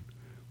Buchanan,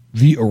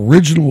 the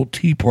original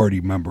Tea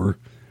Party member,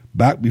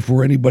 back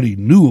before anybody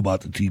knew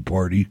about the Tea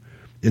Party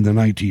in the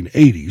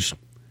 1980s,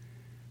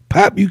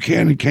 Pat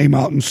Buchanan came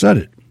out and said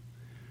it.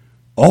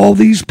 All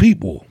these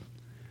people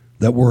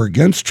that were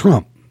against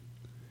Trump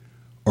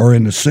are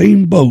in the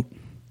same boat.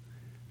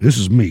 This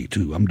is me,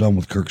 too. I'm done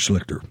with Kirk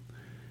Schlichter.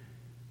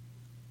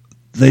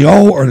 They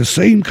all are the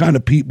same kind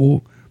of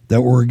people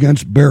that were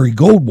against Barry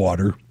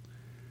Goldwater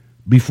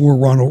before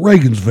Ronald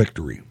Reagan's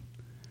victory.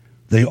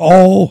 They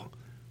all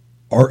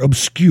are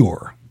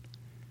obscure.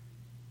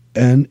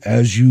 And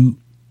as you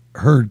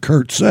heard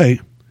Kurt say,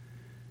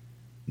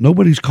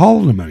 nobody's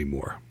calling them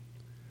anymore.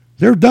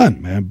 They're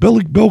done, man.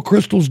 Bill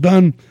Kristol's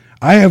done.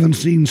 I haven't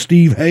seen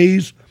Steve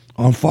Hayes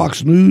on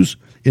Fox News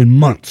in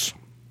months.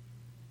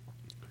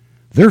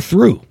 They're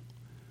through.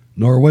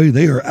 Norway,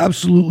 they are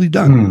absolutely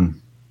done.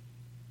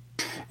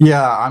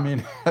 Yeah, I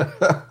mean,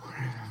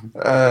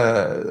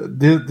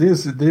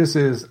 this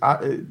is,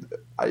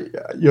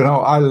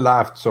 I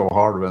laughed so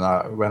hard when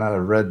I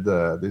read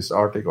this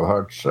article,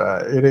 Hutch.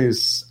 It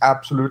is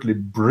absolutely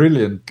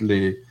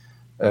brilliantly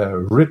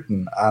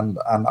written, and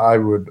I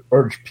would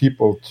urge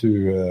people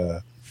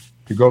to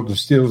go to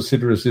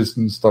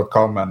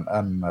steelcityresistance.com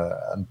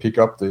and pick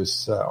up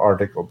this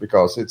article,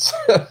 because it's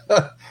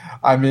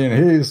I mean,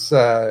 he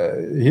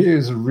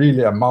is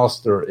really a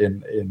master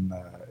in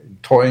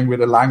toying with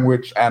the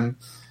language and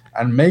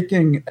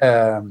making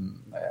the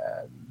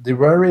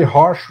very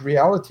harsh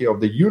reality of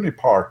the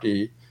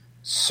uniparty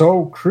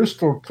so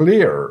crystal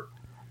clear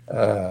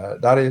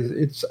that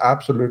it's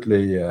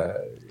absolutely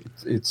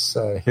it's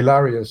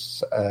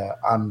hilarious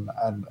and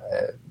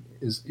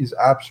is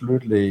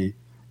absolutely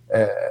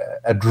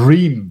a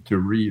dream to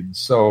read.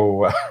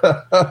 So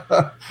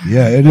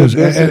yeah, it is,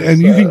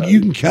 and you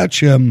can catch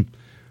him.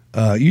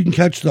 You can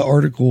catch the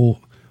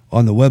article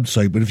on the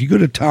website, but if you go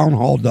to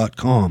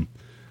townhall.com,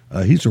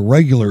 he's a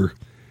regular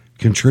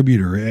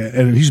contributor,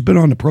 and he's been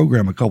on the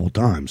program a couple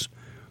times.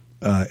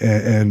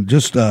 And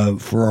just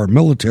for our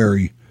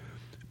military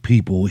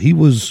people, he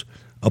was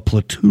a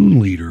platoon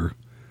leader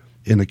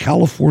in the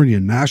California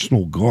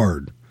National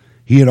Guard.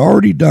 He had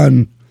already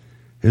done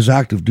his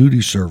active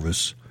duty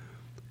service,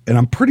 and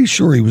I'm pretty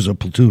sure he was a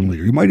platoon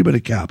leader. He might have been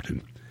a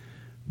captain,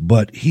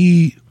 but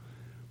he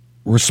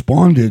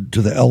responded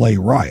to the LA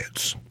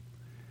riots.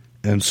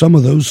 And some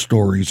of those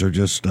stories are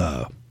just,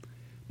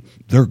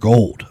 they're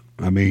gold.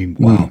 I mean,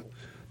 wow.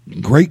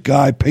 Great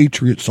guy,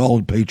 patriot,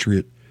 solid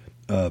patriot.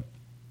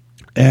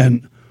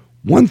 And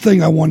one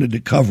thing I wanted to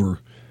cover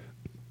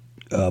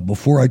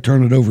before I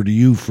turn it over to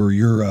you for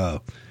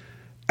your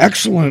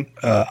excellent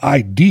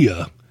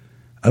idea,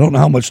 I don't know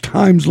how much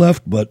time's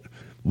left, but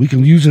we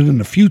can use it in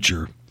the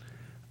future,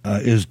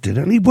 is did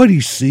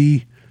anybody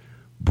see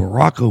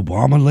Barack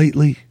Obama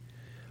lately?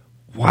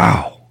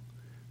 Wow.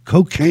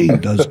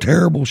 Cocaine does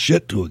terrible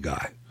shit to a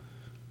guy.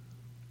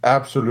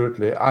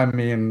 Absolutely. I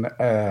mean,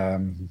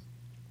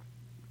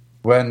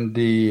 when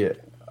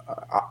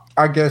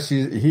I guess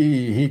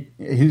he's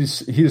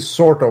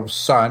sort of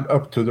signed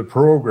up to the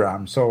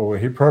program, so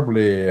he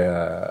probably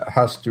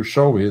has to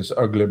show his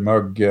ugly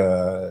mug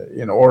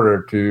in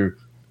order to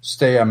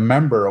stay a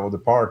member of the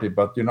party.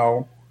 But you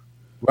know,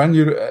 when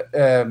you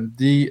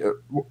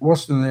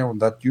what's the name of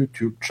that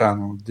YouTube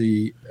channel?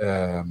 The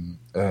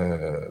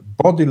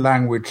Body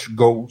Language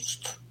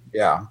Ghost.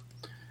 Yeah.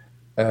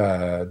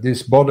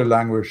 This body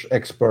language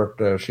expert,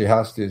 she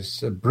has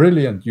this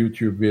brilliant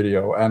YouTube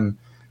video, and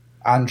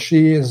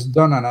she has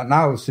done an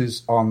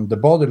analysis on the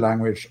body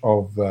language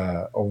of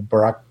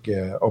Barack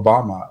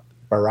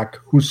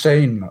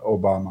Hussein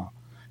Obama,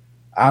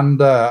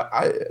 and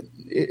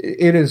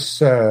it is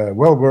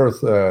well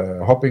worth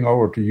hopping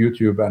over to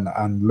YouTube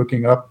and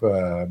looking up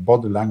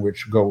Body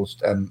Language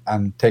Ghost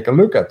and take a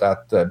look at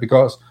that,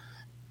 because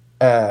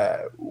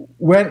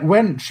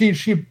when she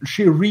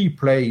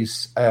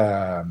replays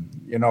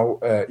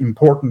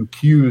important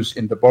cues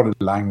in the body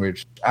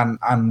language,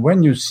 and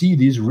when you see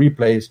these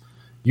replays,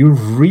 you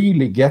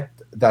really get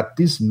that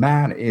this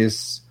man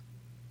is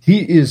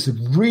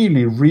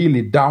really,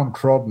 really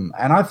downtrodden.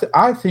 And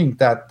I think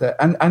that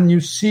and you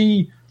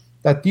see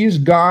that these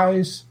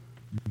guys,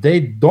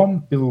 they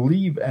don't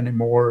believe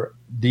anymore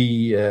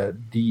the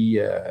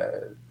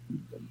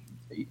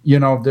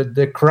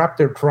crap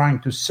they're trying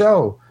to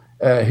sell.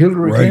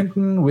 Hillary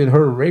Clinton with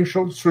her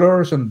racial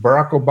slurs, and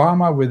Barack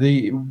Obama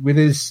with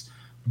his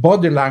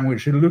body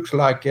language. He looks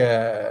like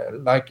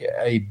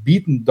a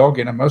beaten dog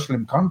in a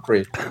Muslim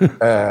country.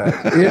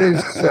 It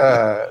is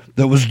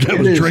that was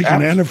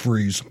drinking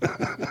antifreeze.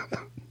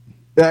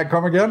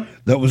 Come again?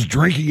 That was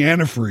drinking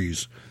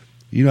antifreeze.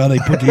 You know how they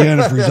put the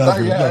antifreeze out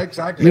there. Yeah,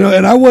 exactly. You know,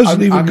 and I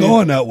wasn't even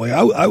going that way.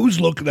 I was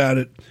looking at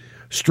it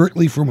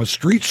strictly from a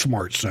street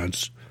smart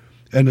sense.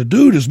 And the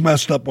dude is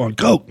messed up on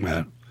coke,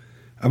 man.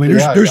 I mean,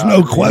 there's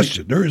no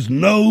question. There is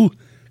no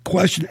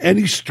question.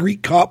 Any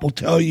street cop will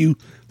tell you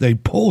they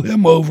pull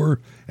him over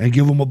and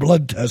give him a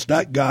blood test.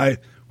 That guy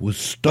was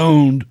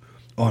stoned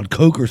on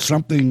coke or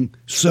something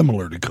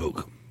similar to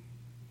coke.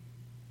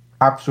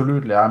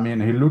 Absolutely. I mean,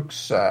 he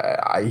looks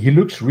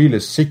really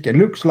sick. It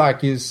looks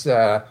like he's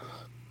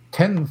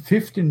 10,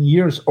 15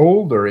 years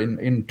older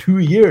in 2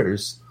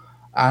 years.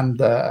 And,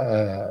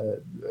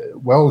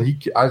 well,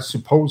 I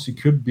suppose he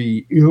could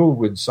be ill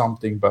with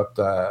something, but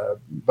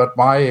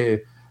my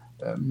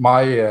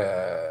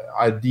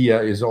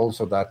idea is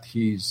also that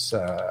he's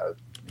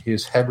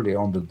heavily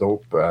on the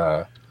dope,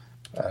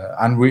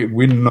 and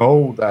we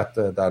know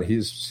that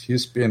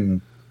he's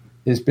been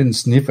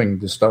sniffing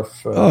the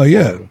stuff. Oh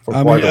yeah, for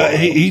I quite mean, a while,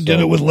 he did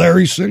it with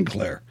Larry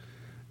Sinclair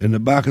in the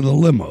back of the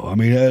limo. I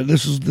mean,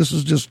 this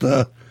is just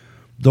the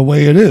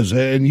way it is.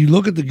 And you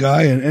look at the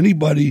guy, and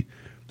anybody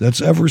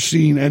that's ever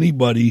seen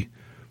anybody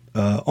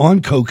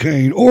on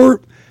cocaine,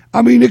 or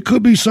I mean, it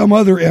could be some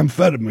other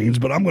amphetamines,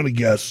 but I'm going to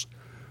guess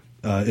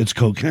it's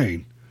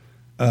cocaine.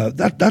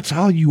 That's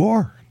how you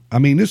are. I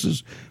mean, this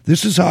is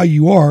how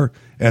you are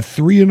at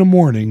 3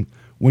 a.m.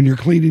 when you're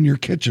cleaning your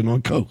kitchen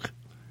on coke.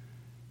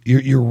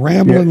 You're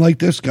rambling like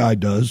this guy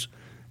does,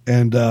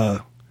 and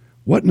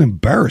what an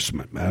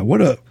embarrassment, man!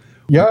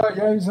 Yeah,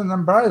 it's an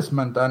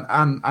embarrassment,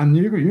 and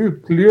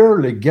you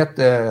clearly get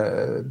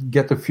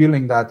the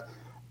feeling that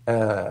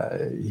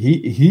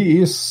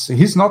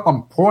he's not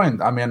on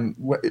point. I mean,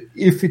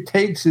 if he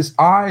takes his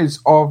eyes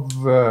off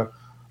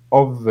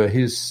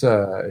his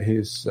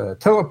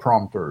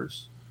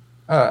teleprompters,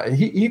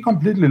 he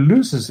completely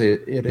loses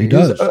it. He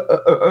does.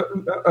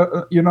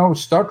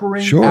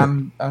 Stuttering Sure.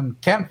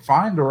 and can't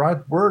find the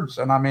right words.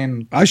 And I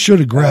mean, I should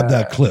have grabbed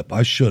that clip.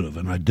 I should have,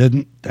 and I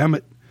didn't. Damn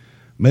it.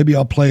 Maybe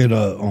I'll play it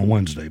on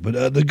Wednesday.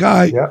 But the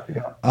guy,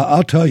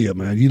 I'll tell you,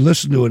 man, you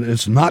listen to it,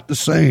 it's not the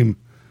same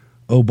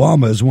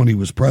Obama as when he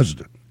was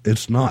president.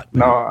 It's not.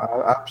 Man.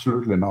 No,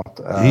 absolutely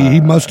not.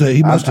 He must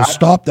have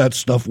stopped that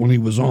stuff when he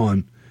was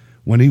in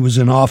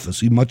office.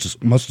 He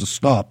must have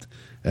stopped,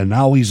 and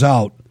now he's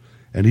out,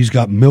 and he's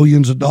got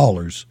millions of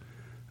dollars,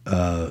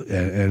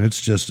 and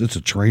it's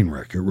a train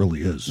wreck. It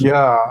really is.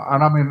 Yeah,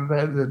 and I mean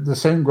the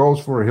same goes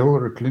for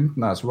Hillary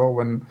Clinton as well.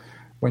 When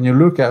you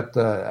look at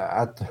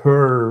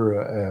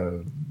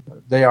her,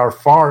 they are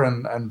far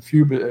and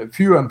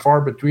few and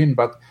far between.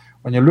 But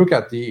when you look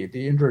at the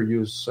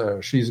interviews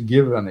she's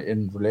given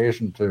in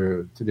relation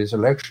to this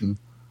election,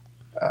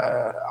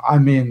 I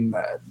mean,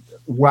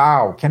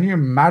 wow! Can you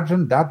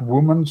imagine that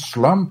woman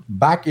slumped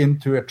back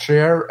into a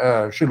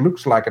chair? She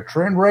looks like a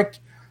train wreck.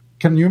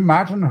 Can you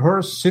imagine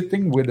her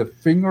sitting with a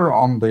finger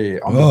on the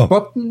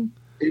button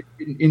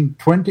in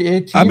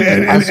 2018? I mean,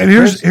 and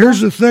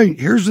here's the thing.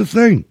 Here's the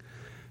thing.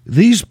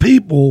 These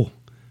people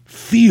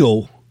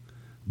feel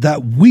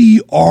that we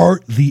are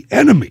the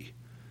enemy,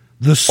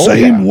 the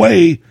same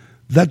way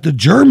that the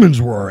Germans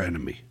were our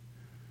enemy.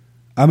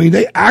 I mean,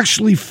 they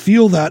actually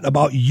feel that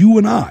about you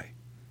and I.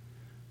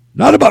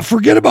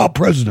 Forget about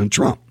President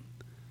Trump.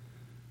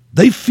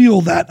 They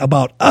feel that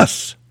about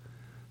us.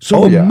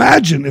 So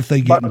imagine if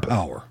they get in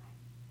power.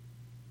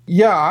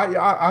 Yeah,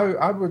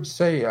 I would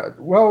say,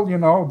 well,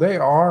 they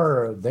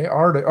are the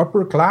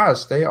upper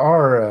class. They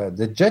are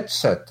the jet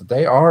set.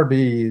 They are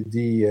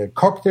the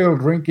cocktail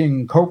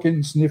drinking,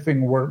 cocaine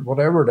sniffing,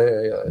 whatever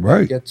they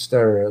gets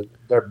their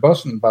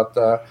buzzing. But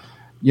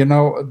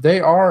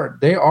they are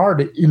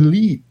the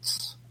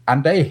elites,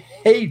 and they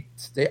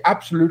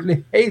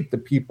absolutely hate the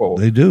people.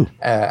 They do,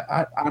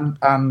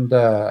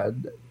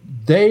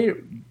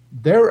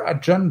 their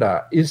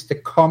agenda is the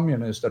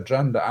communist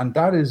agenda, and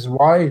that is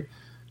why.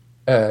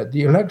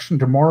 The election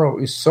tomorrow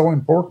is so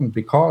important,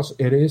 because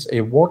it is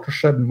a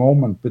watershed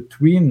moment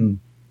between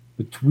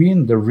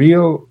the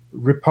real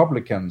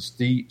Republicans,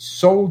 the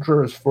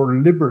soldiers for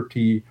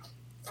liberty,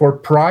 for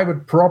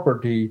private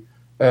property,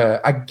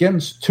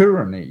 against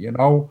tyranny,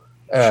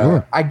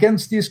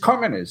 against these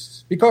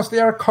communists, because they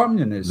are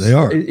communists. They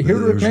are. Hillary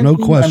There's Clinton no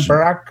question. and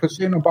Barack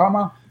Hussein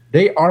Obama,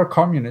 they are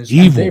communists.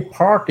 Evil. And their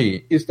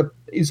party is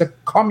a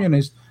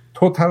communist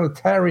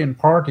totalitarian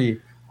party.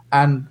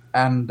 And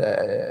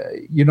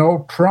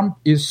Trump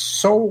is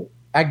so,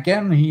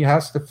 again, he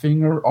has the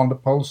finger on the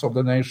pulse of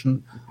the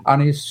nation,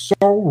 and he's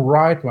so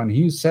right when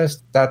he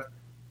says that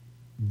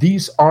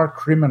these are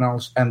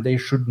criminals and they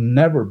should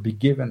never be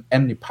given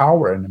any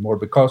power anymore.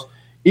 Because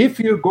if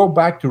you go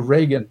back to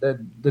Reagan,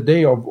 the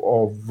day of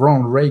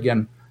Ronald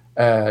Reagan,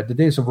 the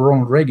days of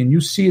Ronald Reagan,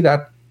 you see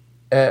that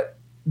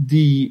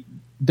the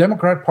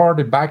Democrat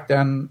Party back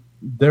then,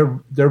 there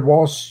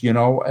was,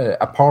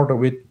 a part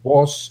of it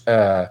was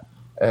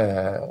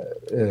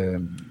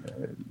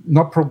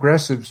not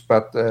progressives,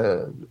 but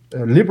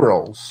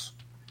liberals,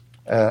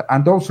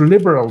 and those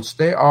liberals,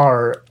 they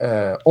are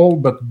all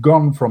but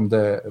gone from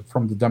the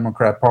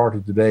Democrat Party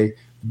today.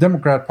 The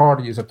Democrat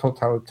Party is a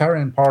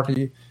totalitarian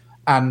party,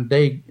 and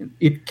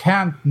it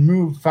can't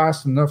move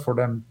fast enough for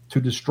them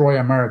to destroy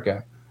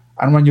America.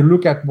 And when you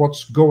look at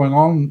what's going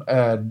on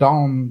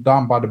down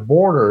by the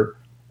border,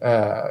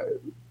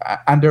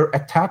 and they're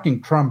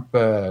attacking Trump.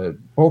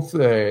 Both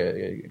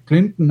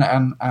Clinton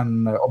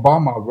and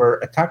Obama were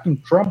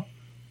attacking Trump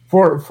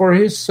for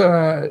his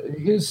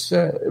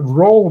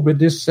role with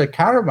this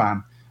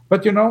caravan.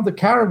 But the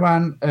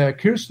caravan,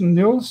 Kirsten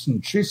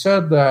Nielsen, she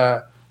said,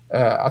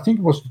 I think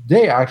it was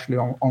today actually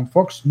on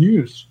Fox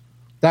News,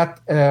 that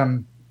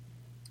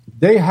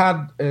they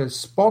had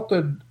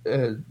spotted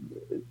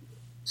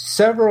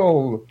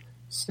several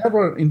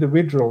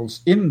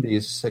individuals in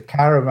this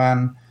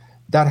caravan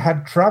that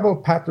had travel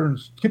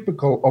patterns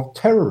typical of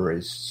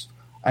terrorists,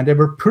 and they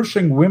were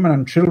pushing women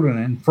and children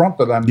in front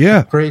of them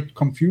to create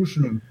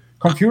confusion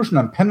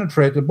and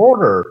penetrate the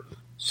border,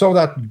 so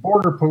that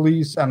border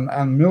police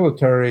and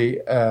military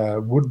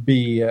would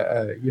be,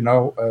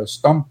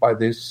 stumped by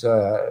this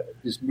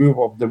move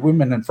of the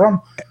women in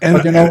front.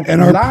 And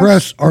our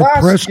press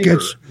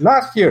gets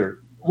last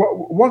year.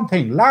 One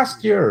thing,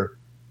 last year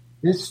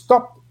they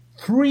stopped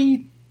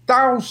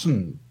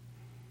 3,000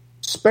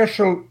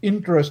 special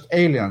interest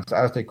aliens,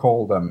 as they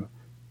call them,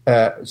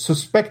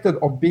 suspected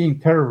of being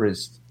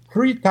terrorists.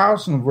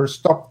 3,000 were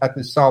stopped at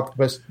the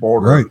southwest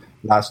border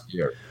last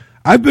year.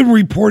 I've been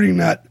reporting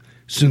that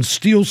since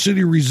Steel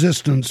City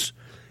Resistance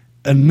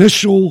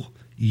initial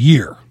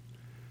year.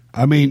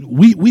 I mean,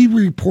 we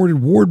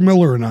reported, Ward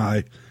Miller and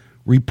I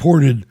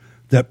reported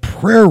that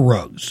prayer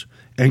rugs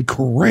and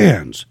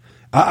Korans,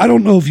 I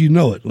don't know if you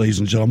know it, ladies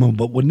and gentlemen,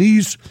 but when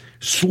these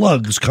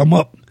slugs come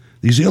up,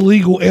 these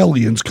illegal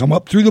aliens come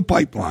up through the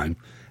pipeline,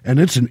 and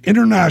it's an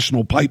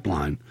international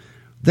pipeline,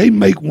 they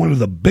make one of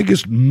the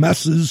biggest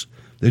messes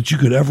that you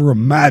could ever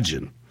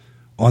imagine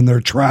on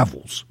their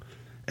travels.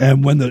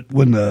 And when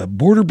the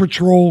Border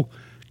Patrol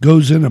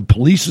goes in and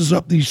polices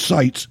up these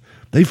sites,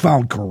 they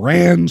found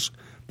Korans,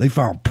 they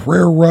found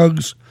prayer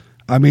rugs.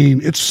 I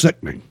mean, it's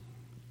sickening.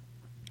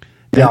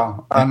 Yeah,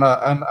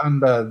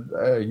 and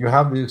you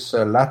have this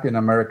Latin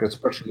America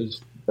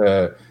specialist,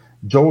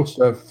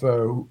 Joseph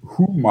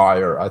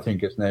Humeyer, I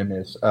think his name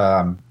is.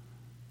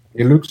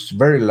 He looks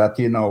very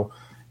Latino.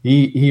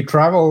 He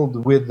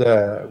traveled with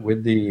the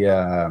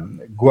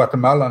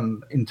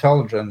Guatemalan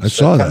intelligence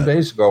 10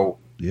 days ago.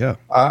 Yeah.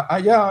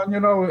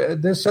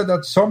 They said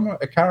that some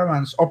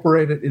caravans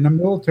operated in a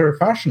military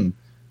fashion.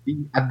 The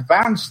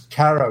advanced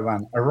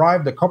caravan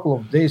arrived a couple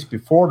of days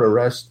before the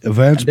rest.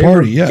 Advanced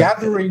party, yeah.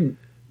 Gathering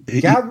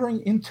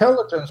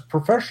intelligence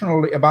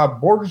professionally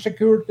about border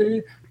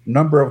security,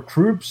 number of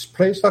troops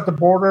placed at the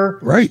border,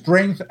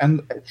 strength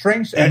and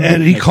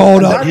he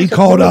called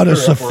out a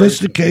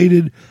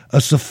sophisticated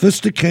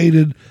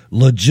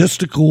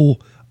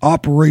logistical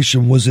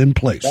operation was in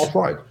place.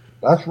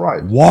 That's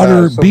right.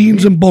 Water,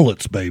 beans, and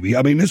bullets, baby.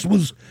 I mean, this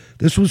was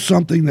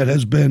something that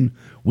has been.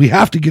 We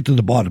have to get to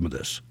the bottom of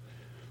this.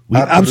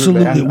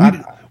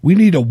 We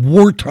need a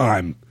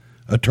wartime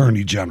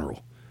attorney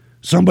general,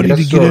 somebody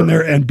to get in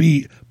there and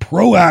be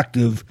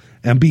proactive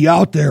and be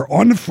out there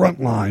on the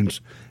front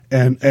lines.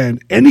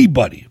 And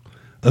anybody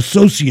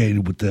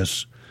associated with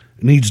this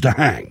needs to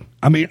hang.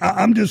 I mean,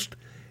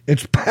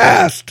 it's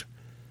past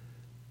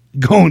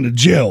going to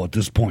jail at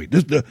this point.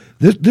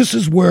 This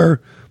is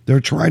where they're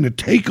trying to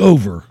take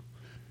over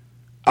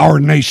our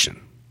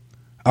nation,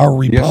 our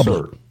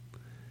republic. Yes,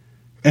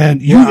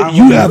 and you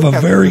have a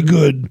very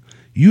good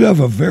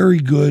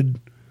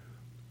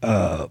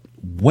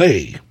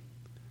way.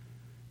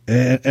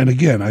 And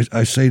again,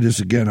 I say this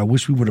again. I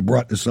wish we would have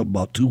brought this up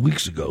about 2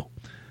 weeks ago.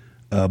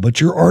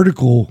 But your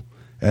article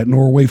at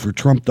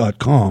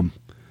NorwayForTrump.com,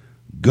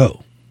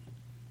 go.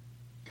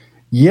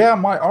 Yeah,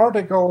 my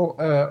article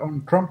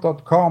on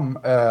Trump.com,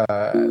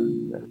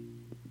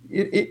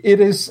 it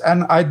is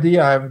an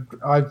idea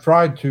I've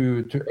tried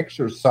to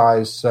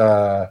exercise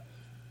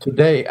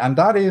today, and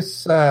that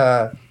is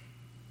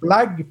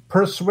flag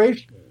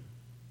persuasion.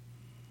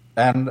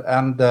 And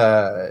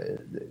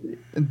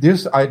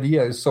this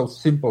idea is so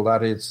simple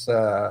that it's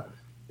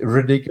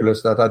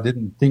ridiculous that I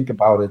didn't think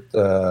about it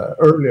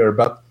earlier.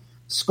 But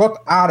Scott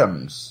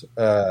Adams,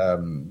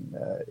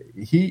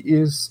 he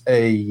is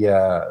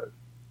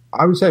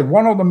I would say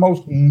one of the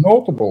most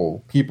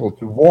notable people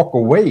to walk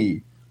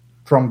away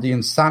from the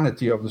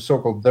insanity of the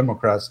so-called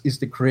Democrats is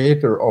the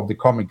creator of the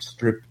comic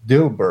strip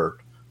Dilbert,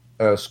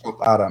 Scott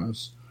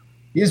Adams.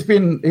 He's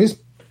been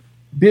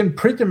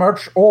pretty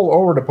much all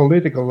over the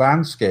political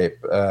landscape.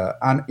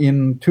 And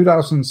in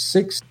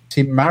 2006,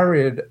 he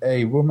married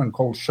a woman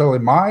called Shelley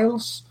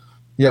Miles.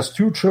 He has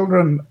 2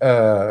 children.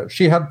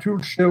 She had 2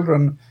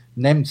 children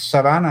named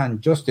Savannah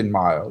and Justin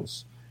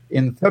Miles.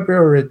 In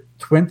February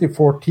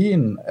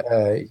 2014,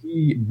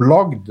 he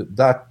blogged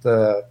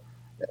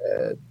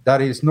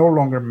that he's no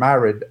longer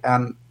married.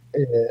 And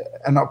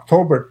an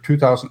October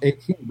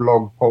 2018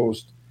 blog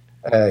post,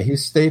 he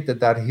stated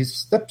that his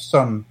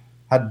stepson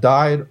had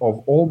died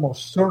of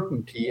almost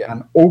certainty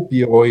an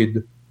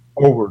opioid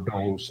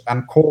overdose,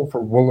 and called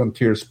for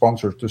volunteer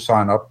sponsors to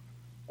sign up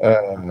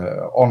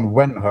on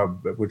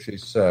WenHub, which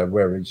is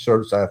where he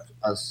serves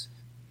as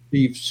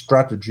chief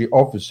strategy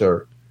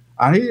officer.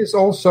 And he is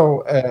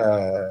also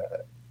a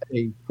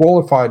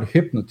qualified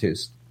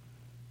hypnotist.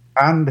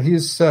 and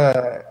he's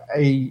a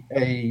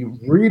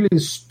really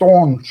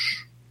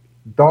staunch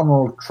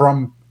Donald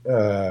Trump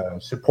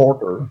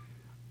supporter.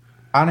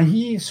 And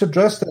he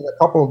suggested a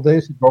couple of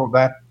days ago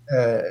that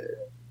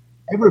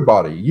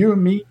everybody, you,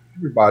 me,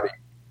 everybody,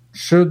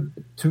 should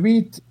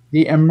tweet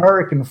the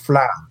American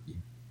flag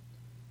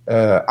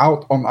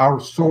out on our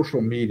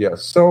social media.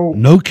 So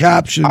no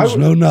captions,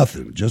 no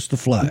nothing, just the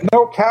flag.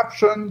 No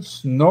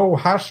captions, no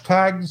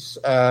hashtags.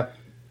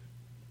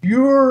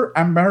 Pure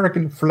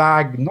American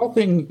flag,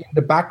 nothing in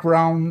the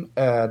background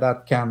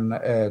that can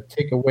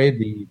take away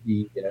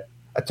the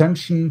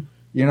attention.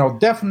 You know,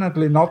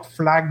 definitely not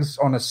flags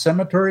on a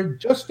cemetery,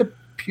 just a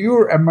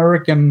pure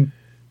American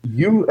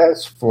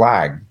U.S.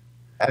 flag.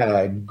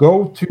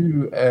 Go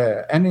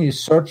to any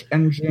search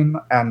engine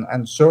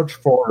and search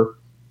for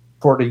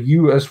the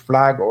U.S.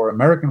 flag or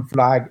American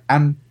flag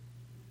and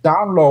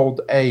download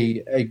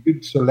a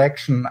good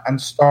selection and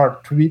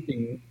start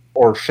tweeting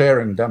or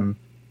sharing them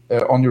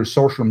on your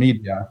social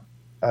media.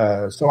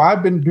 So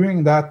I've been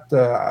doing that.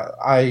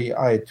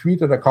 I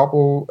tweeted a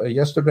couple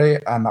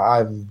yesterday, and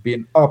I've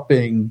been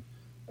upping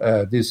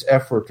this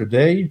effort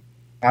today.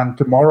 And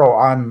tomorrow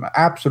I'm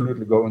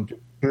absolutely going to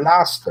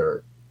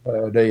plaster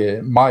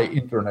my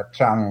internet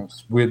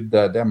channels with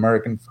the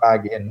American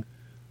flag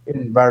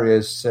in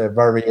various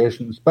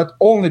variations, but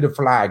only the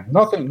flag,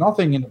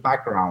 nothing in the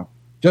background,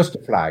 just the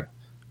flag.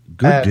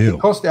 Good deal.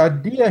 Because the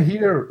idea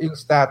here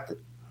is that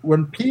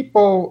when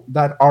people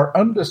that are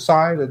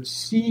undecided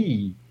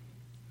see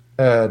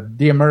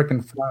the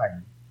American flag,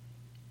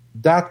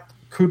 that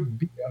could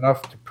be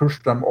enough to push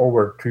them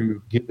over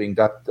to giving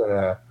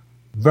that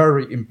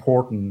very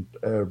important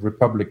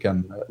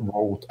Republican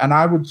vote. And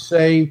I would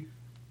say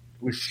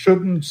we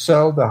shouldn't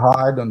sell the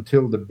hide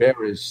until the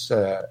bear is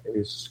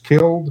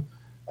killed.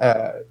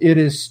 It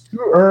is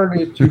too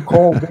early to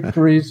call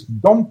victories.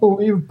 Don't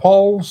believe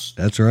polls.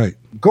 That's right.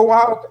 Go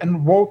out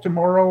and vote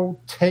tomorrow.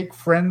 Take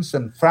friends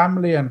and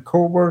family and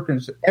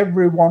co-workers,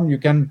 everyone you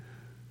can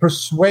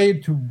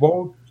persuade to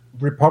vote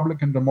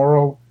Republican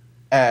tomorrow.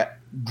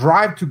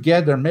 Drive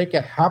together, make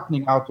a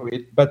happening out of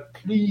it. But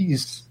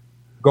please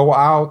go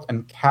out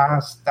and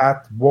cast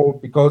that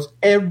vote, because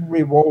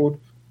every vote,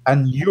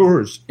 and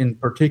yours in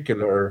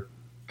particular,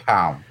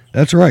 count.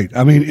 That's right.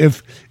 I mean,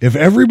 if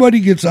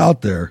everybody gets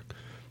out there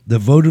that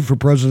voted for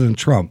President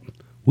Trump,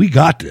 we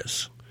got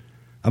this.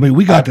 I mean,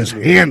 we got this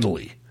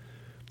handily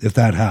if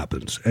that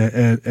happens.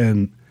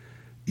 And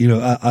you know,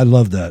 I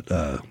love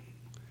that,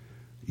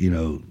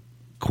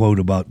 quote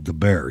about the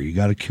bear. You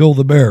got to kill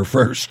the bear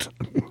first.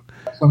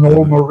 That's an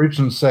old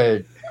Norwegian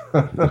saying.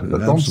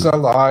 Don't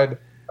sell the hide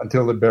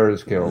until the bear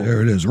is killed.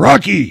 There it is.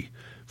 Rocky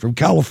from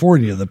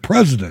California, the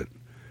president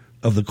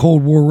of the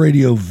Cold War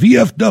Radio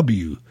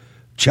VFW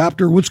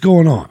chapter. What's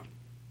going on?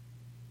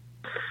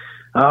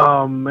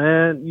 Oh,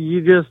 man,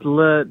 you just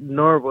let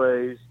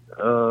Norway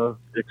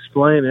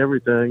explain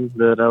everything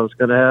that I was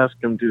going to ask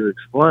him to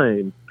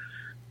explain.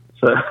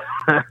 So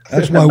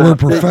that's why we're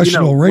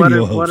professional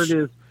radio hosts. What it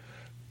is,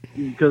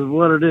 because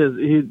what it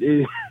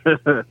is,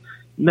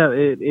 no,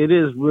 it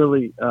is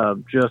really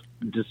just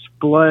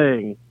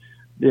displaying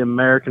the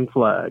American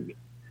flag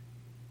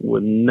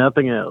with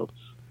nothing else.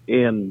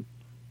 And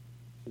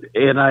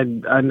I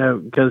know,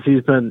 because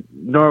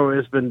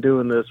Norway's been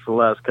doing this for the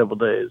last couple of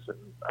days, and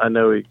I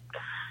know he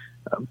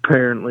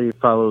apparently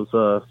follows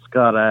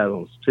Scott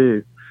Adams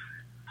too.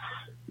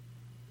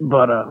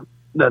 But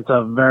that's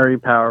a very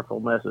powerful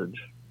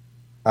message.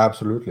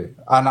 Absolutely.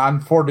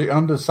 And for the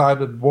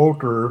undecided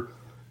voter,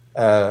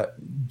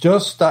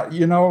 just that,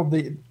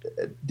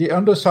 the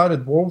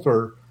undecided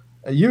voter,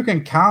 you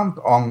can count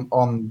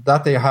on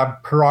that they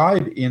have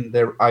pride in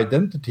their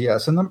identity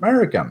as an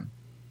American.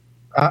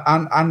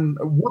 And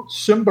what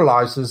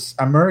symbolizes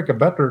America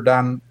better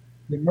than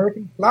the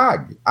American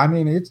flag? I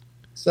mean, it's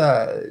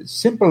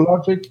simple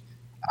logic,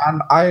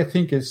 and I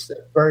think it's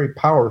very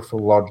powerful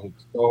logic.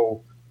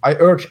 So I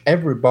urge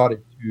everybody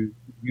to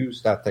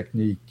use that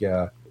technique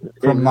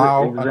from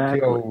now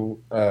until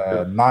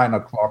 9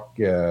 o'clock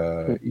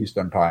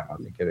Eastern time, I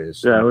think it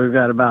is. Yeah, we've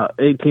got about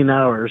 18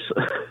 hours.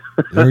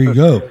 There you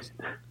go.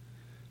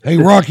 Hey,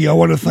 Rocky, I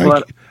want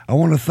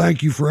to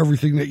thank you for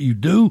everything that you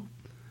do.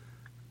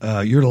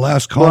 You're the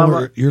last caller.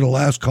 Well, you're the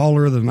last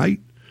caller of the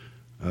night.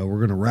 We're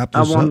going to wrap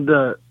this up.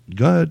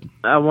 Go ahead.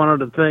 I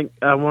wanted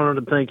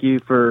to thank you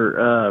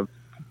for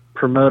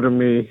promoting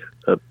me,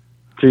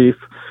 Chief.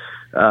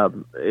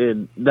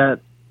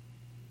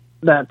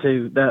 That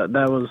too.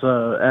 That was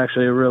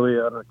actually a really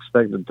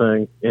unexpected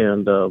thing,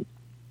 and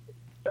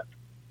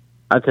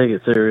I take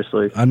it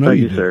seriously. I know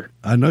thank you do, sir.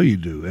 I know you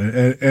do,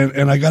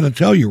 and I got to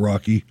tell you,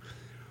 Rocky,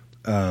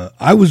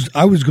 I was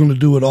going to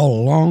do it all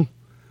along,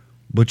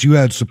 but you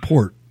had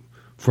support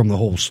from the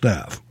whole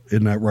staff.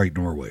 Isn't that right,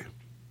 Norway?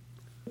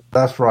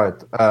 That's right.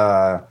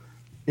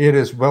 It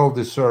is well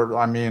deserved.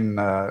 I mean,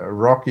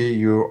 Rocky,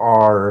 you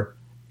are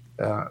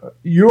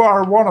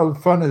one of the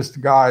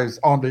funniest guys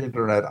on the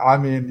internet. I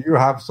mean, you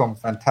have some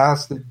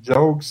fantastic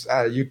jokes.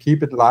 You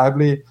keep it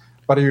lively,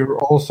 but you're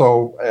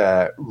also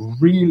a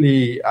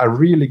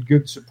really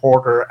good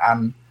supporter.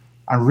 And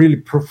and really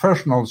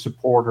professional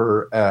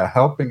supporter,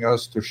 helping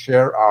us to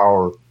share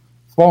our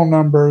phone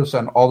numbers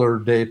and other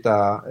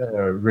data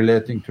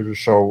relating to the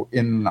show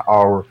in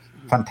our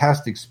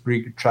fantastic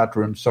Spreaker chat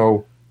room.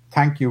 So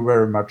thank you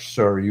very much,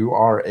 sir. You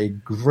are a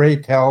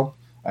great help,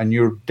 and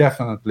you're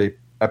definitely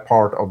a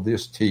part of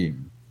this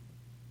team.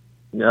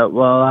 Yeah,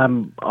 well,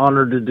 I'm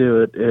honored to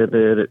do it.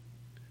 It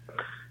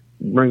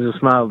brings a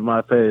smile to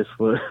my face.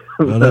 Well,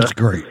 that's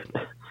great.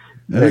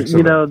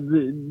 You know,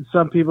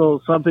 some people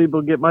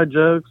get my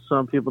jokes.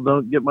 Some people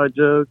don't get my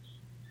jokes.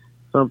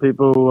 Some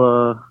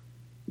people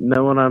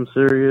know when I'm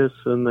serious,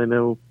 and they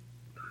know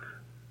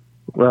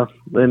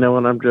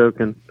when I'm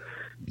joking.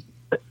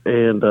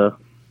 And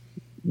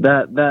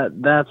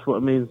that's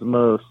what means the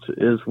most,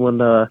 is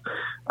when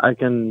I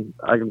can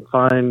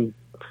find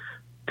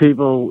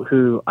people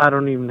who I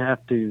don't even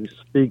have to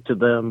speak to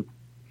them,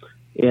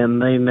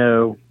 and they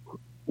know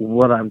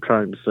what I'm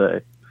trying to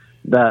say.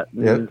 That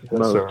means the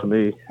most to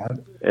me,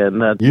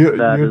 and that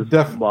is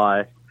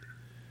why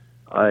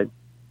I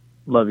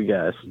love you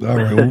guys. All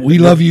right, well, we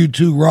love you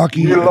too,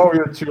 Rocky. We love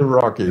you too,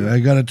 Rocky. I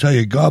got to tell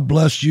you, God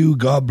bless you.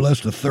 God bless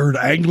the Third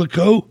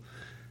Anglico,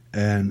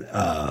 and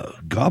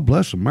God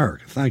bless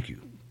America. Thank you.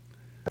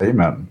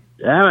 Amen.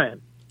 Yeah, man.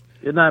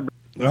 Good night.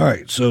 All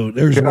right, so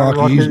there's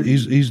Rocky.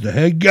 He's the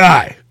head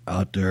guy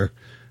out there.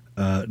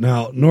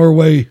 Now,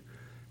 Norway,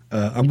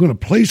 I'm going to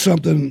play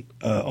something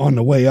on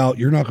the way out.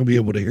 You're not going to be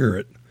able to hear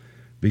it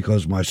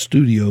because my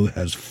studio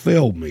has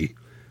failed me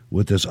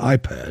with this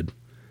iPad.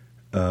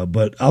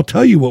 But I'll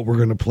tell you what we're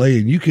going to play,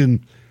 and you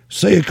can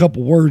say a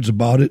couple words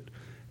about it,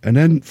 and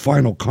then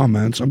final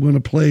comments. I'm going to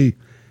play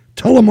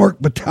Telemark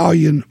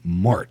Battalion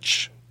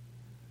March,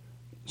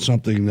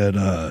 something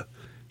that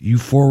you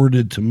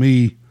forwarded to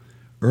me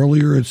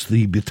earlier. It's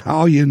the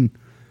battalion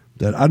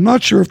that I'm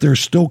not sure if they're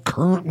still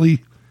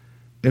currently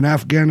in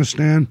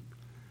Afghanistan,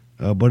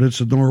 but it's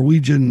a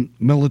Norwegian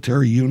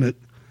military unit,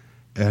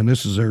 and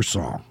this is their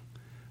song.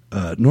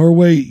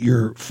 Norway,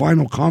 your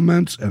final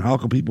comments, and how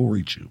can people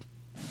reach you?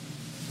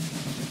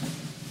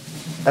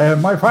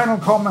 My final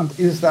comment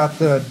is that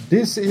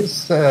this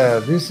is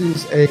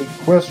a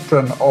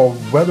question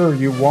of whether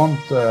you want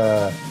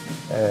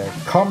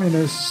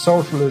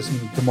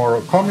communism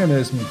tomorrow,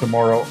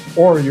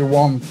 or you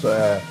want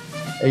a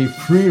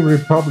free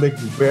republic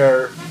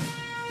where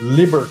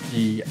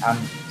liberty and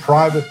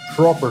private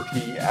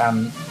property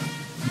and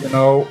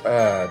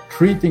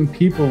treating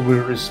people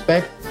with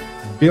respect,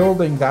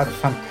 building that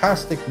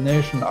fantastic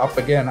nation up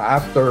again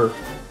after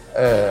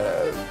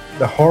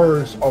the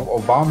horrors of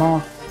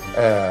Obama.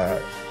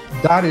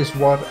 That is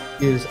what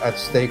is at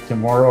stake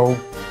tomorrow.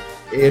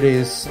 It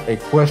is a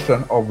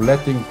question of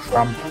letting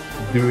Trump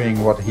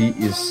doing what he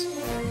is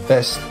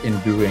best in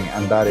doing,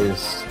 and that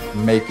is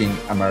making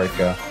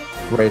America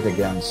great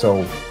again.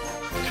 So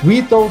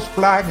tweet those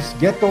flags,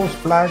 get those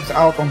flags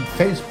out on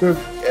Facebook.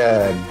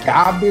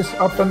 Gab is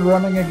up and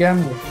running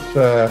again, which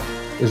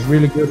is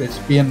really good. It's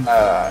been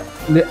a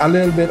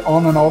little bit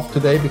on and off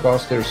today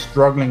because they're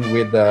struggling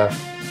with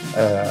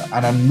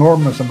an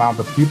enormous amount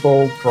of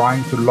people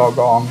trying to log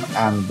on,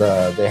 and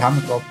they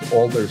haven't got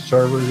all their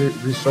server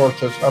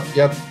resources up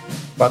yet.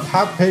 But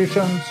have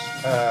patience.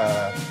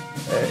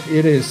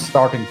 It is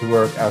starting to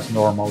work as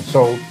normal.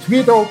 So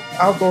tweet out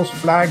those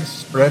flags,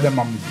 spread them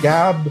on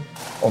Gab,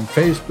 on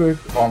Facebook,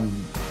 on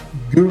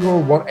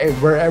Google,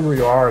 wherever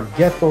you are.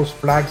 Get those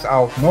flags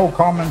out. No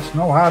comments,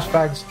 no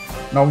hashtags,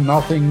 no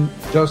nothing.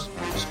 Just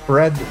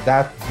spread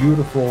that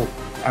beautiful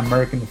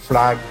American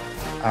flag.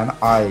 And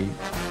I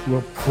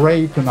will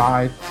pray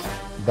tonight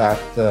that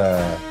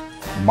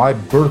my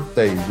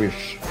birthday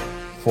wish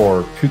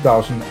for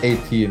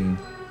 2018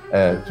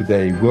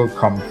 today will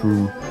come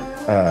true.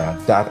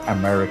 That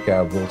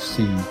America will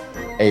see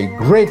a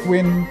great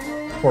win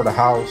for the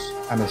House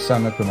and the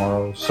Senate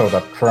tomorrow, so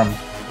that Trump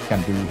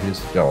can do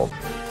his job.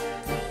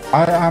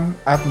 I am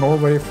at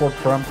Norway for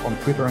Trump on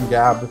Twitter and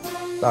Gab.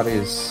 That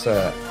is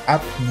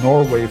at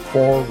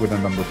Norway4 with a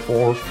number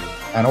 4.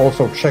 And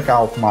also check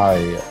out my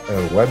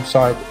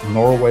website,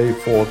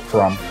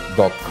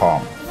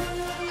 norwayfortrump.com.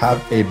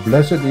 Have a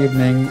blessed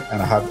evening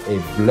and have a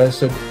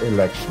blessed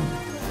election.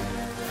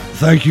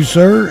 Thank you,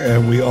 sir,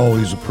 and we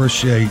always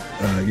appreciate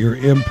your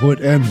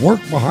input and work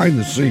behind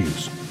the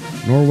scenes.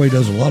 Norway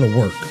does a lot of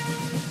work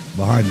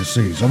behind the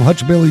scenes. I'm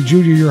Hutch Bailey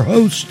Jr., your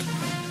host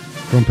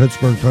from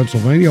Pittsburgh,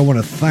 Pennsylvania. I want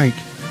to thank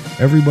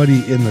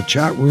everybody in the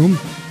chat room,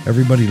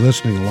 everybody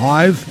listening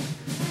live,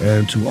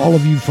 and to all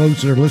of you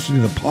folks that are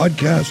listening to the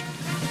podcast,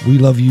 we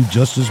love you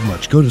just as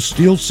much. Go to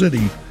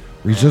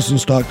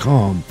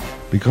SteelCityResistance.com,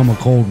 become a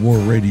Cold War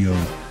Radio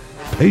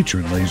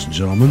patron, ladies and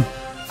gentlemen.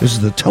 This is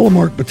the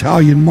Telemark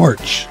Battalion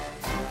March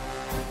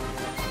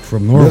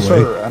from Norway. Yes,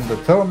 sir. And the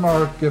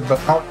Telemark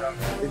Battalion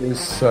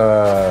is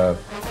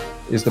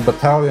the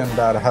battalion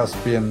that has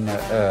been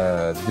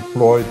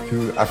deployed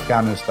to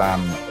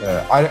Afghanistan.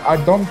 I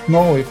don't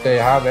know if they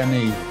have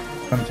any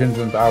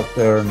contingent out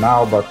there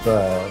now, but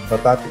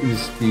that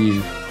is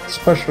the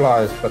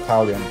specialized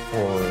battalion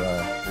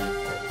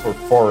for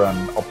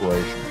foreign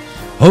operations.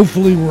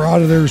 Hopefully we're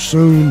out of there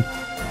soon,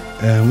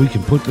 and we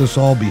can put this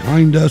all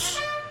behind us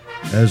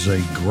as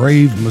a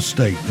grave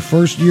mistake. The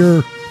first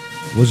year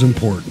was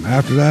important.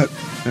 After that,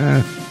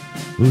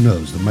 who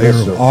knows? The mayor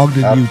of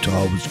Ogden,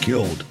 Utah was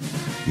killed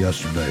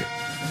yesterday.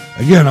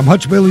 Again, I'm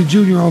Hutch Bailey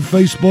Jr. on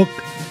Facebook,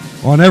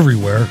 on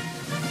everywhere.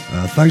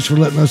 Thanks for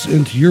letting us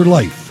into your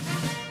life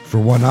for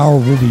 1 hour.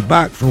 We'll be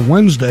back for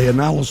Wednesday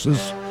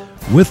analysis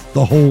with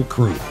the whole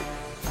crew.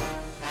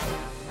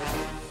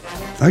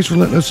 Thanks for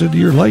letting us into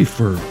your life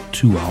for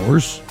 2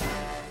 hours.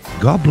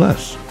 God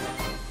bless.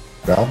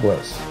 God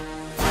bless.